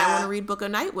Women. Yeah. And I want to read Book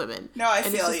of Night Women. No, I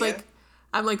feel feel it's just, like,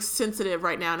 I'm, like, sensitive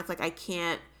right now, and it's like I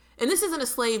can't... And this isn't a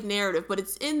slave narrative, but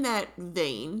it's in that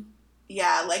vein.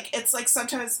 Yeah, like, it's, like,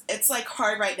 sometimes... It's, like,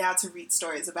 hard right now to read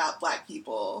stories about Black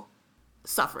people...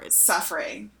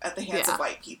 Suffering at the hands of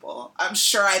white people. I'm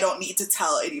sure I don't need to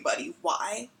tell anybody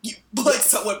why.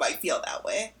 Someone might feel that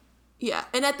way. Yeah,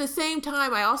 and at the same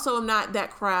time, I also am not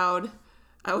that crowd...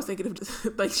 I was thinking of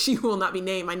just, like, She Will Not Be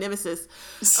Named, my nemesis.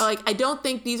 Like, I don't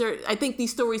think I think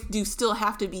these stories do still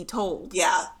have to be told.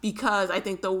 Yeah. Because I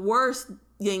think the worst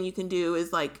thing you can do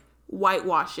is, like,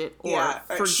 whitewash it or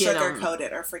forget them. Sugarcoat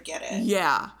it or forget it.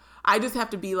 Yeah. I just have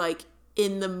to be, like,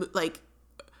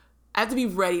 I have to be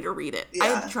ready to read it. Yeah. I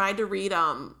have tried to read,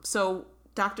 so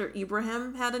Dr.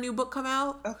 Ibrahim had a new book come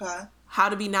out. Okay. How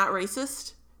to Be Not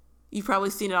Racist. You've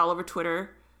probably seen it all over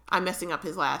Twitter. I'm messing up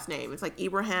his last name. It's like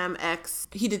Ibrahim X.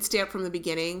 He did Stamped from the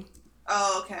Beginning.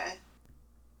 Oh, okay.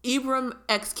 Ibram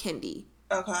X. Kendi.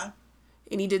 Okay.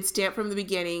 And he did Stamped from the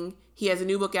Beginning. He has a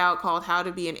new book out called How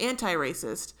to Be an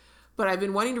Anti-Racist. But I've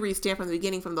been wanting to read Stamped from the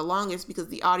Beginning from the longest because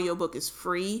the audiobook is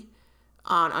free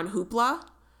on Hoopla.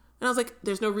 And I was like,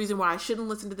 there's no reason why I shouldn't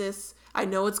listen to this. I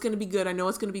know it's going to be good. I know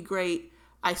it's going to be great.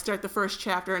 I start the first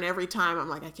chapter and every time I'm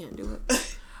like, I can't do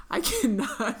it. I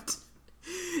cannot.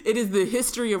 It is the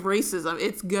history of racism.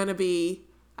 It's going to be,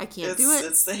 I can't do it.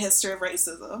 It's the history of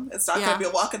racism. It's not going to be a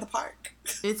walk in the park.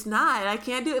 It's not. I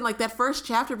can't do it. And like that first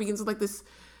chapter begins with like this,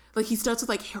 like he starts with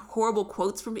like horrible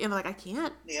quotes from me. And I'm like, I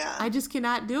can't. Yeah. I just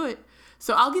cannot do it.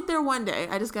 So I'll get there one day.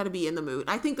 I just got to be in the mood.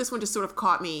 I think this one just sort of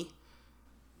caught me.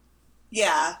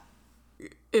 Yeah.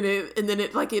 And then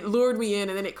it lured me in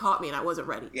and then it caught me and I wasn't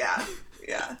ready. Yeah.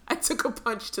 Yeah. I took a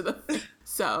punch to the face.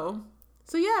 So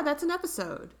yeah, that's an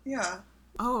episode. Yeah.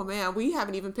 Oh man, we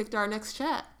haven't even picked our next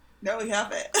chat. No, we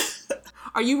haven't.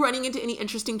 Are you running into any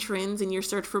interesting trends in your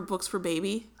search for books for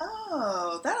baby?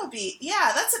 Oh,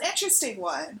 that's an interesting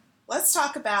one. Let's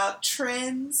talk about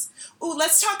trends. Ooh,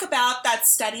 let's talk about that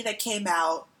study that came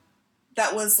out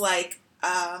that was like,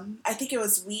 I think it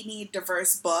was We Need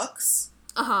Diverse Books.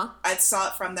 Uh-huh. I saw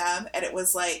it from them, and it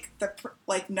was like the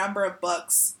number of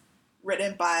books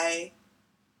written by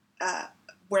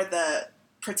where the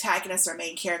protagonist or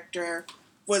main character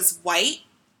was white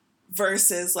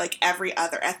versus like every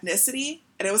other ethnicity.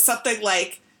 And it was something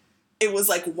like, it was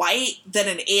like white, then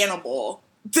an animal,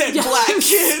 then Black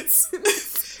kids,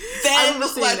 then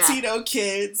Latino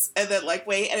kids, and then like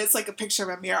and it's like a picture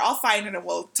of a mirror. I'll find it and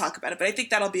we'll talk about it. But I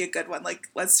think that'll be a good one. Like,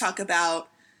 let's talk about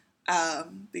the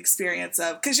experience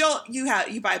of, because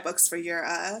you buy books for your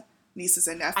nieces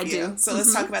and nephew. I do. So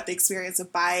let's talk about the experience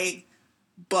of buying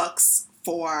books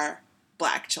for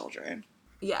Black children.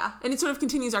 Yeah, and it sort of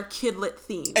continues our kidlit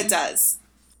theme. It does.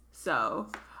 So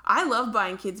I love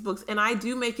buying kids books, and I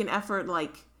do make an effort.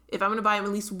 Like, if I'm going to buy them,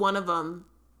 at least one of them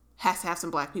has to have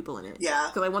some Black people in it. Yeah,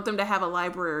 because I want them to have a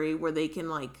library where they can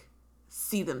like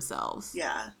see themselves.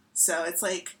 Yeah. So it's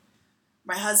like,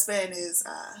 my husband is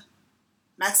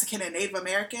Mexican and Native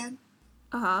American.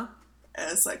 Uh-huh.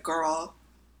 And it's like, girl.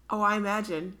 Oh, I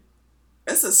imagine.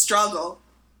 It's a struggle.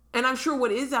 And I'm sure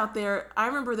what is out there, I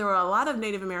remember there were a lot of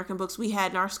Native American books we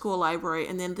had in our school library,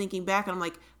 and then thinking back, and I'm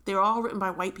like, they're all written by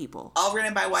white people. All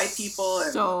written by white people,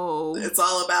 and so it's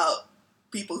all about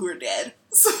people who are dead.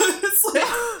 So it's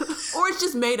like... or it's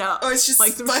just made up. Or it's just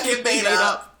like fucking made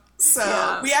up.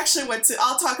 So we actually went to,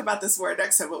 I'll talk about this more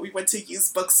next time, but we went to a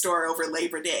used bookstore over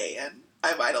Labor Day, and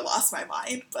I might have lost my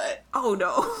mind, but... Oh,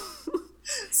 no.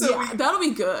 So yeah, that'll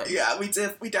be good. Yeah, we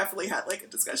definitely had like a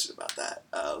discussion about that.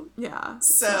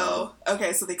 So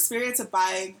the experience of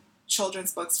buying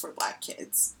children's books for Black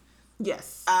kids.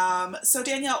 Yes. So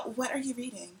Danielle, what are you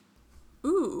reading?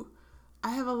 Ooh, I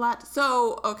have a lot.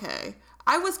 So, okay.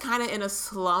 I was kind of in a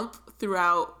slump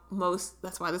throughout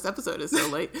that's why this episode is so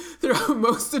late, throughout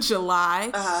most of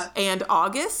July and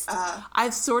August.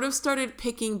 I've sort of started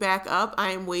picking back up.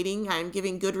 I'm giving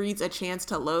Goodreads a chance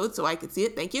to load so I could see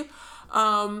it. Thank you.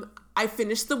 I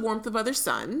finished The Warmth of Other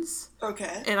Suns.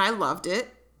 Okay. And I loved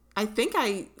it. I think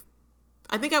I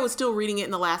was still reading it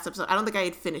in the last episode. I don't think I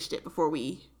had finished it before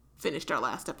we finished our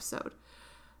last episode.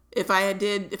 If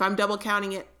I'm double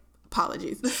counting it,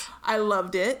 apologies. I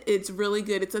loved it. It's really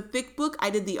good. It's a thick book. I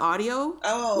did the audio,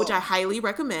 which I highly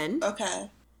recommend. Okay.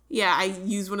 Yeah, I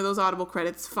used one of those Audible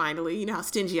credits finally. You know how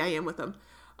stingy I am with them.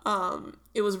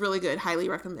 It was really good. Highly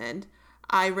recommend.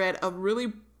 I read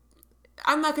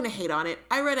I'm not going to hate on it.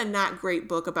 I read a not great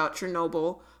book about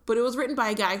Chernobyl, but it was written by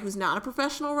a guy who's not a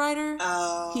professional writer.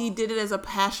 Oh. He did it as a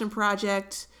passion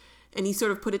project, and he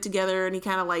sort of put it together, and he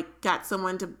kind of like got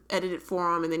someone to edit it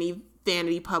for him, and then he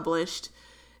vanity published.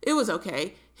 It was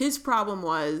okay. His problem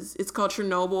was, it's called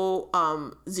Chernobyl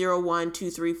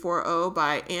 012340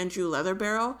 by Andrew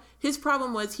Leatherbarrow. His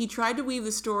problem was he tried to weave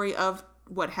the story of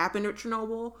what happened at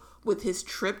Chernobyl with his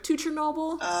trip to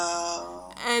Chernobyl.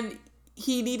 Oh. And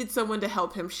he needed someone to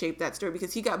help him shape that story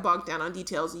because he got bogged down on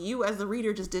details you as the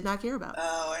reader just did not care about.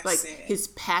 Oh, I see. His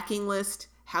packing list,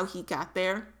 how he got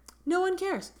there. No one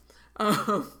cares.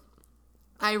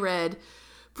 I read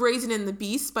Brazen and the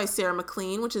Beast by Sarah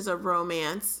McLean, which is a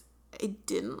romance. I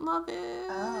didn't love it.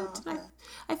 Oh, okay.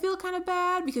 I feel kind of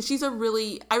bad because I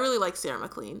really like Sarah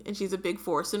McLean, and she's a big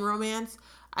force in romance.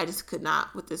 I just could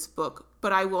not with this book,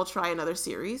 but I will try another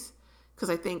series because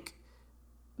I think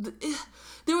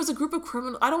there was a group of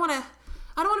criminals. I don't want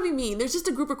to be mean. There's just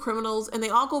a group of criminals, and they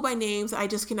all go by names. I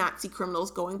just cannot see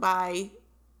criminals going by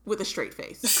with a straight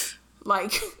face.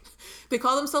 Like, they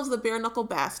call themselves the Bare Knuckle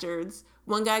Bastards.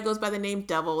 One guy goes by the name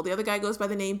Devil. The other guy goes by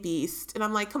the name Beast. And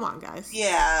I'm like, come on, guys.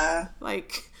 Yeah.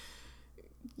 Like,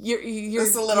 you're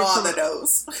it's a little on the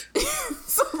nose.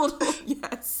 It's a little,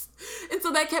 yes. And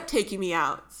so that kept taking me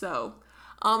out. So,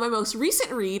 my most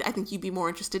recent read, I think you'd be more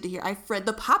interested to hear. I've read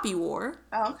The Poppy War.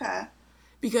 Oh, okay.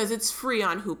 Because it's free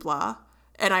on Hoopla.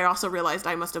 And I also realized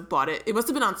I must have bought it. It must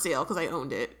have been on sale because I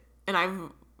owned it. And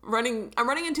I'm running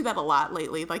into that a lot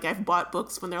lately. Like, I've bought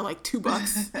books when they're like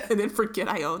 $2 and then forget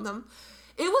I own them.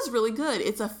 It was really good.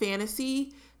 It's a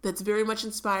fantasy that's very much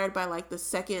inspired by like the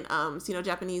second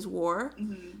Sino-Japanese War.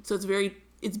 Mm-hmm. So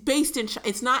it's based in,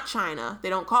 it's not China. They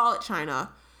don't call it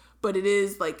China, but it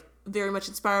is like very much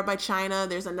inspired by China.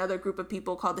 There's another group of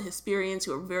people called the Hesperians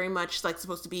who are very much like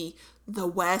supposed to be the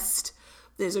West.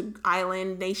 There's an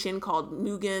island nation called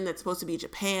Mugen that's supposed to be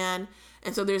Japan.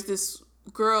 And so there's this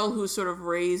girl who's sort of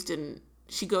raised, and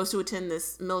she goes to attend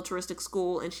this militaristic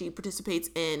school, and she participates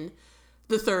in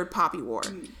the Third Poppy War.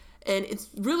 And it's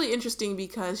really interesting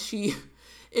because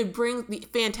it brings the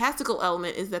fantastical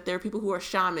element is that there are people who are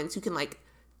shamans who can like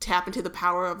tap into the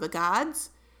power of the gods.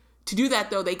 To do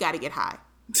that though, they got to get high.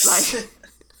 Like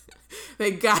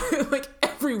they got like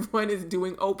everyone is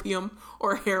doing opium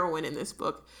or heroin in this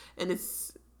book, and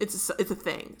it's a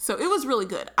thing. So it was really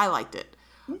good. I liked it.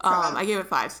 Okay. I gave it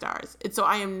 5 stars. And so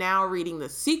I am now reading the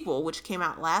sequel, which came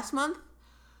out last month.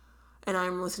 And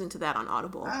I'm listening to that on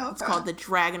Audible. Oh, okay. It's called The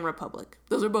Dragon Republic.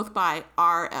 Those are both by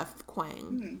R.F.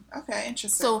 Kuang. Okay,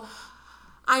 interesting. So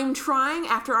I'm trying,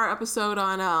 after our episode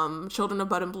on Children of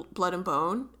Blood and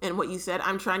Bone and what you said,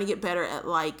 I'm trying to get better at,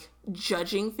 like,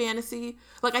 judging fantasy.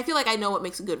 Like, I feel like I know what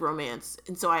makes a good romance.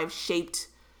 And so I've shaped,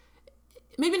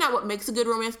 maybe not what makes a good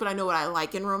romance, but I know what I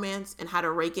like in romance and how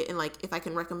to rate it and, like, if I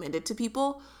can recommend it to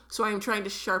people. So I'm trying to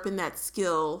sharpen that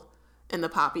skill in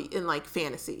like,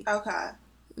 fantasy. Okay.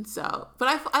 So,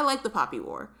 but I like The Poppy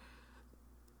War.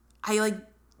 I like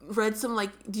read some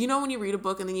like, do you know when you read a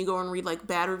book and then you go and read like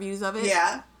bad reviews of it?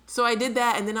 Yeah. So I did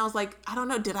that, and then I was like, I don't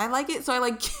know, did I like it? So I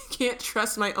like can't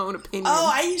trust my own opinion.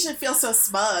 Oh, I usually feel so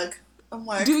smug. I'm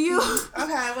like, do you?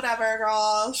 Okay, whatever,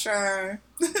 girl, sure.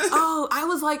 Oh, I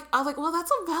was like, well,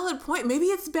 that's a valid point. Maybe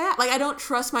it's bad. Like, I don't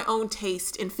trust my own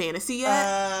taste in fantasy yet.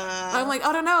 I'm like,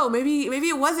 I don't know, maybe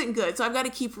it wasn't good. So I've got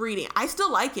to keep reading. I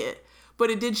still like it. But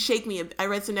it did shake me. I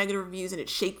read some negative reviews, and it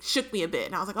shook me a bit.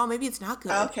 And I was like, oh, maybe it's not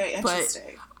good. Okay, interesting.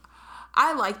 But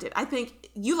I liked it. I think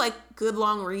you like good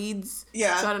long reads.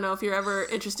 Yeah. So I don't know if you're ever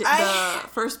interested. The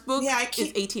first book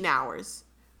is 18 hours.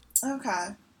 Okay.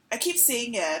 I keep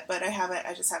seeing it, but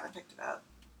I just haven't picked it up.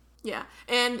 Yeah.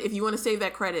 And if you want to save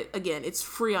that credit, again, it's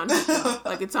free on Hoopla.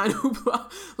 Like, it's on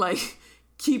Hoopla. Like,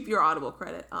 keep your Audible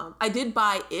credit. I did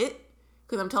buy it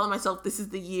because I'm telling myself this is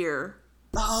the year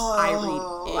I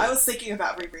read it. I was thinking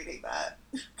about rereading that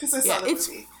because I saw the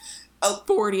movie. It's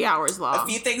 40 hours long. A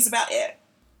few things about it.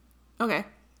 Okay.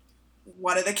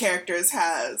 One of the characters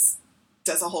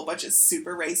does a whole bunch of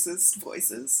super racist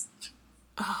voices.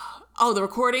 Oh, the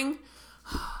recording?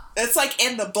 It's like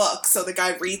in the book, so the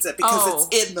guy reads it because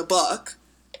it's in the book.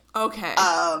 Okay.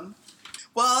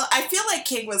 Well, I feel like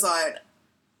King was on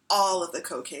all of the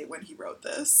cocaine when he wrote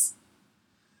this.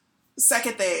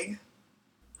 Second thing,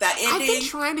 that ending. I've been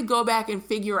trying to go back and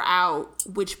figure out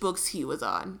which books he was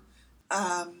on.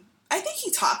 I think he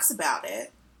talks about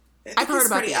it. I've heard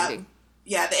about the ending.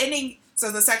 Yeah, the ending. So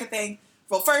the second thing,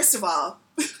 well, first of all,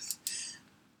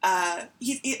 I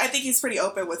think he's pretty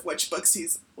open with which books he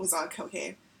was on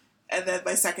cocaine. And then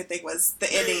my second thing was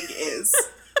the ending is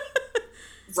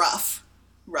rough.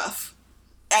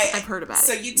 I've heard about it.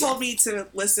 So you told me to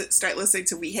start listening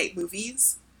to We Hate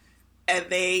Movies, and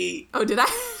they... Oh, did I?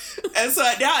 And so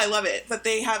now I love it, but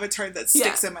they have a term that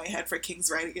sticks in my head for King's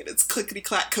writing, and it's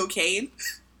clickety-clack cocaine.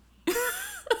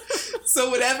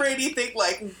 So whenever anything,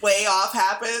 like, way off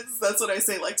happens, that's what I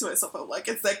say, like, to myself. I'm like,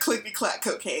 it's that clickety-clack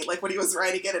cocaine. Like, when he was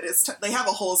writing it, they have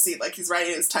a whole scene, like, he's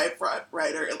writing his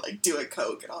typewriter and, like, doing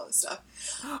coke and all this stuff.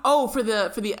 Oh, for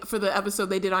the episode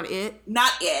they did on It?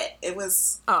 Not It. It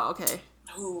was... Oh, okay.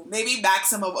 Ooh, maybe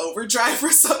Maximum Overdrive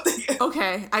or something.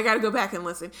 Okay, I gotta go back and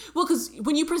listen. Well, because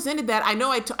when you presented that, I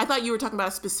know I thought you were talking about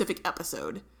a specific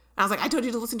episode. I was like, I told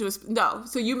you to listen to no.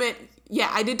 So you meant, yeah,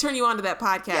 I did turn you on to that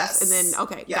podcast, yes. and then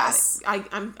got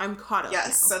it. I'm caught up. Yes,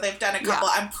 now. So they've done a couple.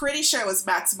 Yeah. I'm pretty sure it was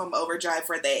Maximum Overdrive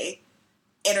where they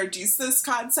introduced this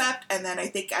concept, and then I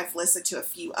think I've listened to a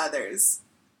few others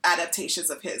adaptations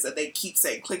of his, and they keep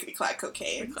saying clickety clack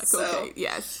cocaine. Cocaine,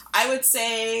 yes. I would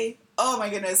say, oh my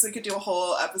goodness, we could do a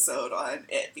whole episode on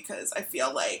it because I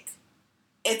feel like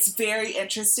it's very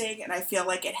interesting, and I feel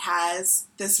like it has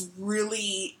this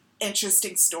really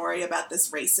interesting story about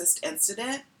this racist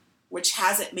incident, which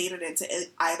hasn't made it into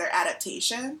either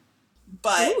adaptation.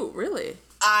 But ooh, really?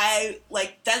 I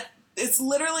like that. It's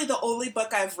literally the only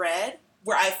book I've read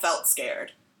where I felt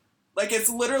scared. Like, it's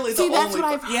literally the only book. That's what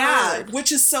I've heard. Yeah,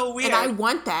 which is so weird. And I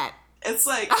want that. It's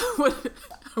like I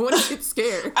want to get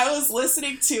scared. I was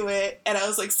listening to it, and I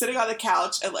was like sitting on the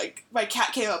couch, and like my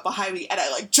cat came up behind me, and I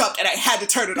like jumped, and I had to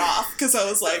turn it off because I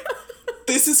was like,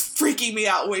 this is freaking me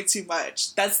out way too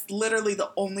much. That's literally the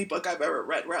only book I've ever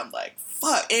read where I'm like,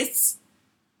 fuck, it's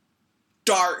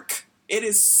dark. It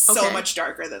is so much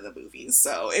darker than the movies.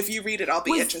 So if you read it, I'll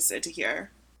be interested to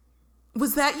hear.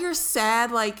 Was that your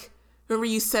sad, like, remember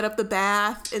you set up the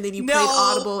bath and then you played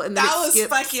Audible and then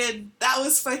that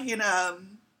was fucking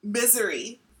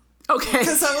Misery. Okay.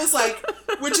 Because I was like,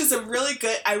 which is a really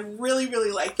good, I really,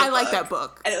 really like the book. I like that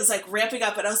book. And it was like ramping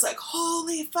up, and I was like,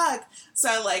 holy fuck. So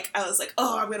I was like,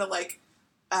 oh, I'm gonna like,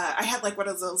 I had like one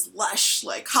of those Lush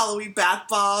like Halloween bath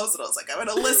bombs, and I was like, I'm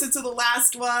gonna listen to the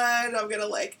last one. I'm gonna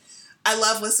like, I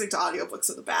love listening to audiobooks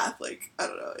in the bath. Like, I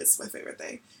don't know, it's my favorite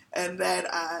thing. And then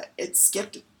it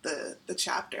skipped the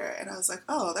chapter, and I was like,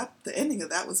 oh, the ending of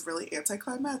that was really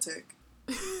anticlimactic.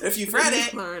 If you've read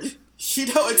it, you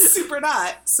know it's super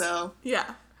not. So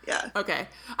yeah. Okay,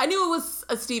 I knew it was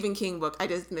a Stephen King book. I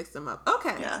just mixed them up.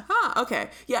 Okay. Yeah. Okay.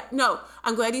 Yeah. No,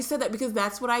 I'm glad you said that because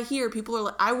that's what I hear. People are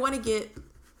like, I want to get,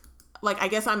 like, I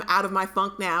guess I'm out of my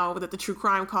funk now that the true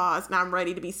crime caused, and I'm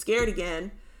ready to be scared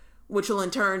again, which will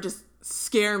in turn just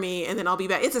scare me, and then I'll be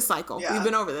back. It's a cycle. Yeah. We've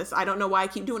been over this. I don't know why I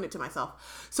keep doing it to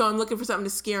myself. So I'm looking for something to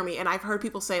scare me, and I've heard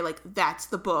people say, like, that's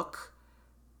the book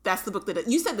that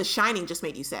you said The Shining just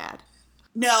made you sad.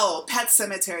 No, Pet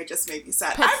Sematary just made me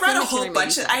sad. I read a whole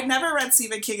bunch of... I never read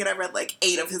Stephen King, and I read like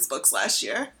 8 of his books last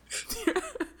year.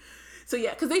 So yeah,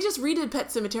 because they just redid Pet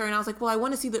Sematary, and I was like, well, I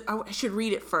want to see I should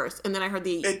read it first. And then I heard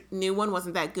the new one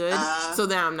wasn't that good, so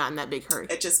then I'm not in that big hurry.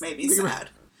 It just made me sad.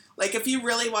 Like, if you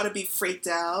really want to be freaked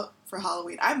out for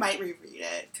Halloween, I might reread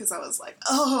it, because I was like,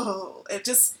 oh,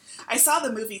 I saw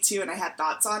the movie too, and I had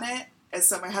thoughts on it. And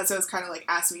so my husband was kind of like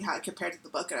asking me how it compared to the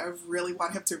book, and I really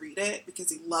want him to read it because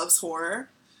he loves horror.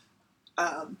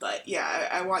 But yeah,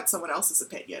 I want someone else's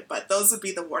opinion. But those would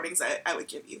be the warnings I would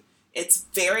give you. It's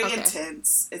very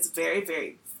intense. It's very,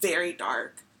 very, very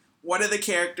dark. One of the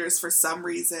characters, for some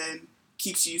reason,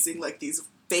 keeps using like these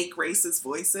fake racist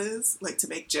voices, like to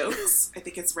make jokes. I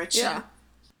think it's Richie. Yeah.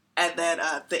 And then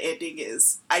the ending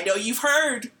is, I know you've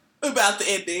heard about the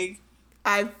ending.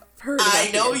 I've heard about I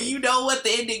know you know what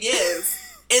the ending is.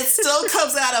 It still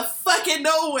comes out of fucking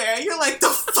nowhere. You're like, the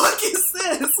fuck is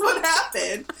this? What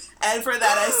happened? And for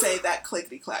that, I say that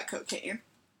clickety-clack cocaine.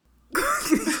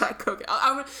 Clickety-clack cocaine.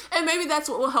 And maybe that's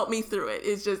what will help me through it,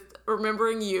 is just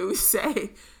remembering you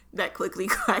say that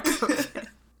clickety-clack cocaine.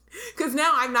 Because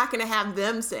now I'm not going to have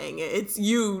them saying it. It's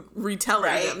you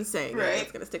retelling them saying it.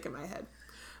 It's going to stick in my head.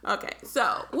 Okay,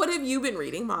 so what have you been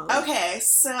reading, Molly? Okay,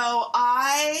 so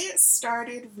I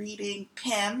started reading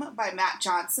Pym by Matt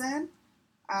Johnson.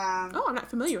 I'm not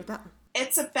familiar with that one.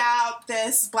 It's about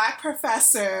this black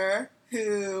professor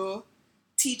who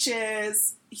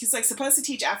teaches, he's like supposed to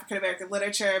teach African American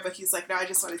literature, but he's like, no, I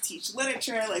just want to teach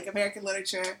literature, like American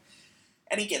literature.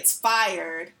 And he gets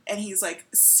fired, and he's like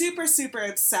super, super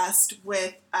obsessed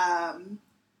with Edgar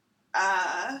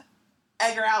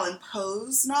Allan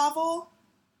Poe's novel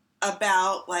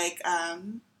about like,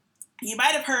 you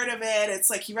might have heard of it. It's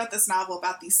like he wrote this novel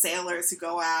about these sailors who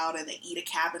go out and they eat a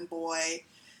cabin boy.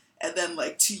 And then,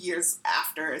 like, 2 years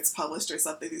after it's published or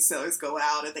something, these sailors go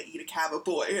out and they eat a cabin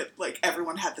boy. And, like,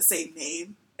 everyone had the same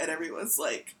name. And everyone's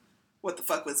like, what the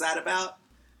fuck was that about?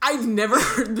 I've never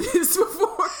heard this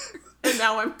before. And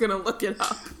now I'm going to look it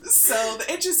up. So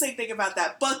the interesting thing about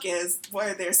that book is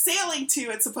where they're sailing to,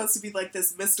 it's supposed to be, like,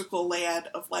 this mystical land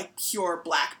of, like, pure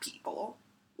black people.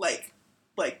 Like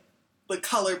the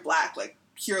color black, like,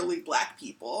 purely black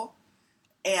people.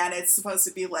 And it's supposed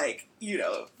to be, like, you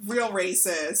know, real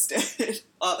racist and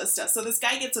all this stuff. So this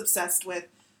guy gets obsessed with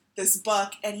this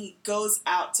book, and he goes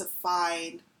out to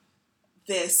find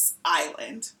this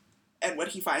island. And what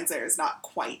he finds there is not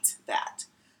quite that.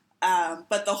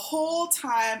 But the whole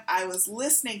time I was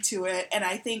listening to it, and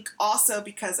I think also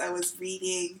because I was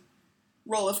reading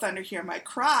Roll of Thunder, Hear My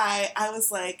Cry, I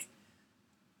was like,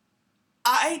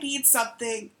 I need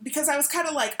something, because I was kind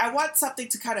of like, I want something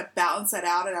to kind of balance that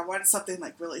out, and I wanted something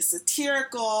like really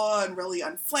satirical and really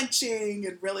unflinching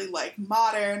and really like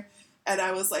modern. And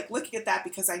I was like looking at that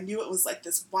because I knew it was like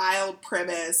this wild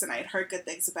premise and I had heard good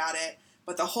things about it.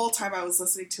 But the whole time I was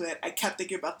listening to it, I kept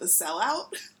thinking about The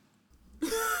Sellout.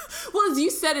 Well, as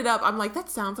you set it up, I'm like, that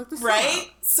sounds like The Sellout.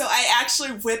 Right? So I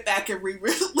actually went back and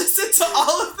listened to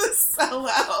all of The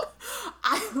Sellout.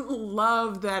 I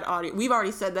love that audio. We've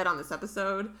already said that on this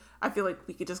episode. I feel like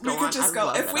we could just go on. We could just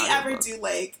go. If we ever book. do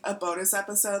like a bonus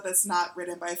episode that's not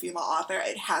written by a female author,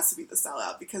 it has to be The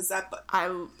Sellout, because that book.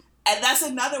 And that's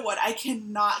another one I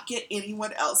cannot get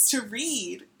anyone else to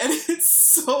read. And it's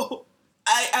so...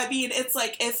 I mean, it's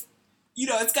like if, you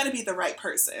know, it's got to be the right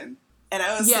person. And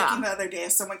I was thinking the other day,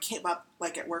 if someone came up,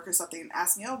 like, at work or something and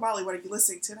asked me, oh, Molly, what are you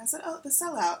listening to? And I said, oh, The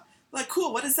Sellout. I'm like,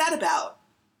 cool, what is that about?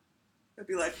 I'd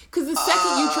be like... Because the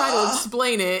second you try to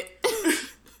explain it...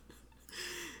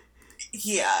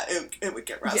 yeah, it would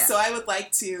get rough. Yeah. So I would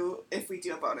like to, if we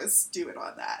do a bonus, do it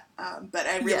on that. But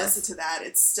I re-listened to that.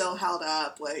 It still held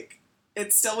up. Like,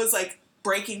 it still was, like,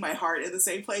 breaking my heart in the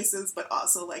same places, but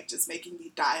also, like, just making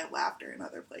me die of laughter in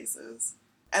other places.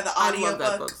 And the audiobook... I love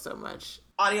that book so much.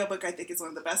 Audiobook, I think, is one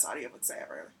of the best audiobooks I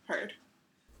ever heard.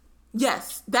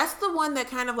 Yes. That's the one that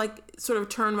kind of, like, sort of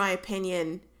turned my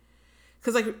opinion.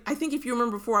 Because, like, I think if you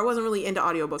remember before, I wasn't really into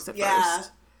audiobooks at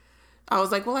first. I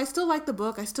was like, well, I still like the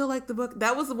book.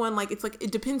 That was the one, like, it's like,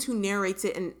 it depends who narrates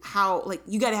it and how, like,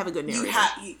 you got to have a good narrator.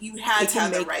 You had to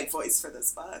have the right voice for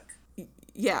this book.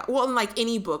 Yeah. Well, in, like,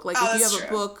 any book. Like, if you have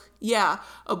a book,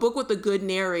 a book with a good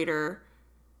narrator,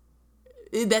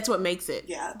 that's what makes it.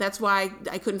 Yeah. That's why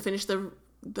I couldn't finish the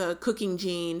Cooking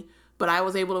Gene, but I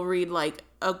was able to read, like,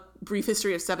 A Brief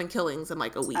History of Seven Killings in,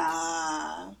 like, a week.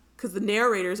 Because the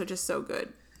narrators are just so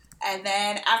good. And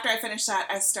then after I finished that,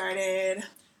 I started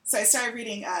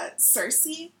reading Circe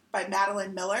by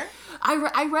Madeline Miller.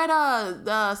 I read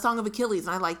the Song of Achilles,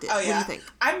 and I liked it. Oh, yeah. What do you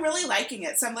think? I'm really liking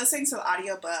it. So I'm listening to the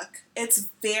audiobook. It's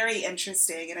very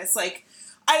interesting, and it's like,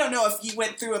 I don't know if you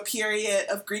went through a period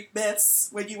of Greek myths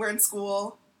when you were in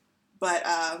school, but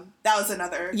that was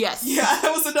another... Yes. Yeah,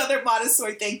 that was another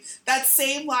Montessori thing. That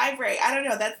same library, I don't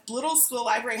know, that little school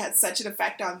library had such an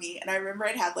effect on me, and I remember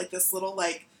it had, like, this little,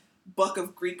 like, book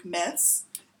of Greek myths,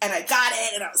 and I got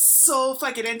it, and I was so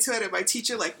fucking into it, and my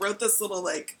teacher, like, wrote this little,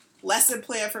 like, lesson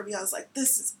plan for me. I was like,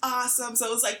 this is awesome. So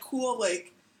it was, like, cool,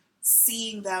 like,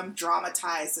 seeing them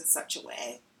dramatized in such a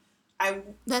way.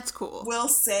 That's cool. Will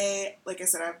say, like I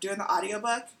said, I'm doing the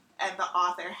audiobook, and the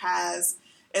author has,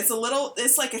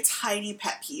 it's like a tiny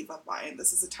pet peeve of mine.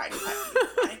 This is a tiny pet peeve of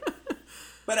mine.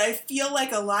 But I feel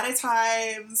like a lot of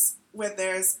times when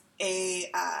there's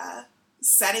a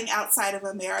setting outside of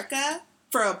America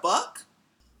for a book,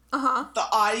 the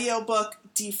audiobook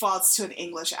defaults to an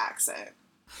English accent.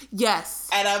 Yes.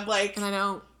 And I'm like... And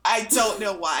I don't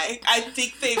know why. I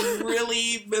think they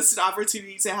really missed an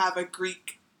opportunity to have a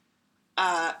Greek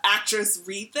actress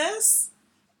read this.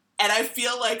 And I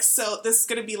feel like this is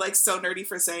going to be like so nerdy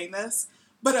for saying this.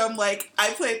 But I'm like, I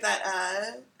played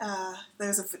that,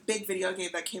 there's a big video game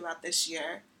that came out this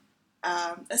year.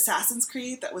 Assassin's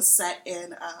Creed, that was set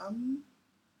in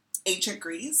ancient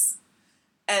Greece.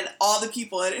 And all the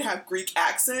people in it have Greek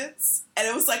accents. And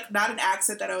it was, like, not an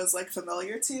accent that I was, like,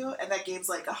 familiar to. And that game's,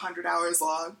 like, 100 hours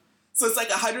long. So it's, like,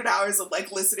 100 hours of,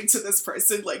 like, listening to this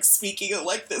person, like, speaking in,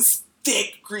 like, this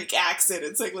thick Greek accent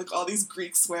and saying like all these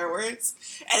Greek swear words.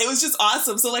 And it was just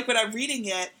awesome. So like when I'm reading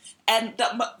it, and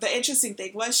the interesting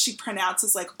thing was she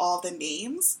pronounces like all the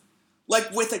names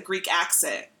like with a Greek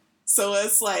accent. So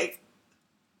it's like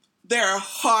they're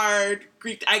hard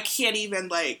Greek. I can't even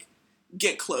like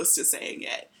get close to saying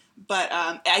it. But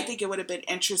I think it would have been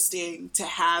interesting to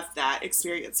have that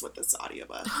experience with this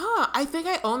audiobook. I think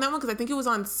I own that one because I think it was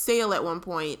on sale at one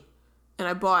point and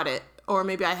I bought it. Or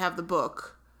maybe I have the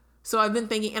book. So I've been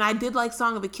thinking, and I did like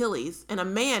Song of Achilles, and a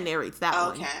man narrates that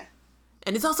one. Okay.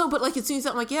 And it's also, but like it seems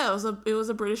something like, yeah, it was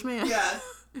a British man. Yeah.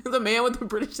 It was a man with a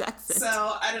British accent. So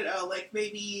I don't know, like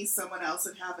maybe someone else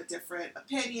would have a different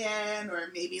opinion, or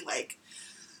maybe like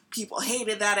people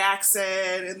hated that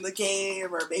accent in the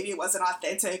game, or maybe it wasn't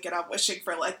authentic, and I'm wishing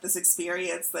for like this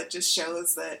experience that just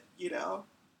shows that, you know,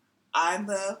 I'm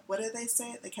the, what did they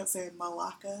say? They kept saying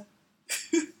Malacca.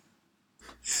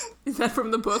 Is that from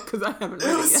the book? Because I haven't read it.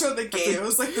 It was from the game. It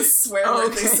was like the swear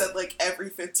word they said like every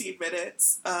 15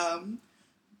 minutes.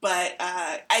 But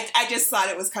I just thought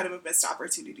it was kind of a missed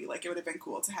opportunity. Like it would have been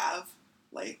cool to have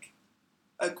like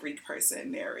a Greek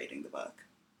person narrating the book.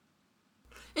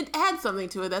 It adds something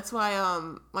to it. That's why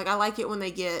like I like it when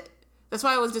they get. That's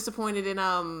why I was disappointed in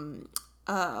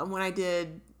when I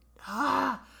did.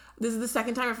 This is the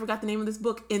second time I forgot the name of this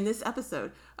book in this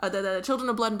episode. The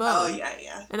Children of Blood and Bone. Oh,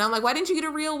 yeah. And I'm like, why didn't you get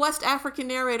a real West African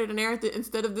narrator to narrate it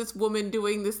instead of this woman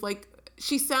doing this, like,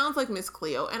 she sounds like Miss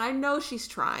Cleo, and I know she's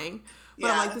trying, but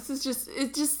I'm like, this is just,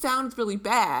 it just sounds really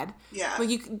bad. Yeah.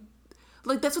 Like,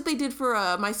 like, that's what they did for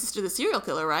My Sister the Serial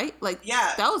Killer, right? Like,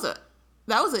 yeah. That was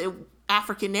a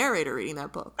African narrator reading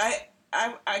that book.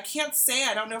 I can't say,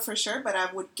 I don't know for sure, but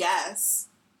I would guess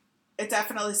it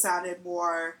definitely sounded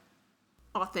more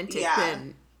authentic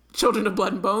than Children of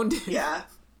Blood and Bone did. Yeah.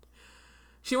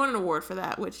 She won an award for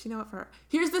that, which, you know what, for her.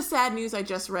 Here's the sad news I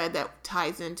just read that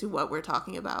ties into what we're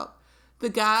talking about. The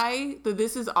guy, the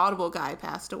This Is Audible guy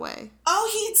passed away. Oh,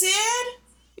 he did?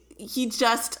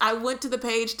 I went to the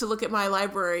page to look at my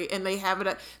library, and they have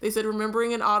it, they said,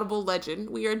 remembering an Audible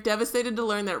legend. We are devastated to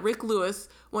learn that Rick Lewis,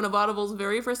 one of Audible's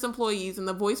very first employees and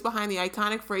the voice behind the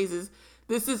iconic phrases,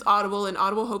 "This is Audible, and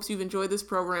Audible hopes you've enjoyed this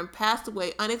program," passed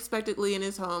away unexpectedly in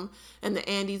his home in the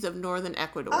Andes of northern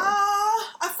Ecuador. I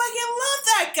fucking love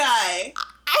that guy.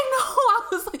 I know. I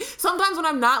was like, sometimes when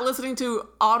I'm not listening to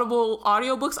Audible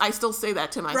audiobooks, I still say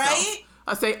that to myself. Right?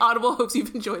 I say, Audible hopes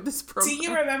you've enjoyed this program. Do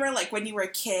you remember, like, when you were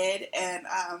a kid and,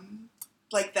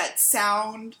 like, that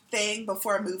sound thing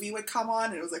before a movie would come on,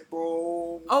 and it was like,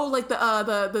 boom. Oh, like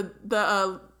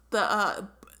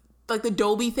like the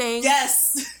Dolby thing?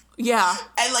 Yes. Yeah.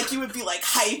 And, like, you would be, like,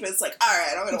 hype. It's like, all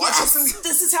right, I'm going to watch this movie.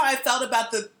 This is how I felt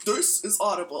about This Is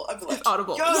Audible. I'd be like, it's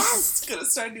Audible. Yes! Going to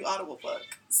start a new Audible book.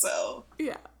 So.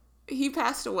 Yeah. He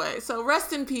passed away. So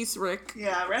rest in peace, Rick.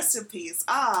 Yeah, rest in peace.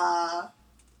 Yeah,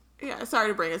 sorry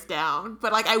to bring us down.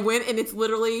 But, like, I went and it's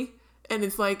literally, and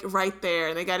it's, like, right there.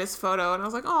 And they got his photo. And I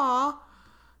was like, aw.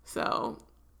 So.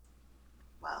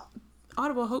 Well.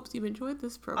 Audible hopes you've enjoyed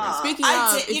this program. Speaking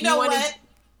of, you know what,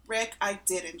 Rick? I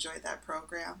did enjoy that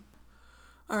program.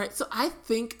 All right, so I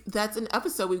think that's an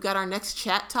episode. We've got our next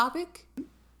chat topic.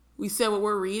 We said what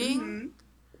we're reading. Mm-hmm.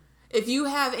 If you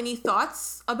have any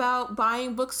thoughts about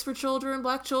buying books for children,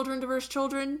 Black children, diverse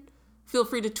children, feel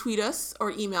free to tweet us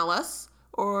or email us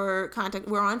or contact.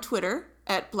 We're on Twitter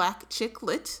at Black Chick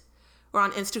Lit. We're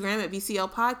on Instagram at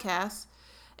BCL Podcast.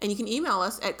 And you can email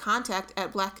us at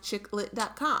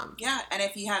contact@blackchicklit.com. Yeah, and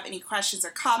if you have any questions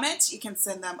or comments, you can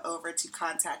send them over to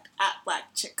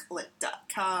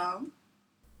contact@blackchicklit.com.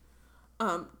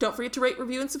 Don't forget to rate,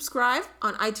 review, and subscribe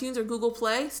on iTunes or Google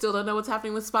Play. Still don't know what's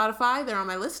happening with Spotify. They're on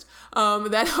my list.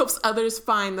 That helps others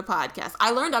find the podcast. I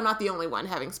learned I'm not the only one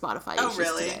having Spotify issues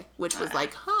today, which was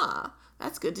like,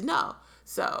 that's good to know.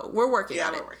 So we're working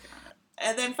on it. Yeah, we're working on it.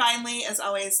 And then finally, as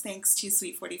always, thanks to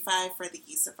Sweet 45 for the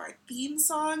use of our theme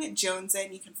song,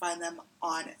 Jonesin. You can find them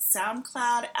on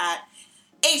SoundCloud at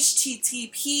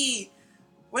http.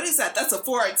 What is that? That's a /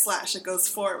 It goes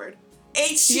forward.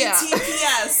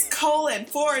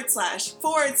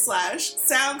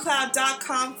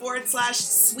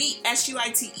 https://soundcloud.com/sweet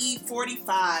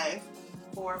SUITE45.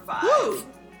 45. Woo!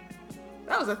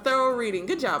 That was a thorough reading.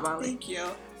 Good job, Ollie. Thank you.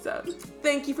 So,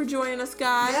 thank you for joining us,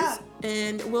 guys. Yeah.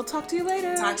 And we'll talk to you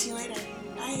later. Talk to you later.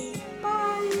 Bye.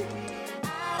 Bye.